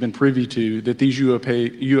that you've been privy to, that these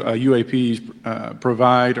UAPs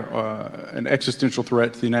provide an existential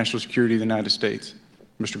threat to the national security of the United States?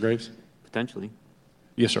 Mr. Graves? Potentially.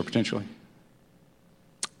 Yes, sir, potentially.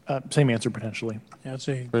 Same answer, potentially. Yeah, I'd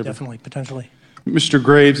say Fravor? definitely, potentially. Mr.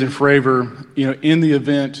 Graves and Fravor, in the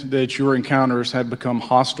event that your encounters had become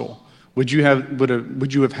hostile, would you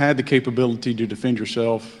have had the capability to defend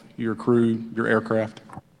yourself, your crew, your aircraft?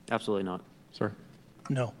 Absolutely not. Sir?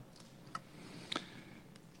 No.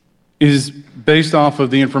 Is based off of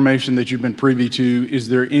the information that you've been privy to, is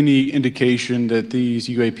there any indication that these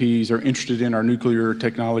UAPs are interested in our nuclear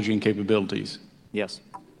technology and capabilities? Yes.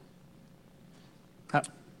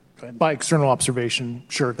 By external observation,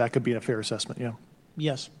 sure, that could be a fair assessment, yeah.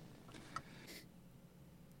 Yes.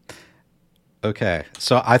 Okay.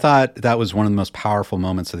 So I thought that was one of the most powerful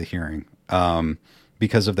moments of the hearing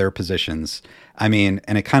because of their positions. I mean,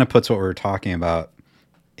 and it kind of puts what we were talking about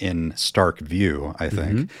in stark view, I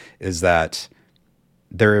think, is that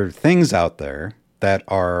there are things out there that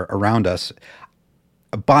are around us.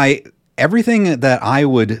 By everything that I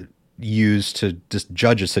would use to just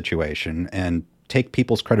judge a situation and take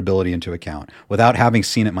people's credibility into account without having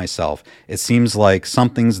seen it myself, it seems like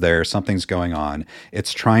something's there, something's going on.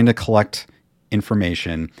 It's trying to collect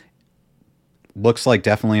information. Looks like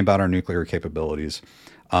definitely about our nuclear capabilities.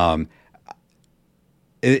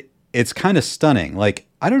 It's kind of stunning. Like,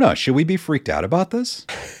 I don't know, should we be freaked out about this?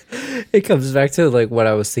 It comes back to like what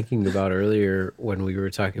I was thinking about earlier when we were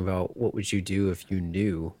talking about what would you do if you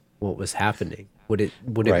knew what was happening? Would it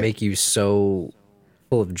Right. make you so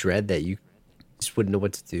full of dread that you just wouldn't know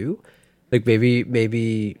what to do? Like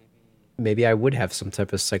maybe I would have some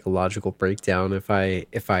type of psychological breakdown if I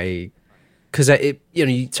because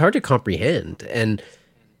it's hard to comprehend,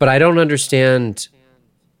 but I don't understand,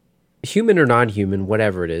 human or non-human,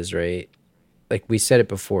 whatever it is, right? Like we said it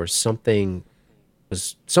before, something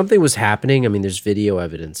was happening. I mean, there's video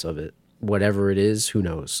evidence of it. Whatever it is, who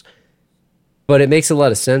knows? But it makes a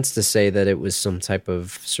lot of sense to say that it was some type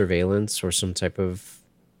of surveillance or some type of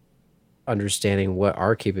understanding what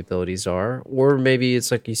our capabilities are, or maybe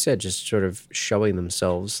it's like you said, just sort of showing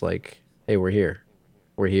themselves like, hey, we're here,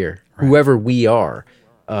 right. Whoever we are.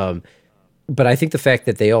 But I think the fact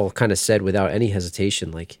that they all kind of said without any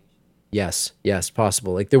hesitation, like, yes,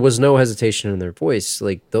 possible. Like there was no hesitation in their voice.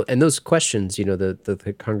 Like, and those questions,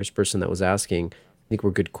 the congressperson that was asking, I think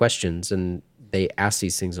were good questions, and they asked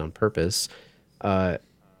these things on purpose.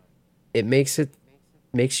 It makes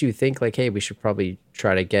you think like, hey, we should probably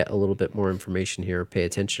try to get a little bit more information here, pay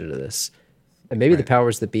attention to this. And maybe the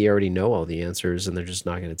powers that be already know all the answers and they're just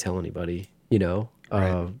not going to tell anybody,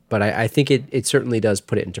 Right. But I think it certainly does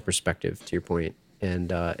put it into perspective, to your point.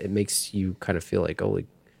 And it makes you kind of feel like, holy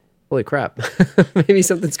crap, maybe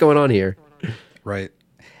something's going on here. Right.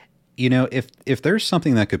 If there's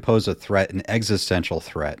something that could pose a threat, an existential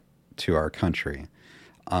threat to our country,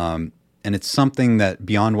 and it's something that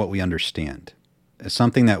beyond what we understand,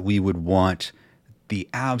 something that we would want the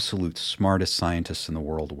absolute smartest scientists in the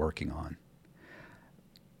world working on,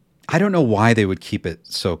 I don't know why they would keep it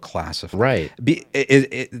so classified. Right.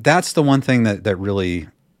 That's the one thing that really,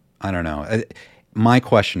 I don't know. My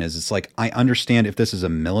question is, it's like, I understand if this is a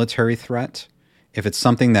military threat, if it's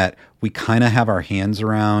something that we kind of have our hands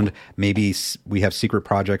around, maybe we have secret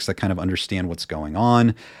projects that kind of understand what's going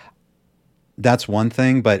on. That's one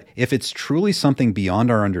thing. But if it's truly something beyond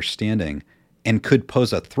our understanding and could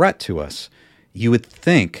pose a threat to us, you would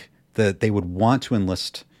think that they would want to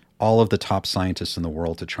enlist all of the top scientists in the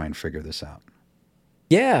world to try and figure this out.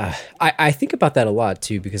 Yeah, I think about that a lot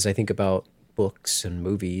too, because I think about books and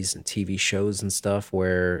movies and TV shows and stuff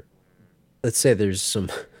where, let's say there's some,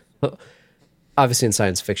 obviously in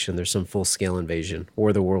science fiction, there's some full-scale invasion, War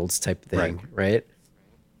of the Worlds type thing, right?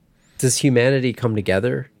 Does humanity come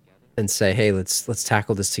together and say, hey, let's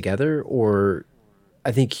tackle this together? Or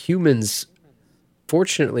I think humans,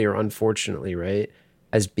 fortunately or unfortunately, right,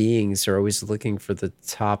 as beings are always looking for the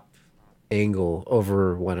top angle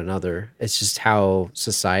over one another. It's just how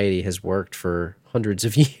society has worked for hundreds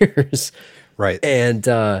of years. Right. And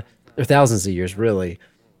or thousands of years, really.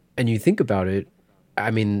 And you think about it,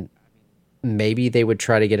 I mean, maybe they would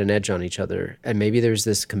try to get an edge on each other. And maybe there's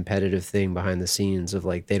this competitive thing behind the scenes of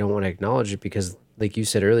like, they don't want to acknowledge it because, like you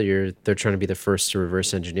said earlier, they're trying to be the first to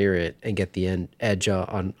reverse engineer it and get the edge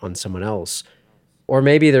on someone else. Or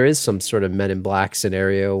maybe there is some sort of Men in Black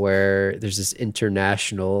scenario where there's this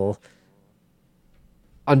international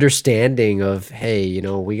understanding of, hey, you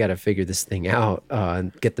know, we got to figure this thing out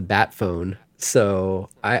and get the bat phone. So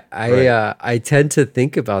I tend to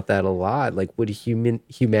think about that a lot. Like, would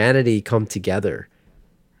humanity come together?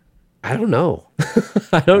 I don't know.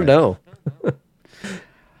 I don't know.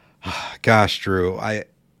 Gosh, Drew,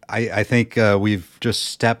 I think we've just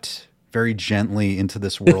stepped very gently into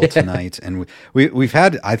this world tonight, and we've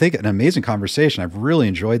had, I think, an amazing conversation. I've really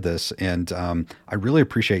enjoyed this, and I really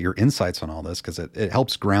appreciate your insights on all this because it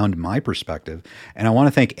helps ground my perspective. And I want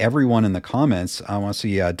to thank everyone in the comments. I want to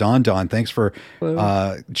see Don. Thanks for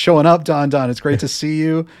showing up, Don. It's great to see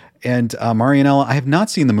you. And Marianella, I have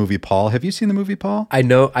not seen the movie Paul. Have you seen the movie Paul? I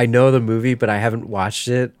know the movie, but I haven't watched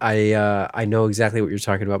it. I know exactly what you're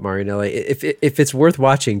talking about, Marianella. If it's worth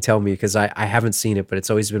watching, tell me, because I haven't seen it, but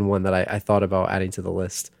it's always been one that I thought about adding to the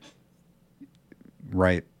list.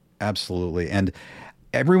 Right. Absolutely. And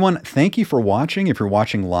everyone, thank you for watching. If you're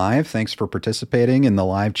watching live, thanks for participating in the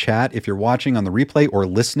live chat. If you're watching on the replay or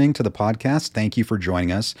listening to the podcast, thank you for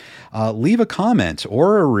joining us. Leave a comment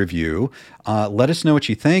or a review. Let us know what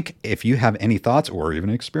you think. If you have any thoughts or even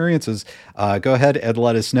experiences, go ahead and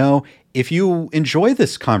let us know. If you enjoy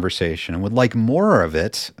this conversation and would like more of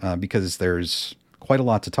it, because there's quite a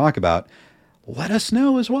lot to talk about, let us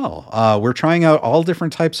know as well. We're trying out all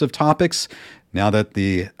different types of topics now that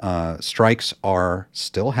the strikes are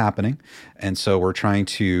still happening. And so we're trying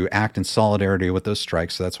to act in solidarity with those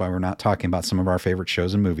strikes. So that's why we're not talking about some of our favorite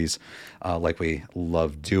shows and movies like we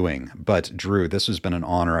love doing. But Drew, this has been an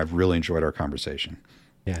honor. I've really enjoyed our conversation.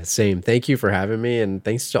 Yeah, same. Thank you for having me. And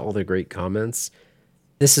thanks to all the great comments.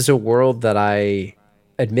 This is a world that I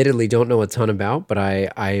admittedly don't know a ton about, but I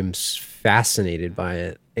am fascinated by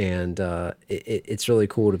it. And it's really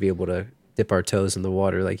cool to be able to dip our toes in the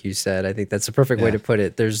water, like you said. I think that's a perfect way to put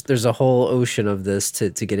it. There's a whole ocean of this to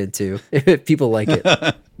get into if people like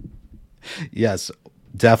it. Yes,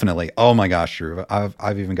 definitely. Oh my gosh, Drew,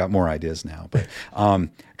 I've even got more ideas now. But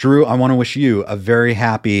Drew, I want to wish you a very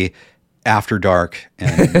happy after dark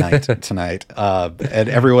and night tonight, and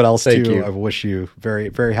everyone else too. I wish you very,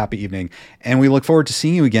 very happy evening, and we look forward to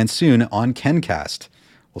seeing you again soon on KenCast.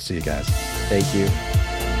 We'll see you guys. Thank you.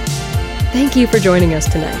 Thank you for joining us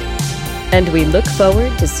tonight. And we look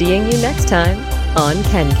forward to seeing you next time on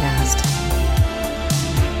KenCast.